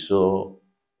 He saw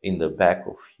in the back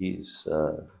of his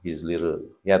little,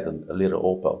 he had a little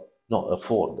Opel, no, a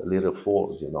little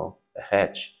Ford, you know, a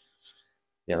hatch,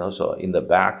 you know. So in the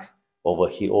back,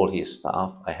 over all his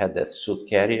stuff, I had that suit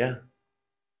carrier.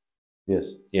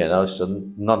 Yes. You know, so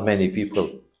not many people,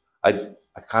 I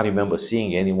can't remember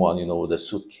seeing anyone, you know, with a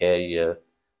suit carrier.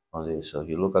 So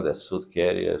you look at that suit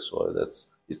carrier, so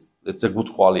it's a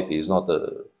good quality. It's not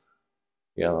a,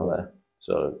 you know,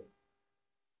 so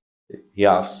he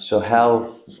asked. So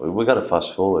how, we got to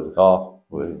fast forward. Oh,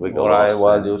 we got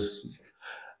lost.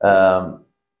 Well,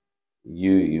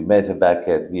 you met her back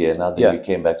at Vienna, then you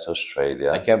came back to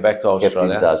Australia. I came back to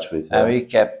Australia. Kept in touch with her. And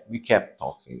we kept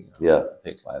talking.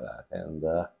 Things like that. And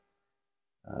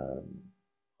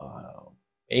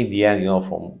in the end, you know,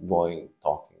 from going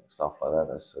talking, stuff like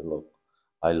that, I said, look,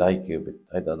 I like you, but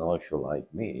I don't know if you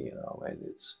like me, you know. And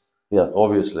it's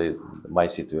obviously my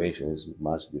situation is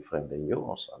much different than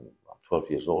yours. I'm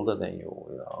 12 years older than you,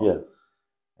 you know.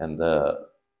 And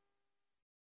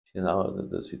you know,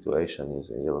 the situation is,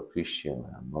 you're a Christian.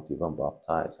 I'm not even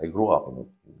baptized. I grew up in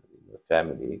a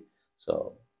family,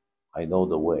 so I know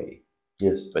the way.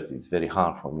 Yes. But it's very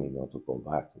hard for me, you know, to go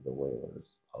back to the way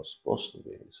I was supposed to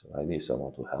be. So I need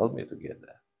someone to help me to get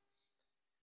there.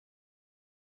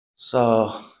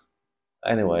 So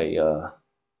anyway,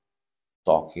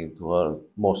 talking to her,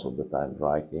 most of the time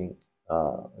writing.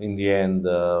 In the end,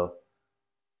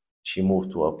 she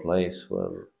moved to a place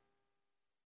where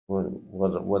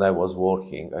when I was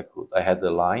working, I had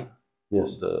the line,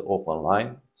 the open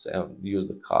line, so use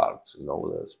the cards, you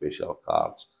know, the special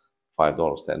cards, $5,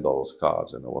 $10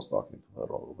 cards, and I was talking to her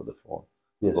all over the phone,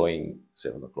 going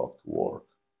 7 o'clock to work.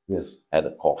 Yes. Had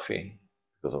a coffee,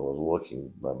 because I was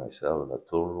working by myself in a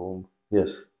tour room.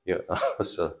 Yes. Yeah.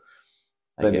 So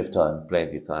plenty of time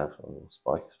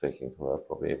for speaking to her,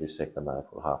 probably every second night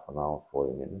for half an hour,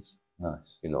 40 minutes.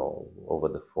 Nice. You know, over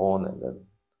the phone, and then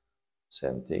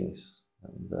send things,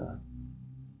 and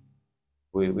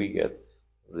we get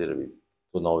a little bit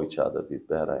to know each other a bit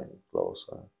better and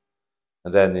closer.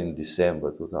 And then in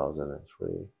December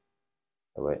 2003,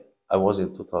 I was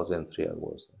in 2003. I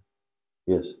was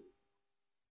there. Yes.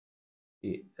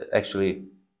 Actually,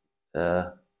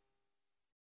 no,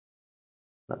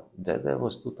 that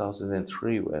was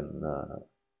 2003 when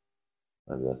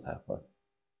that happened,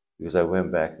 because I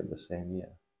went back in the same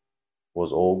year. It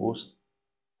was August.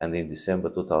 And in December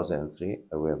 2003,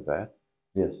 I went back.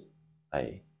 Yes.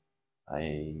 I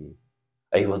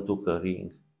even took a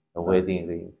ring, a wedding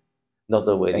ring, not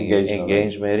a wedding,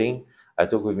 engagement ring. I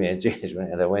took with me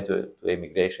engagement, and I went to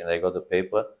immigration. I got the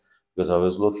paper, because I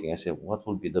was looking. I said, what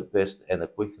would be the best and the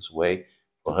quickest way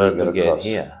for her to get across.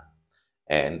 here.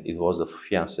 And it was a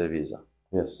fiancé visa.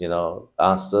 Yes. You know,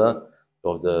 answer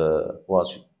of the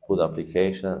once you put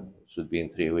application should be in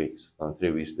 3 weeks. In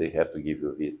 3 weeks they have to give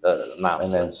you an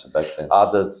answer. An answer back then.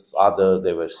 Other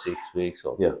they were 6 weeks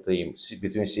or Yeah.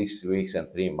 between 6 weeks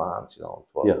and 3 months. You know,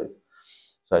 12 Yeah. weeks.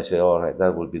 So I said, all right,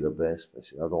 that would be the best. I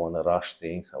said, I don't want to rush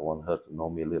things. I want her to know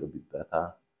me a little bit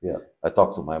better. Yeah. I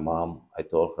talked to my mom. I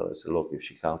told her, I said, look, if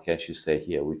she can't, can she stay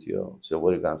here with you? So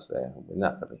where are you going to stay? With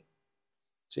Natalie.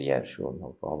 She said, yeah, sure, no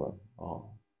problem. Oh,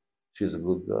 she's a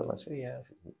good girl. I said, yeah,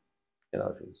 you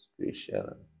know, she's Christian.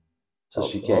 So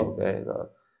she came. Okay.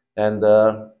 And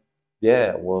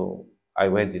yeah, well, I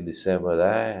went in December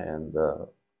there and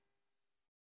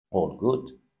all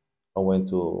good. I went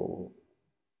to,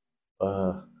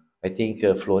 I think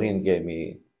Florin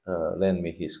lent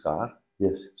me his car.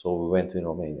 Yes. So we went to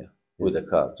Romania with the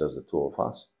car, just the two of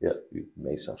us. Yeah. We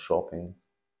made some shopping.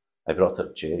 I brought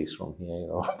her cherries from here, you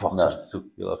know, bought Nice.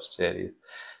 2 kilos cherries.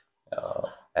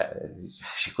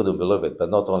 She couldn't believe it, but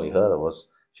not only her,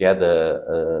 she had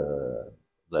a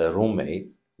roommate.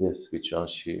 Yes. Which one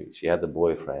she had a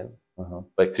boyfriend, Uh-huh.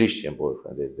 but Christian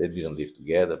boyfriend. They didn't live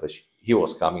together, but he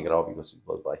was coming around because he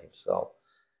was by himself,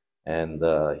 and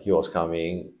he was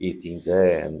coming eating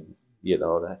there, and you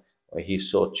know that when he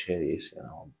saw cherries, you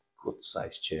know, good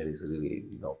sized cherries, really,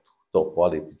 you know, top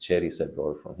quality cherries I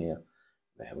brought from here.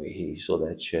 Man, when he saw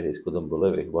that cherries, couldn't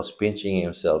believe it. He was pinching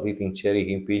himself, eating cherry,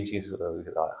 him pinching.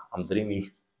 I'm dreaming.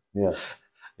 Yeah.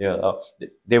 Yeah,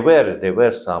 there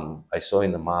were some I saw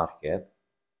in the market,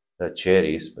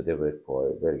 cherries, but they were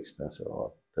quite very expensive,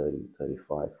 about 30,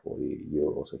 35, 40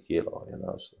 euros a kilo, you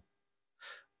know. So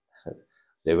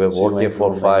they were So you working went to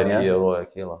for Romania? €5 a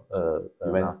kilo.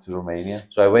 You went to Romania?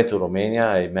 So I went to Romania.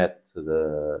 I met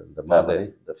the mother,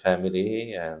 Family? the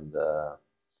family, and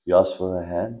You asked for her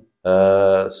hand?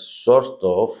 sort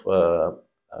of.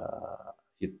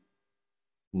 It,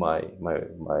 my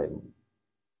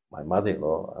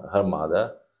mother-in-law, her mother,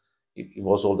 it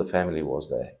was all the family was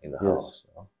there in the Yes. house.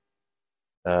 You know?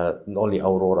 Only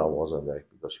Aurora wasn't there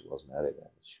because she was married and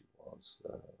she was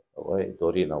away.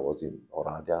 Dorina was in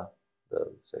Oradea, the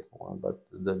second one, but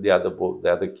the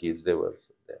other kids, they were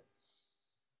there.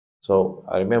 So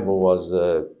I remember it was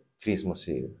Christmas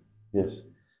Eve. Yes.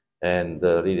 And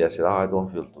Lydia said, oh, I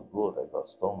don't feel too good. I got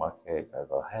stomachache, I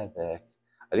got headache.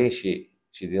 I think she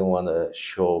didn't want to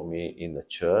show me in the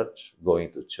church,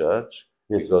 going to church,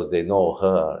 Yes. because they know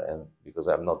her and because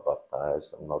I'm not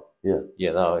baptized, I'm not, Yeah.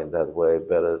 you know, in that way,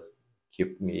 better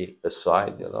keep me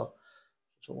aside, you know.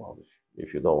 So, well,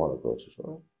 if you don't want to go to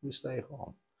church, we stay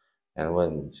home. And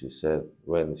when she said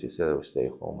we stay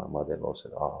home, my mother-in-law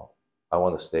said, oh, I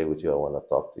want to stay with you, I want to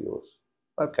talk to you.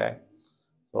 Okay.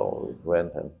 So we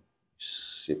went and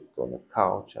sit on the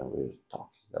couch and we were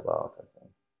talking about it. And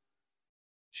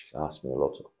she asked me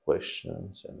lots of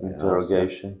questions. And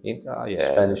Interrogation? Yeah.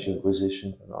 Spanish Inquisition?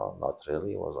 No, not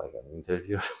really. It was like an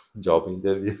interview, job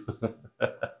interview.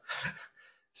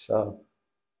 So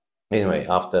anyway,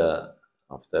 after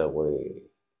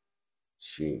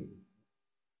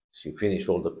she finished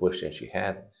all the questions she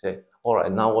had, she said, all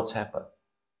right, now what's happened?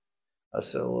 I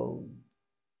said, well,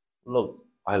 look,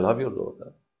 I love your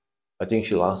daughter. I think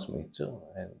she loves me too.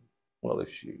 And well,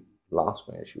 if she loves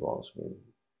me and she wants me,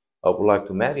 I would like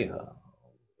to marry her.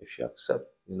 If she accepts,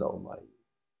 you know,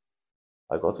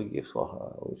 I got a gift for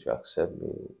her. If she accepts me,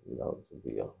 you know, to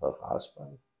be her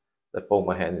husband. I put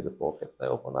my hand in the pocket. I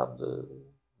open up the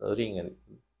ring and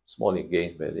small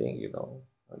engagement ring, you know.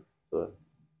 And,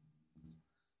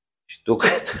 she took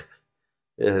it.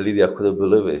 Lydia couldn't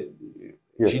believe it.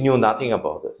 Yeah. She knew nothing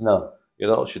about it. No. You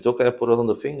know, she took it and put it on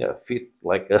the finger, fit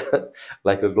like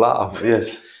a glove.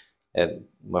 Yes. And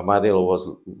my mother-in-law was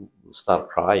start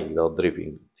crying, you know,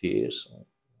 dripping tears.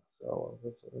 So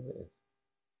that's it.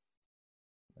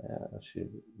 Yeah, she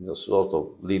just sort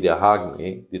of Lydia hugged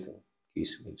me, didn't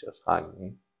kiss me, just hugged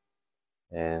me.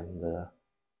 And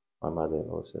my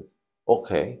mother-in-law said,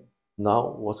 "Okay, now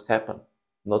what's happened?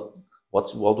 Not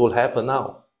what will happen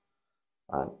now?"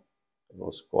 And it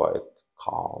was quite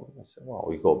calm. I said, "Well,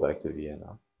 we go back to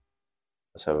Vienna."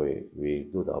 So we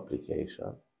do the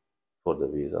application for the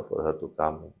visa for her to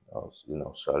come in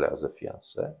Australia as a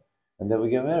fiancé. And then we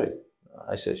get married.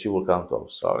 I said she will come to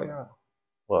Australia.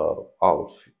 Well,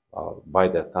 by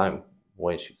that time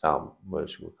when she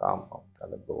will come, I'm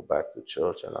gonna go back to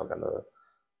church and I'm gonna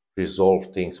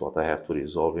resolve things what I have to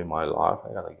resolve in my life.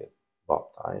 I'm gonna get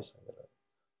baptized. I'm gonna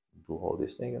do all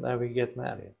these things, and then we get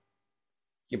married.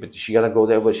 Yeah, but she gonna go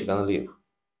there. Where she gonna live?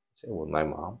 I said, with my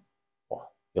mom. Oh,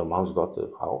 your mom's got a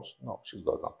house? No, she's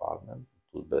got an apartment,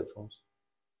 2 bedrooms.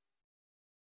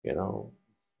 You know,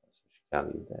 so she can't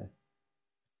live there.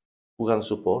 Who's going to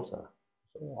support her?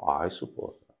 So, I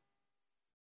support her.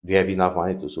 Do you have enough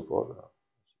money to support her?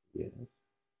 Yeah.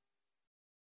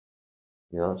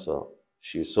 You know, so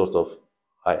she sort of,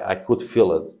 I could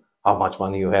feel it, how much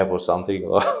money you have or something,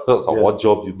 or so what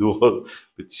job you do,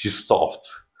 but she stopped.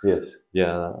 Yes.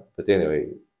 Yeah, but anyway,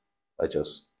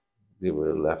 we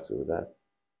were left with that.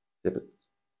 Yeah, but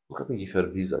we couldn't give her a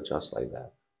visa just like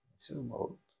that. I said,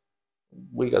 well,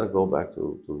 we're going to go back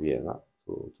to Vienna,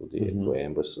 to the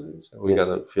embassy. So we're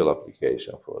going to fill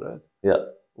application for it. Yeah.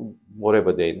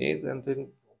 Whatever they need, and then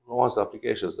once the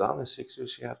application is done in 6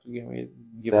 weeks, you have to give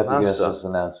an answer.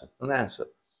 An answer.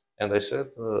 And I said,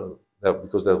 that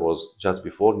because that was just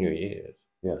before New Year,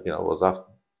 yeah, you know, it was after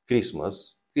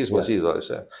Christmas. Christmas Eve, I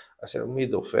said,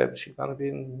 mid of Feb, she's gonna be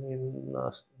in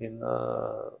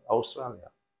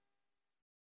Australia.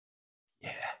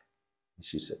 Yeah. And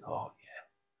she said, oh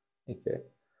yeah, okay.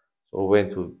 So we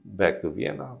went back to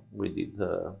Vienna. We did.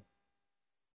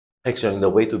 Actually, on the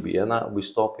way to Vienna, we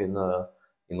stopped in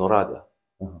Oradea.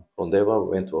 From there, we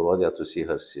went to Oradea to see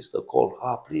her sister. Called,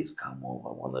 please come over.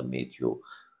 I want to meet you.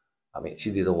 I mean,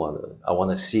 she didn't want to. I want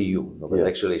to see you, but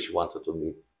actually, she wanted to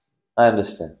meet. I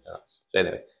understand. So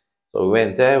anyway, so we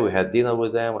went there. We had dinner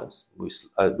with them. And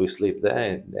we sleep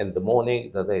there. And the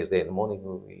morning, the next day in the morning,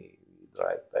 we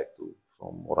drive back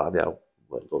from Oradea,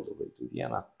 went all the way to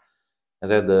Vienna.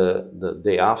 And then the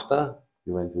day after,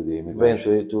 you went to the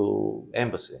immigration. Went to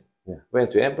embassy. Yeah. Went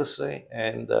to embassy,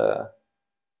 and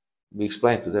we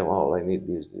explained to them, oh, I need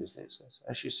this.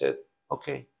 And she said,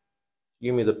 okay,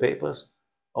 give me the papers.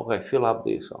 Okay, fill up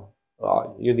this.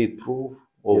 You need proof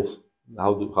of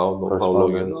how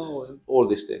long you know, and all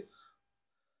these things.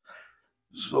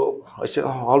 So I said,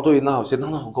 oh, I'll do it now. I said,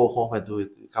 no, go home and do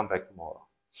it. Come back tomorrow.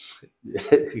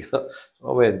 You know? So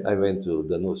I went to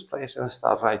the news place and I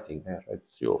started writing there,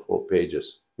 3 or 4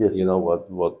 pages. Yes. You know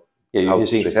how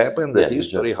things happened, the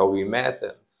history, how we met,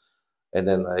 and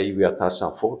then we attached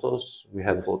some photos. We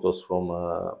had photos from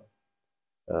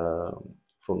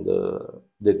the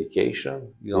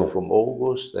dedication, you know, from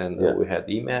August, and we had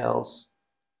emails,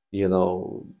 you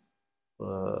know,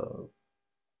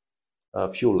 a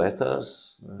few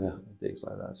letters, things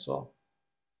like that. So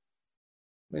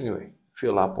anyway,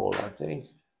 fill up all that thing.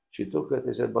 She took it.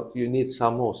 I said, but you need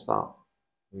some more stuff.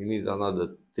 You need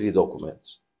another 3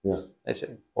 documents. Yeah. I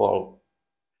said, well,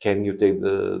 can you take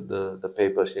the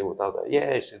papers in without that?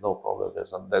 Yeah, I said, no problem.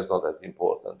 That's not that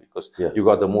important because you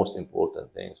got the most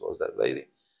important things, was that lady.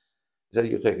 He said,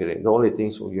 you take it in. The only thing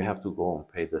is you have to go and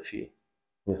pay the fee.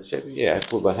 Yes. I said, yeah, I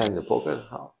put my hand in the pocket.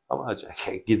 How much? I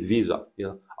can't get visa. You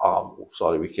know, oh,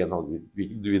 sorry, we cannot.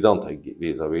 We don't take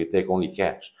visa. We take only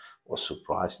cash. I was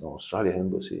surprised. No, Australian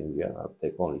embassy in Vienna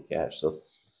take only cash. So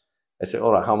I said,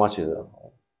 all right, how much is it?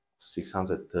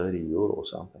 630 euro or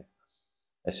something.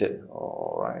 I said,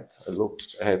 all right. I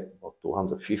looked, I had about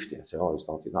 250. I said, oh, it's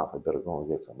not enough. I better go and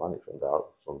get some money from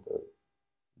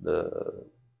the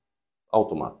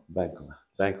automat.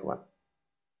 Bankomat.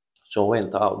 So I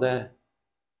went out there,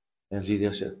 and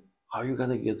Lydia said, how are you going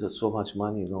to get so much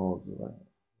money? No,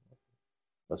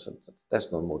 I said,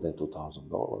 that's not more than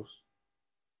 $2,000.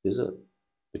 Is it?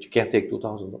 But you can't take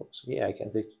 $2,000. Yeah, I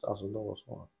can take $2,000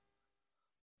 more.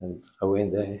 And I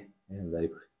went there, and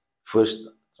first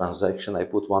transaction, I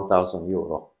put 1,000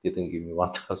 euro. Didn't give me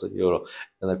 1,000 euro.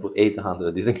 Then I put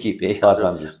 800. Didn't keep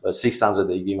 800. But 600,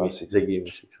 they gave me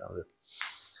 600.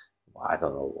 I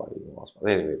don't know what it was.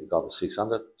 But anyway, we got the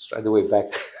 600 straight away back.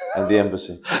 At the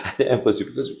embassy. The embassy,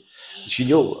 because she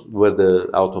knew where the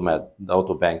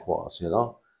auto bank was, you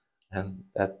know. And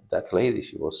that lady,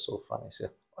 she was so funny. She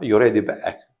said, oh, you're already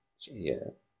back? She said,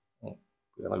 yeah.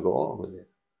 We're going to go on with it.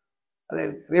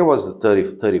 And it was the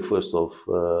 31st of,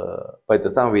 by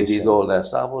the time we did all that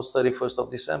stuff, it was 31st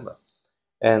of December.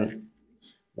 And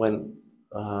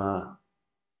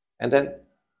and then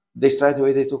they straight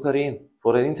away, they took her in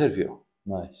for an interview.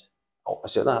 Nice. Oh, I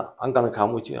said, I'm going to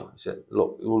come with you. I said,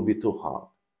 look, it will be too hard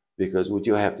because with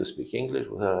you I have to speak English.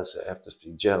 With her, I said, I have to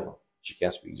speak German. She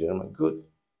can speak German. Good.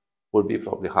 Will be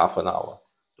probably half an hour.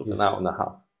 Took an hour and a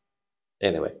half.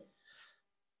 Anyway,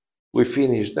 we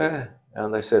finished there.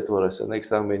 And I said to her, I said, next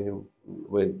time when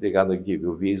they're going to give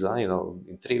you visa, you know,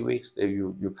 in 3 weeks,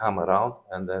 you come around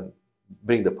and then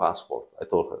bring the passport. I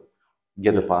told her,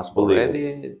 get the passport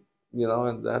ready, you know,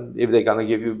 and then if they're going to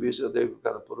give you visa, they're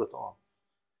going to put it on.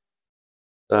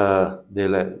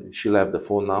 She left the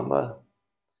phone number,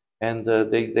 and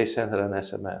they sent her an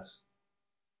SMS.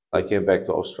 I came back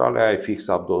to Australia. I fixed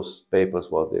up those papers,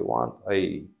 what they want.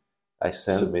 I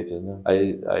sent it to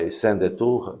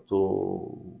her,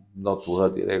 not to her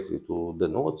directly, to the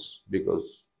notes,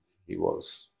 because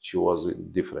she was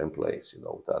in different place, you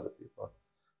know, with other people.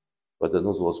 but the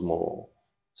news was more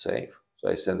safe. So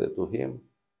I sent it to him.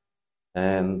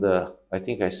 And I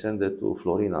think I sent it to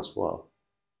Florina as well.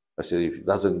 I said, if it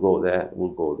doesn't go there,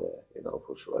 we'll go there, you know,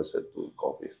 for sure. I said 2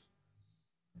 copies.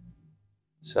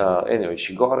 So anyway,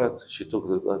 she got it. She took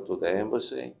it to the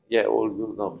embassy. Yeah, all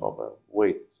good, no problem.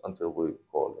 Wait until we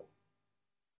call them.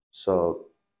 So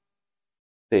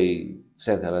they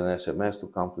sent her an SMS to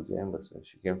come to the embassy.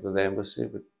 She came to the embassy,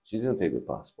 but she didn't take the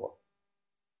passport.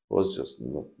 It was just,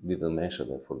 didn't mention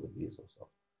that for the visa.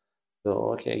 So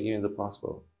okay, give me the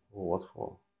passport. Oh, what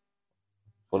for?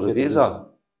 For the visa.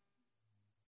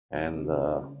 And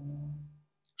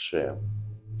sure.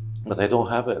 But I don't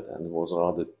have it. And it was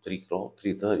around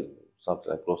 3:30,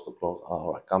 something like close to close.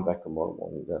 All right, come back tomorrow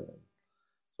morning then.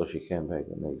 So she came back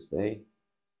the next day,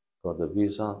 got the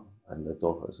visa, and I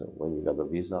told her, I said, when you got the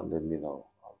visa, let me know.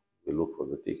 We look for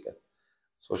the ticket.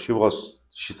 So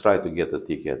she tried to get the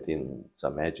ticket in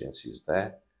some agencies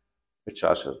there. We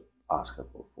charged her, asked her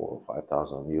for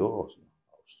 4,000 or 5,000 euros.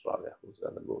 Australia, who's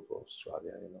gonna go to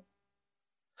Australia, you know?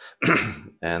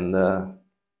 And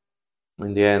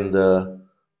in the end,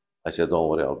 I said, don't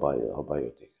worry, I'll buy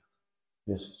your ticket.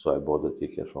 Yes. So I bought the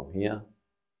ticket from here,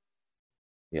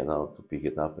 you know, to pick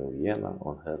it up in Vienna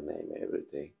on her name,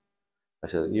 everything. I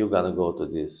said, you're gonna go to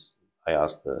this. I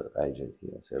asked the agent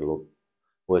here, I said, look,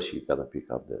 where she gonna pick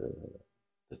up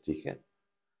the ticket?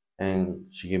 And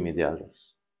she gave me the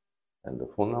address and the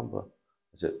phone number.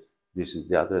 I said, this is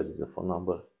the address, this is the phone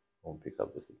number, go and pick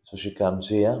up the ticket. So she comes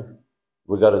here.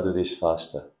 We got to do this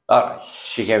faster. All right.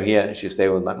 She came here and she stayed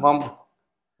with my mom.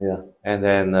 Yeah. And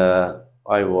then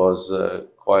I was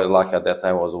quite lucky at that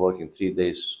time. I was working 3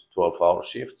 days, 12-hour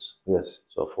shifts. Yes.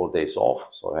 So 4 days off.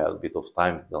 So I had a bit of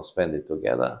time to spend it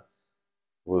together.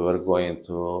 We were going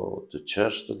to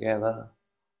church together.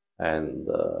 And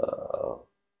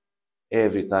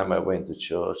every time I went to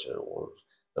church or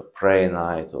the prayer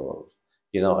night or,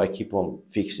 you know, I keep on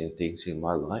fixing things in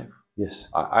my life. Yes.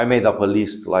 I made up a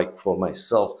list like for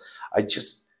myself. I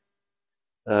just,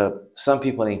 some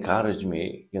people encourage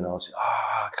me, you know, say,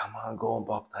 come on, go and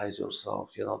baptize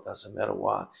yourself. You know, doesn't matter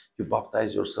what. You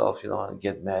baptize yourself, you know, and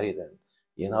get married and,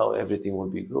 you know, everything will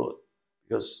be good.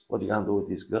 Because what are you going to do with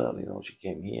this girl? You know, she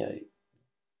came here. It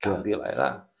can't be like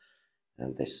that.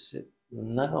 And they said,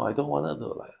 no, I don't want to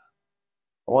do it like that.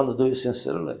 I want to do it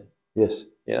sincerely. Yes.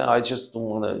 You know, I just don't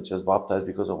want to just baptize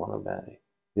because I want to marry.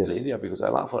 Yes. Lydia, because I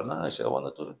love her. No, I said, I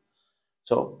want to do it.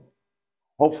 So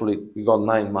hopefully we got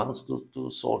 9 months to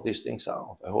sort these things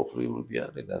out. Hopefully we'll be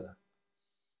early then.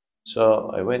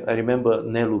 So I went, I remember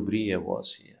Nelu Brie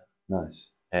was here.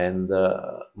 Nice. And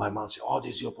my mom said, oh,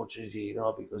 this is the opportunity, you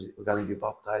know, because we're going to be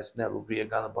baptized. Nelu Brie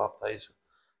going to baptize you.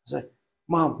 I said,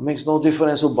 Mom, makes no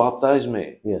difference who baptized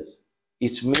me. Yes.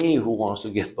 It's me who wants to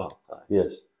get baptized.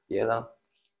 Yes. You know?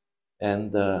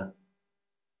 And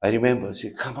I remember, I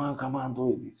said, come on,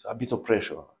 do it. It's a bit of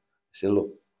pressure. I said, look,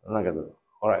 I'm not going to do it.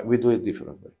 All right, we do it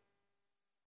differently.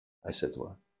 I said to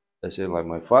her. I said, like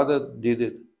my father did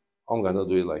it, I'm going to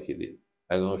do it like he did.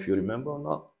 I don't know if you remember or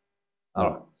not. All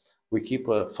right. We keep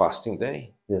a fasting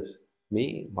day. Yes.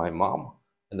 Me, my mom,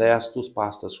 and I asked 2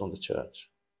 pastors from the church.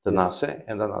 Tanase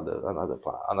and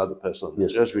another person in the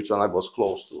church, which one I was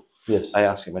close to. Yes. I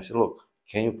asked him, I said, look,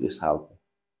 can you please help me?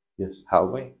 Yes.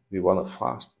 Help me. We want to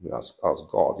fast. We ask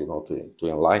God, you know, to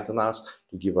enlighten us,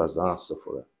 to give us the answer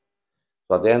for it.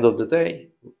 So at the end of the day,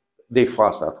 they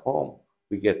fast at home.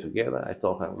 We get together. I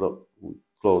told him, look, we're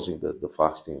closing the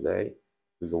fasting day.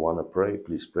 We don't want to pray.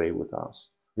 Please pray with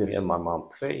us. Yes. Me and my mom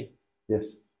pray.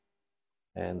 Yes.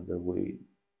 And we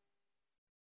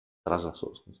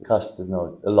cast the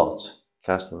notes a lot.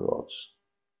 Cast the lots,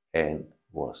 and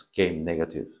came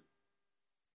negative.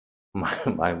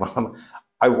 My mom,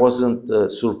 I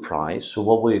wasn't surprised. So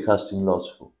what were you casting lots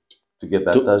for? To get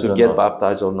baptized to get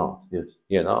baptized or not? Yes.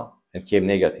 You know, and came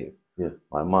negative. Yeah.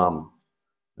 My mom,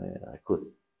 I could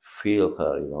feel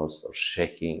her, you know, start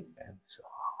shaking and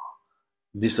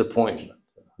disappointment.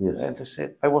 Yes. And I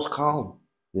said, I was calm.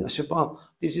 Yes. I said, Mom,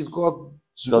 this is God's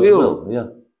will. Yeah.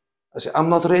 I said, I'm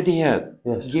not ready yet.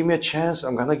 Yes. Give me a chance.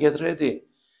 I'm gonna get ready.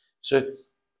 So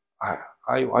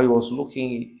I was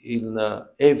looking in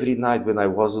every night when I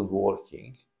wasn't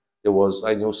working.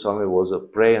 I knew somewhere was a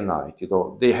prayer night. You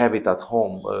know, they have it at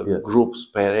home, groups,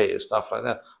 prayer, stuff like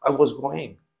that. I was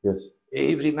going. Yes.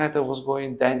 Every night I was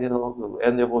going down, you know,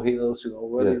 Endeavour Hills, you know,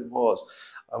 where it was.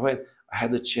 I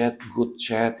had a good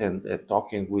chat and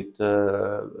talking with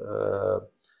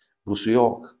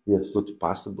Busuiok, with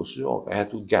Pastor Busuiok. I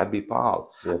had with Gabby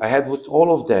Powell. Yes. I had with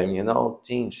all of them, you know,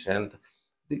 things. And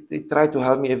they tried to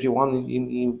help me, everyone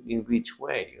in which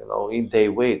way, you know, in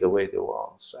their way, the way they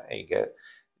were saying it.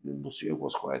 Monsieur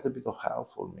was quite a bit of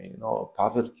help for me, you know,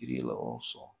 Pavel Kirillov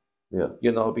also. Yeah.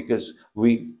 You know, because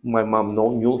my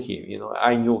mom knew him, you know,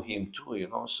 I knew him too, you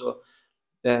know, so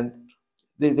then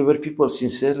they were people,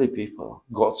 sincerely people,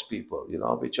 God's people, you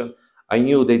know, which I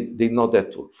knew they not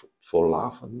that for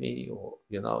laugh at me, or,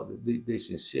 you know, they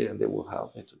sincere, and they will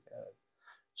help me to get it.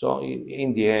 So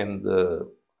in the end,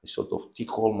 I sort of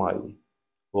took all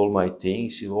my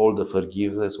things, all the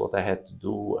forgiveness, what I had to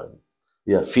do,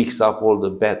 and fix up all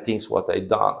the bad things, what I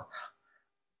done.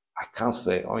 I can't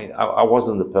say, I mean, I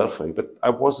wasn't the perfect, but I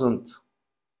wasn't,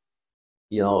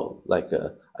 you know, like,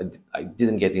 I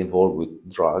didn't get involved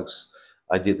with drugs.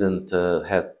 I didn't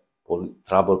have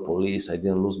trouble police. I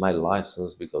didn't lose my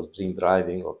license because drink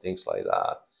driving or things like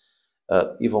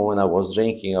that. Even when I was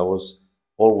drinking, I was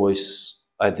always,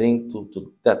 I drink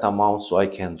to that amount so I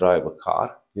can drive a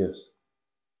car. Yes.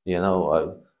 You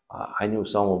know, I knew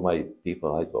some of my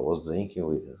people I was drinking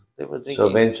with. They were drinking. So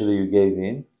eventually you gave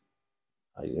in?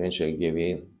 I eventually gave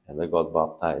in, and I got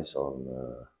baptized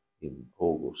in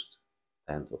August,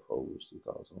 10th of August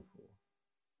 2004.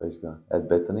 Praise God. At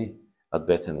Bethany? At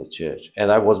Bethany Church.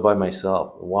 And I was by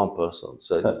myself, one person.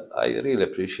 So I really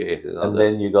appreciate it. And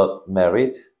then you got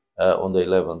married? On the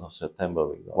 11th of September,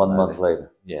 we got married. 1 month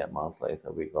later? Yeah, a month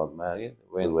later, we got married.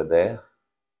 We were there?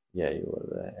 Yeah, you were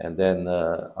there. And then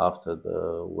after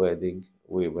the wedding,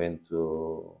 we went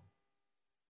to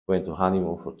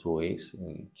honeymoon for 2 weeks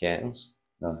in Cairns.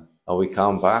 Nice. And we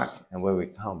come back, and when we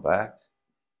come back,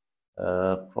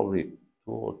 probably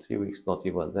 2 or 3 weeks, not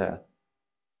even there,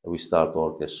 we start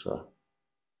orchestra.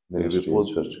 Ministry in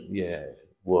church. Yeah,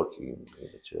 working in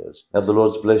the church. And the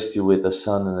Lord's blessed you with a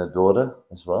son and a daughter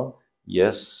as well?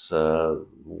 Yes,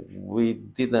 we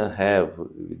didn't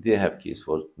have kids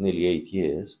for nearly 8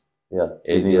 years. Yeah,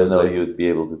 you didn't even know you'd be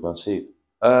able to conceive.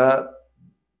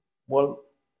 Well,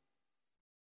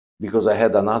 because I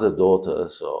had another daughter,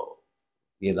 so,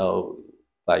 you know,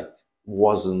 like, it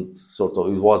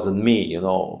wasn't me, you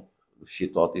know. She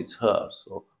thought it's her.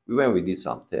 So we did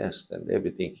some tests, and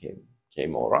everything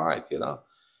came all right, you know.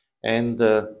 And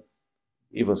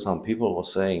even some people were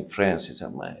saying, friends, he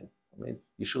said, man, I mean,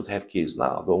 you should have kids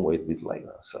now. Don't wait a bit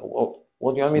later. So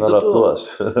what do you want me to do? It's not up to us.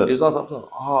 It's not up to us.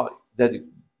 Oh, Daddy,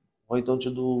 why don't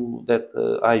you do that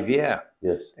IVF?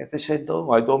 Yes. And they said,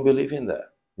 no, I don't believe in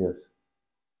that. Yes.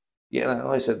 Yeah,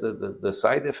 I said the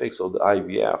side effects of the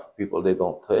IVF, people, they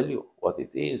don't tell you what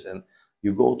it is. And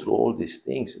you go through all these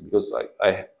things, because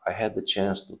I had the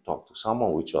chance to talk to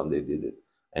someone which one they did it.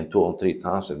 And 2 or 3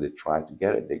 times and they tried to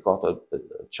get it. They got a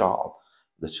child.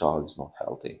 The child is not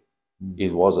healthy.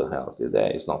 It wasn't healthy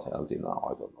then. It's not healthy now.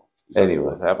 I don't know. Anyway,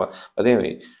 what happened. But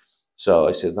anyway, so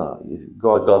I said, no,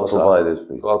 God provided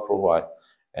for you. God provide.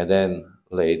 And then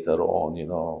later on, you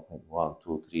know, 1,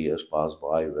 2, 3 years passed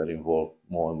by, we were involved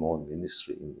more and more in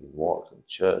ministry, in work, in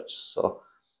church. So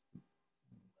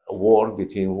war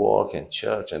between work and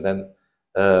church. And then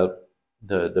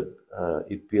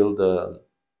it built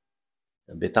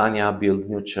Betania built a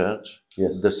new church.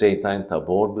 Yes. At the same time,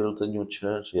 Tabor built a new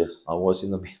church. Yes. I was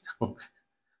in the middle.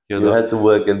 You had to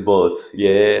work in both.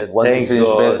 Yeah. Once you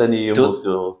finished Bethany, you moved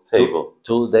to Tabor.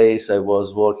 2 days I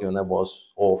was working when I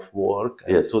was off work.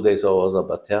 And Yes. 2 days I was at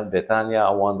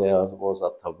Betania. 1 day I was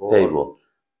at Tabor. Tabor.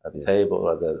 At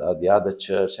Tabor, at the other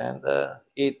church. And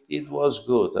it was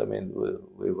good. I mean,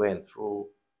 we went through.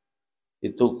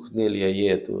 It took nearly a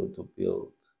year to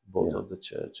build both of the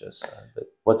churches.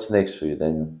 What's next for you,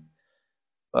 Daniel?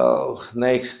 Well,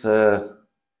 next, at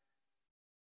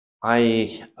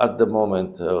the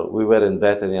moment, we were in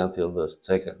Bethany until the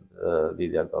second.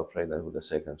 Lydia got pregnant with the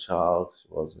second child. She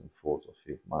was in 4th or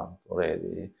 5th month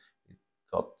already. It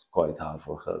got quite hard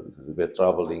for her because we were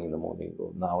traveling in the morning,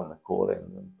 go now in the car,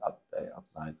 and at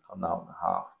night, an hour and a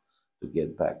half to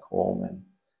get back home. And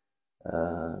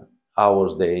our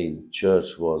day in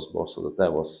church was, most of the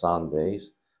time, was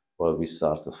Sundays. Well, we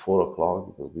started at 4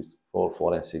 o'clock because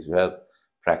 4 and 6 we had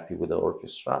practice with the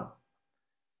orchestra,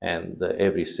 and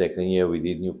every second year we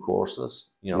did new courses,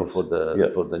 you know, for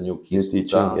the new kids.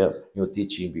 New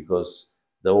teaching, because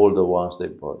the older ones, they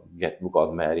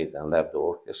got married and left the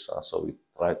orchestra, so we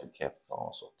tried to keep it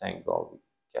on. So thank God we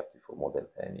kept it for more than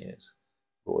 10 years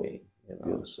going. You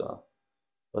know, so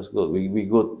it was good.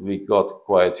 We got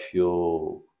quite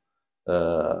few.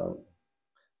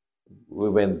 We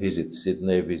went visit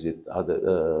Sydney, visit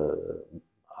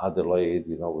Adelaide,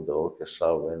 you know, with the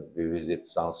orchestra. When we visit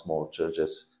some small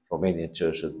churches, Romanian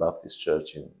churches, Baptist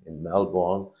church in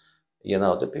Melbourne, you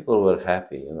know, the people were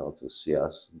happy, you know, to see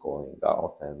us going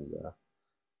out and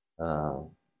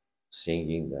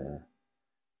singing there.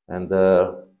 And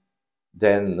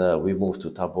then we moved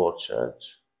to Tabor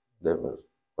Church. They were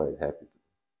quite happy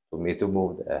for me to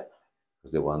move there,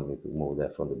 because they wanted me to move there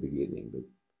from the beginning. But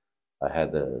I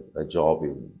had a job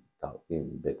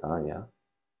in Betania,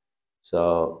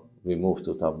 so we moved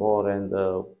to Tabor, and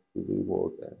we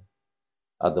work there.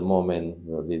 At the moment,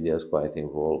 Lydia is quite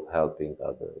involved, helping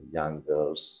other young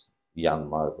girls, young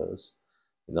mothers,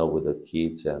 with the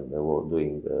kids, and they were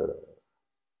doing the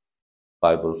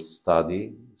Bible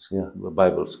study,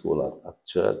 Bible school at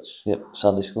church. Yep,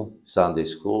 Sunday school. Sunday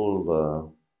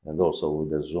school, and also with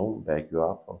the Zoom, back you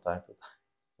up from time to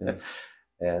time.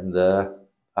 Yeah. And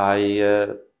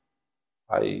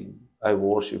I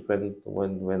worship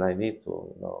when I need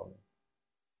to,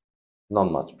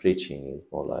 not much preaching.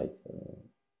 It's more like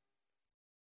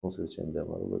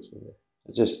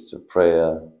just a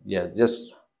prayer. Yeah,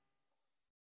 just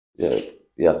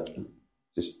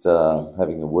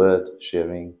having a word,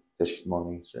 sharing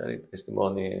testimony,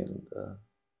 and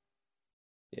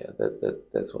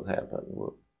that's what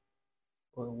happened.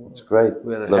 It's great.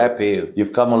 We're happy.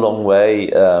 You've come a long way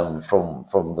from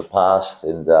the past,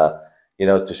 and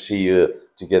to see you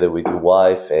together with your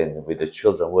wife and with the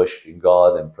children worshiping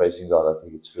God and praising God, I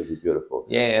think it's really beautiful.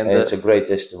 Yeah, and it's a great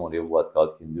testimony of what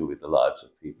God can do with the lives of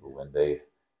people when they,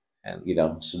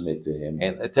 submit to Him.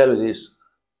 And I tell you this,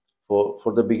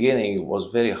 for the beginning, it was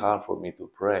very hard for me to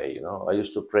pray. I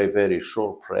used to pray very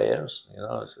short prayers.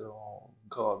 I said, "Oh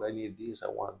God, I need this, I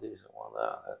want this, I want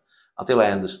that," until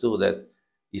I understood that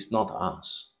it's not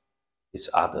us, it's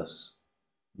others.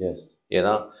 Yes.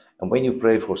 And when you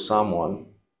pray for someone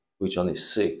which one is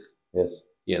sick, yes,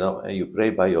 and you pray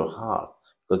by your heart,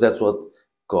 because that's what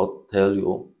God tells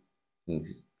you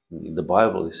in the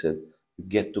Bible. He said, you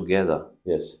get together,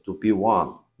 yes, to be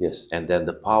one, yes, and then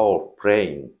the power of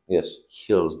praying, yes,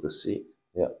 heals the sick.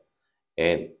 Yeah,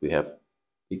 and we have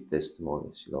big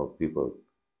testimonies, people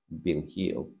being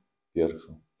healed.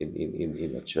 Beautiful.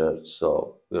 In the church,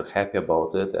 so we're happy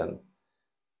about it, and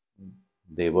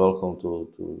they're welcome to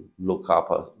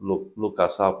look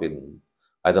us up in.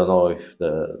 I don't know if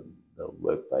the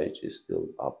web page is still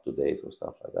up to date or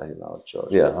stuff like that in our church.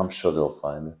 Yeah, I'm sure they'll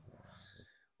find it.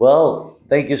 Well,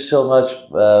 thank you so much,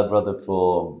 brother,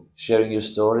 for sharing your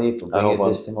story, for bringing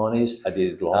testimonies. I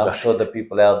did it long. I'm sure the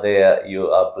people out there, you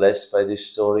are blessed by this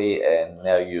story, and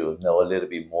now you know a little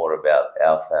bit more about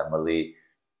our family,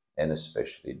 and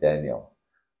especially Daniel.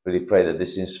 Really pray that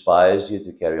this inspires you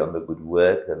to carry on the good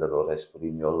work that the Lord has put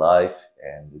in your life,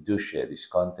 and do share this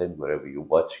content wherever you're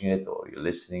watching it or you're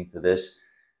listening to this,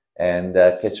 and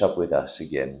catch up with us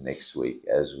again next week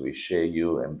as we share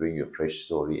you and bring you a fresh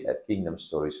story at Kingdom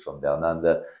Stories from Down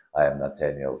Under. I am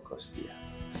Nathaniel Costia.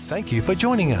 Thank you for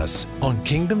joining us on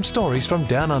Kingdom Stories from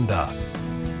Down Under.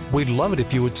 We'd love it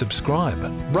if you would subscribe,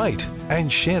 rate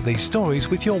and share these stories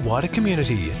with your wider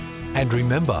community. And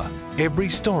remember, every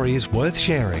story is worth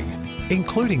sharing,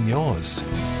 including yours.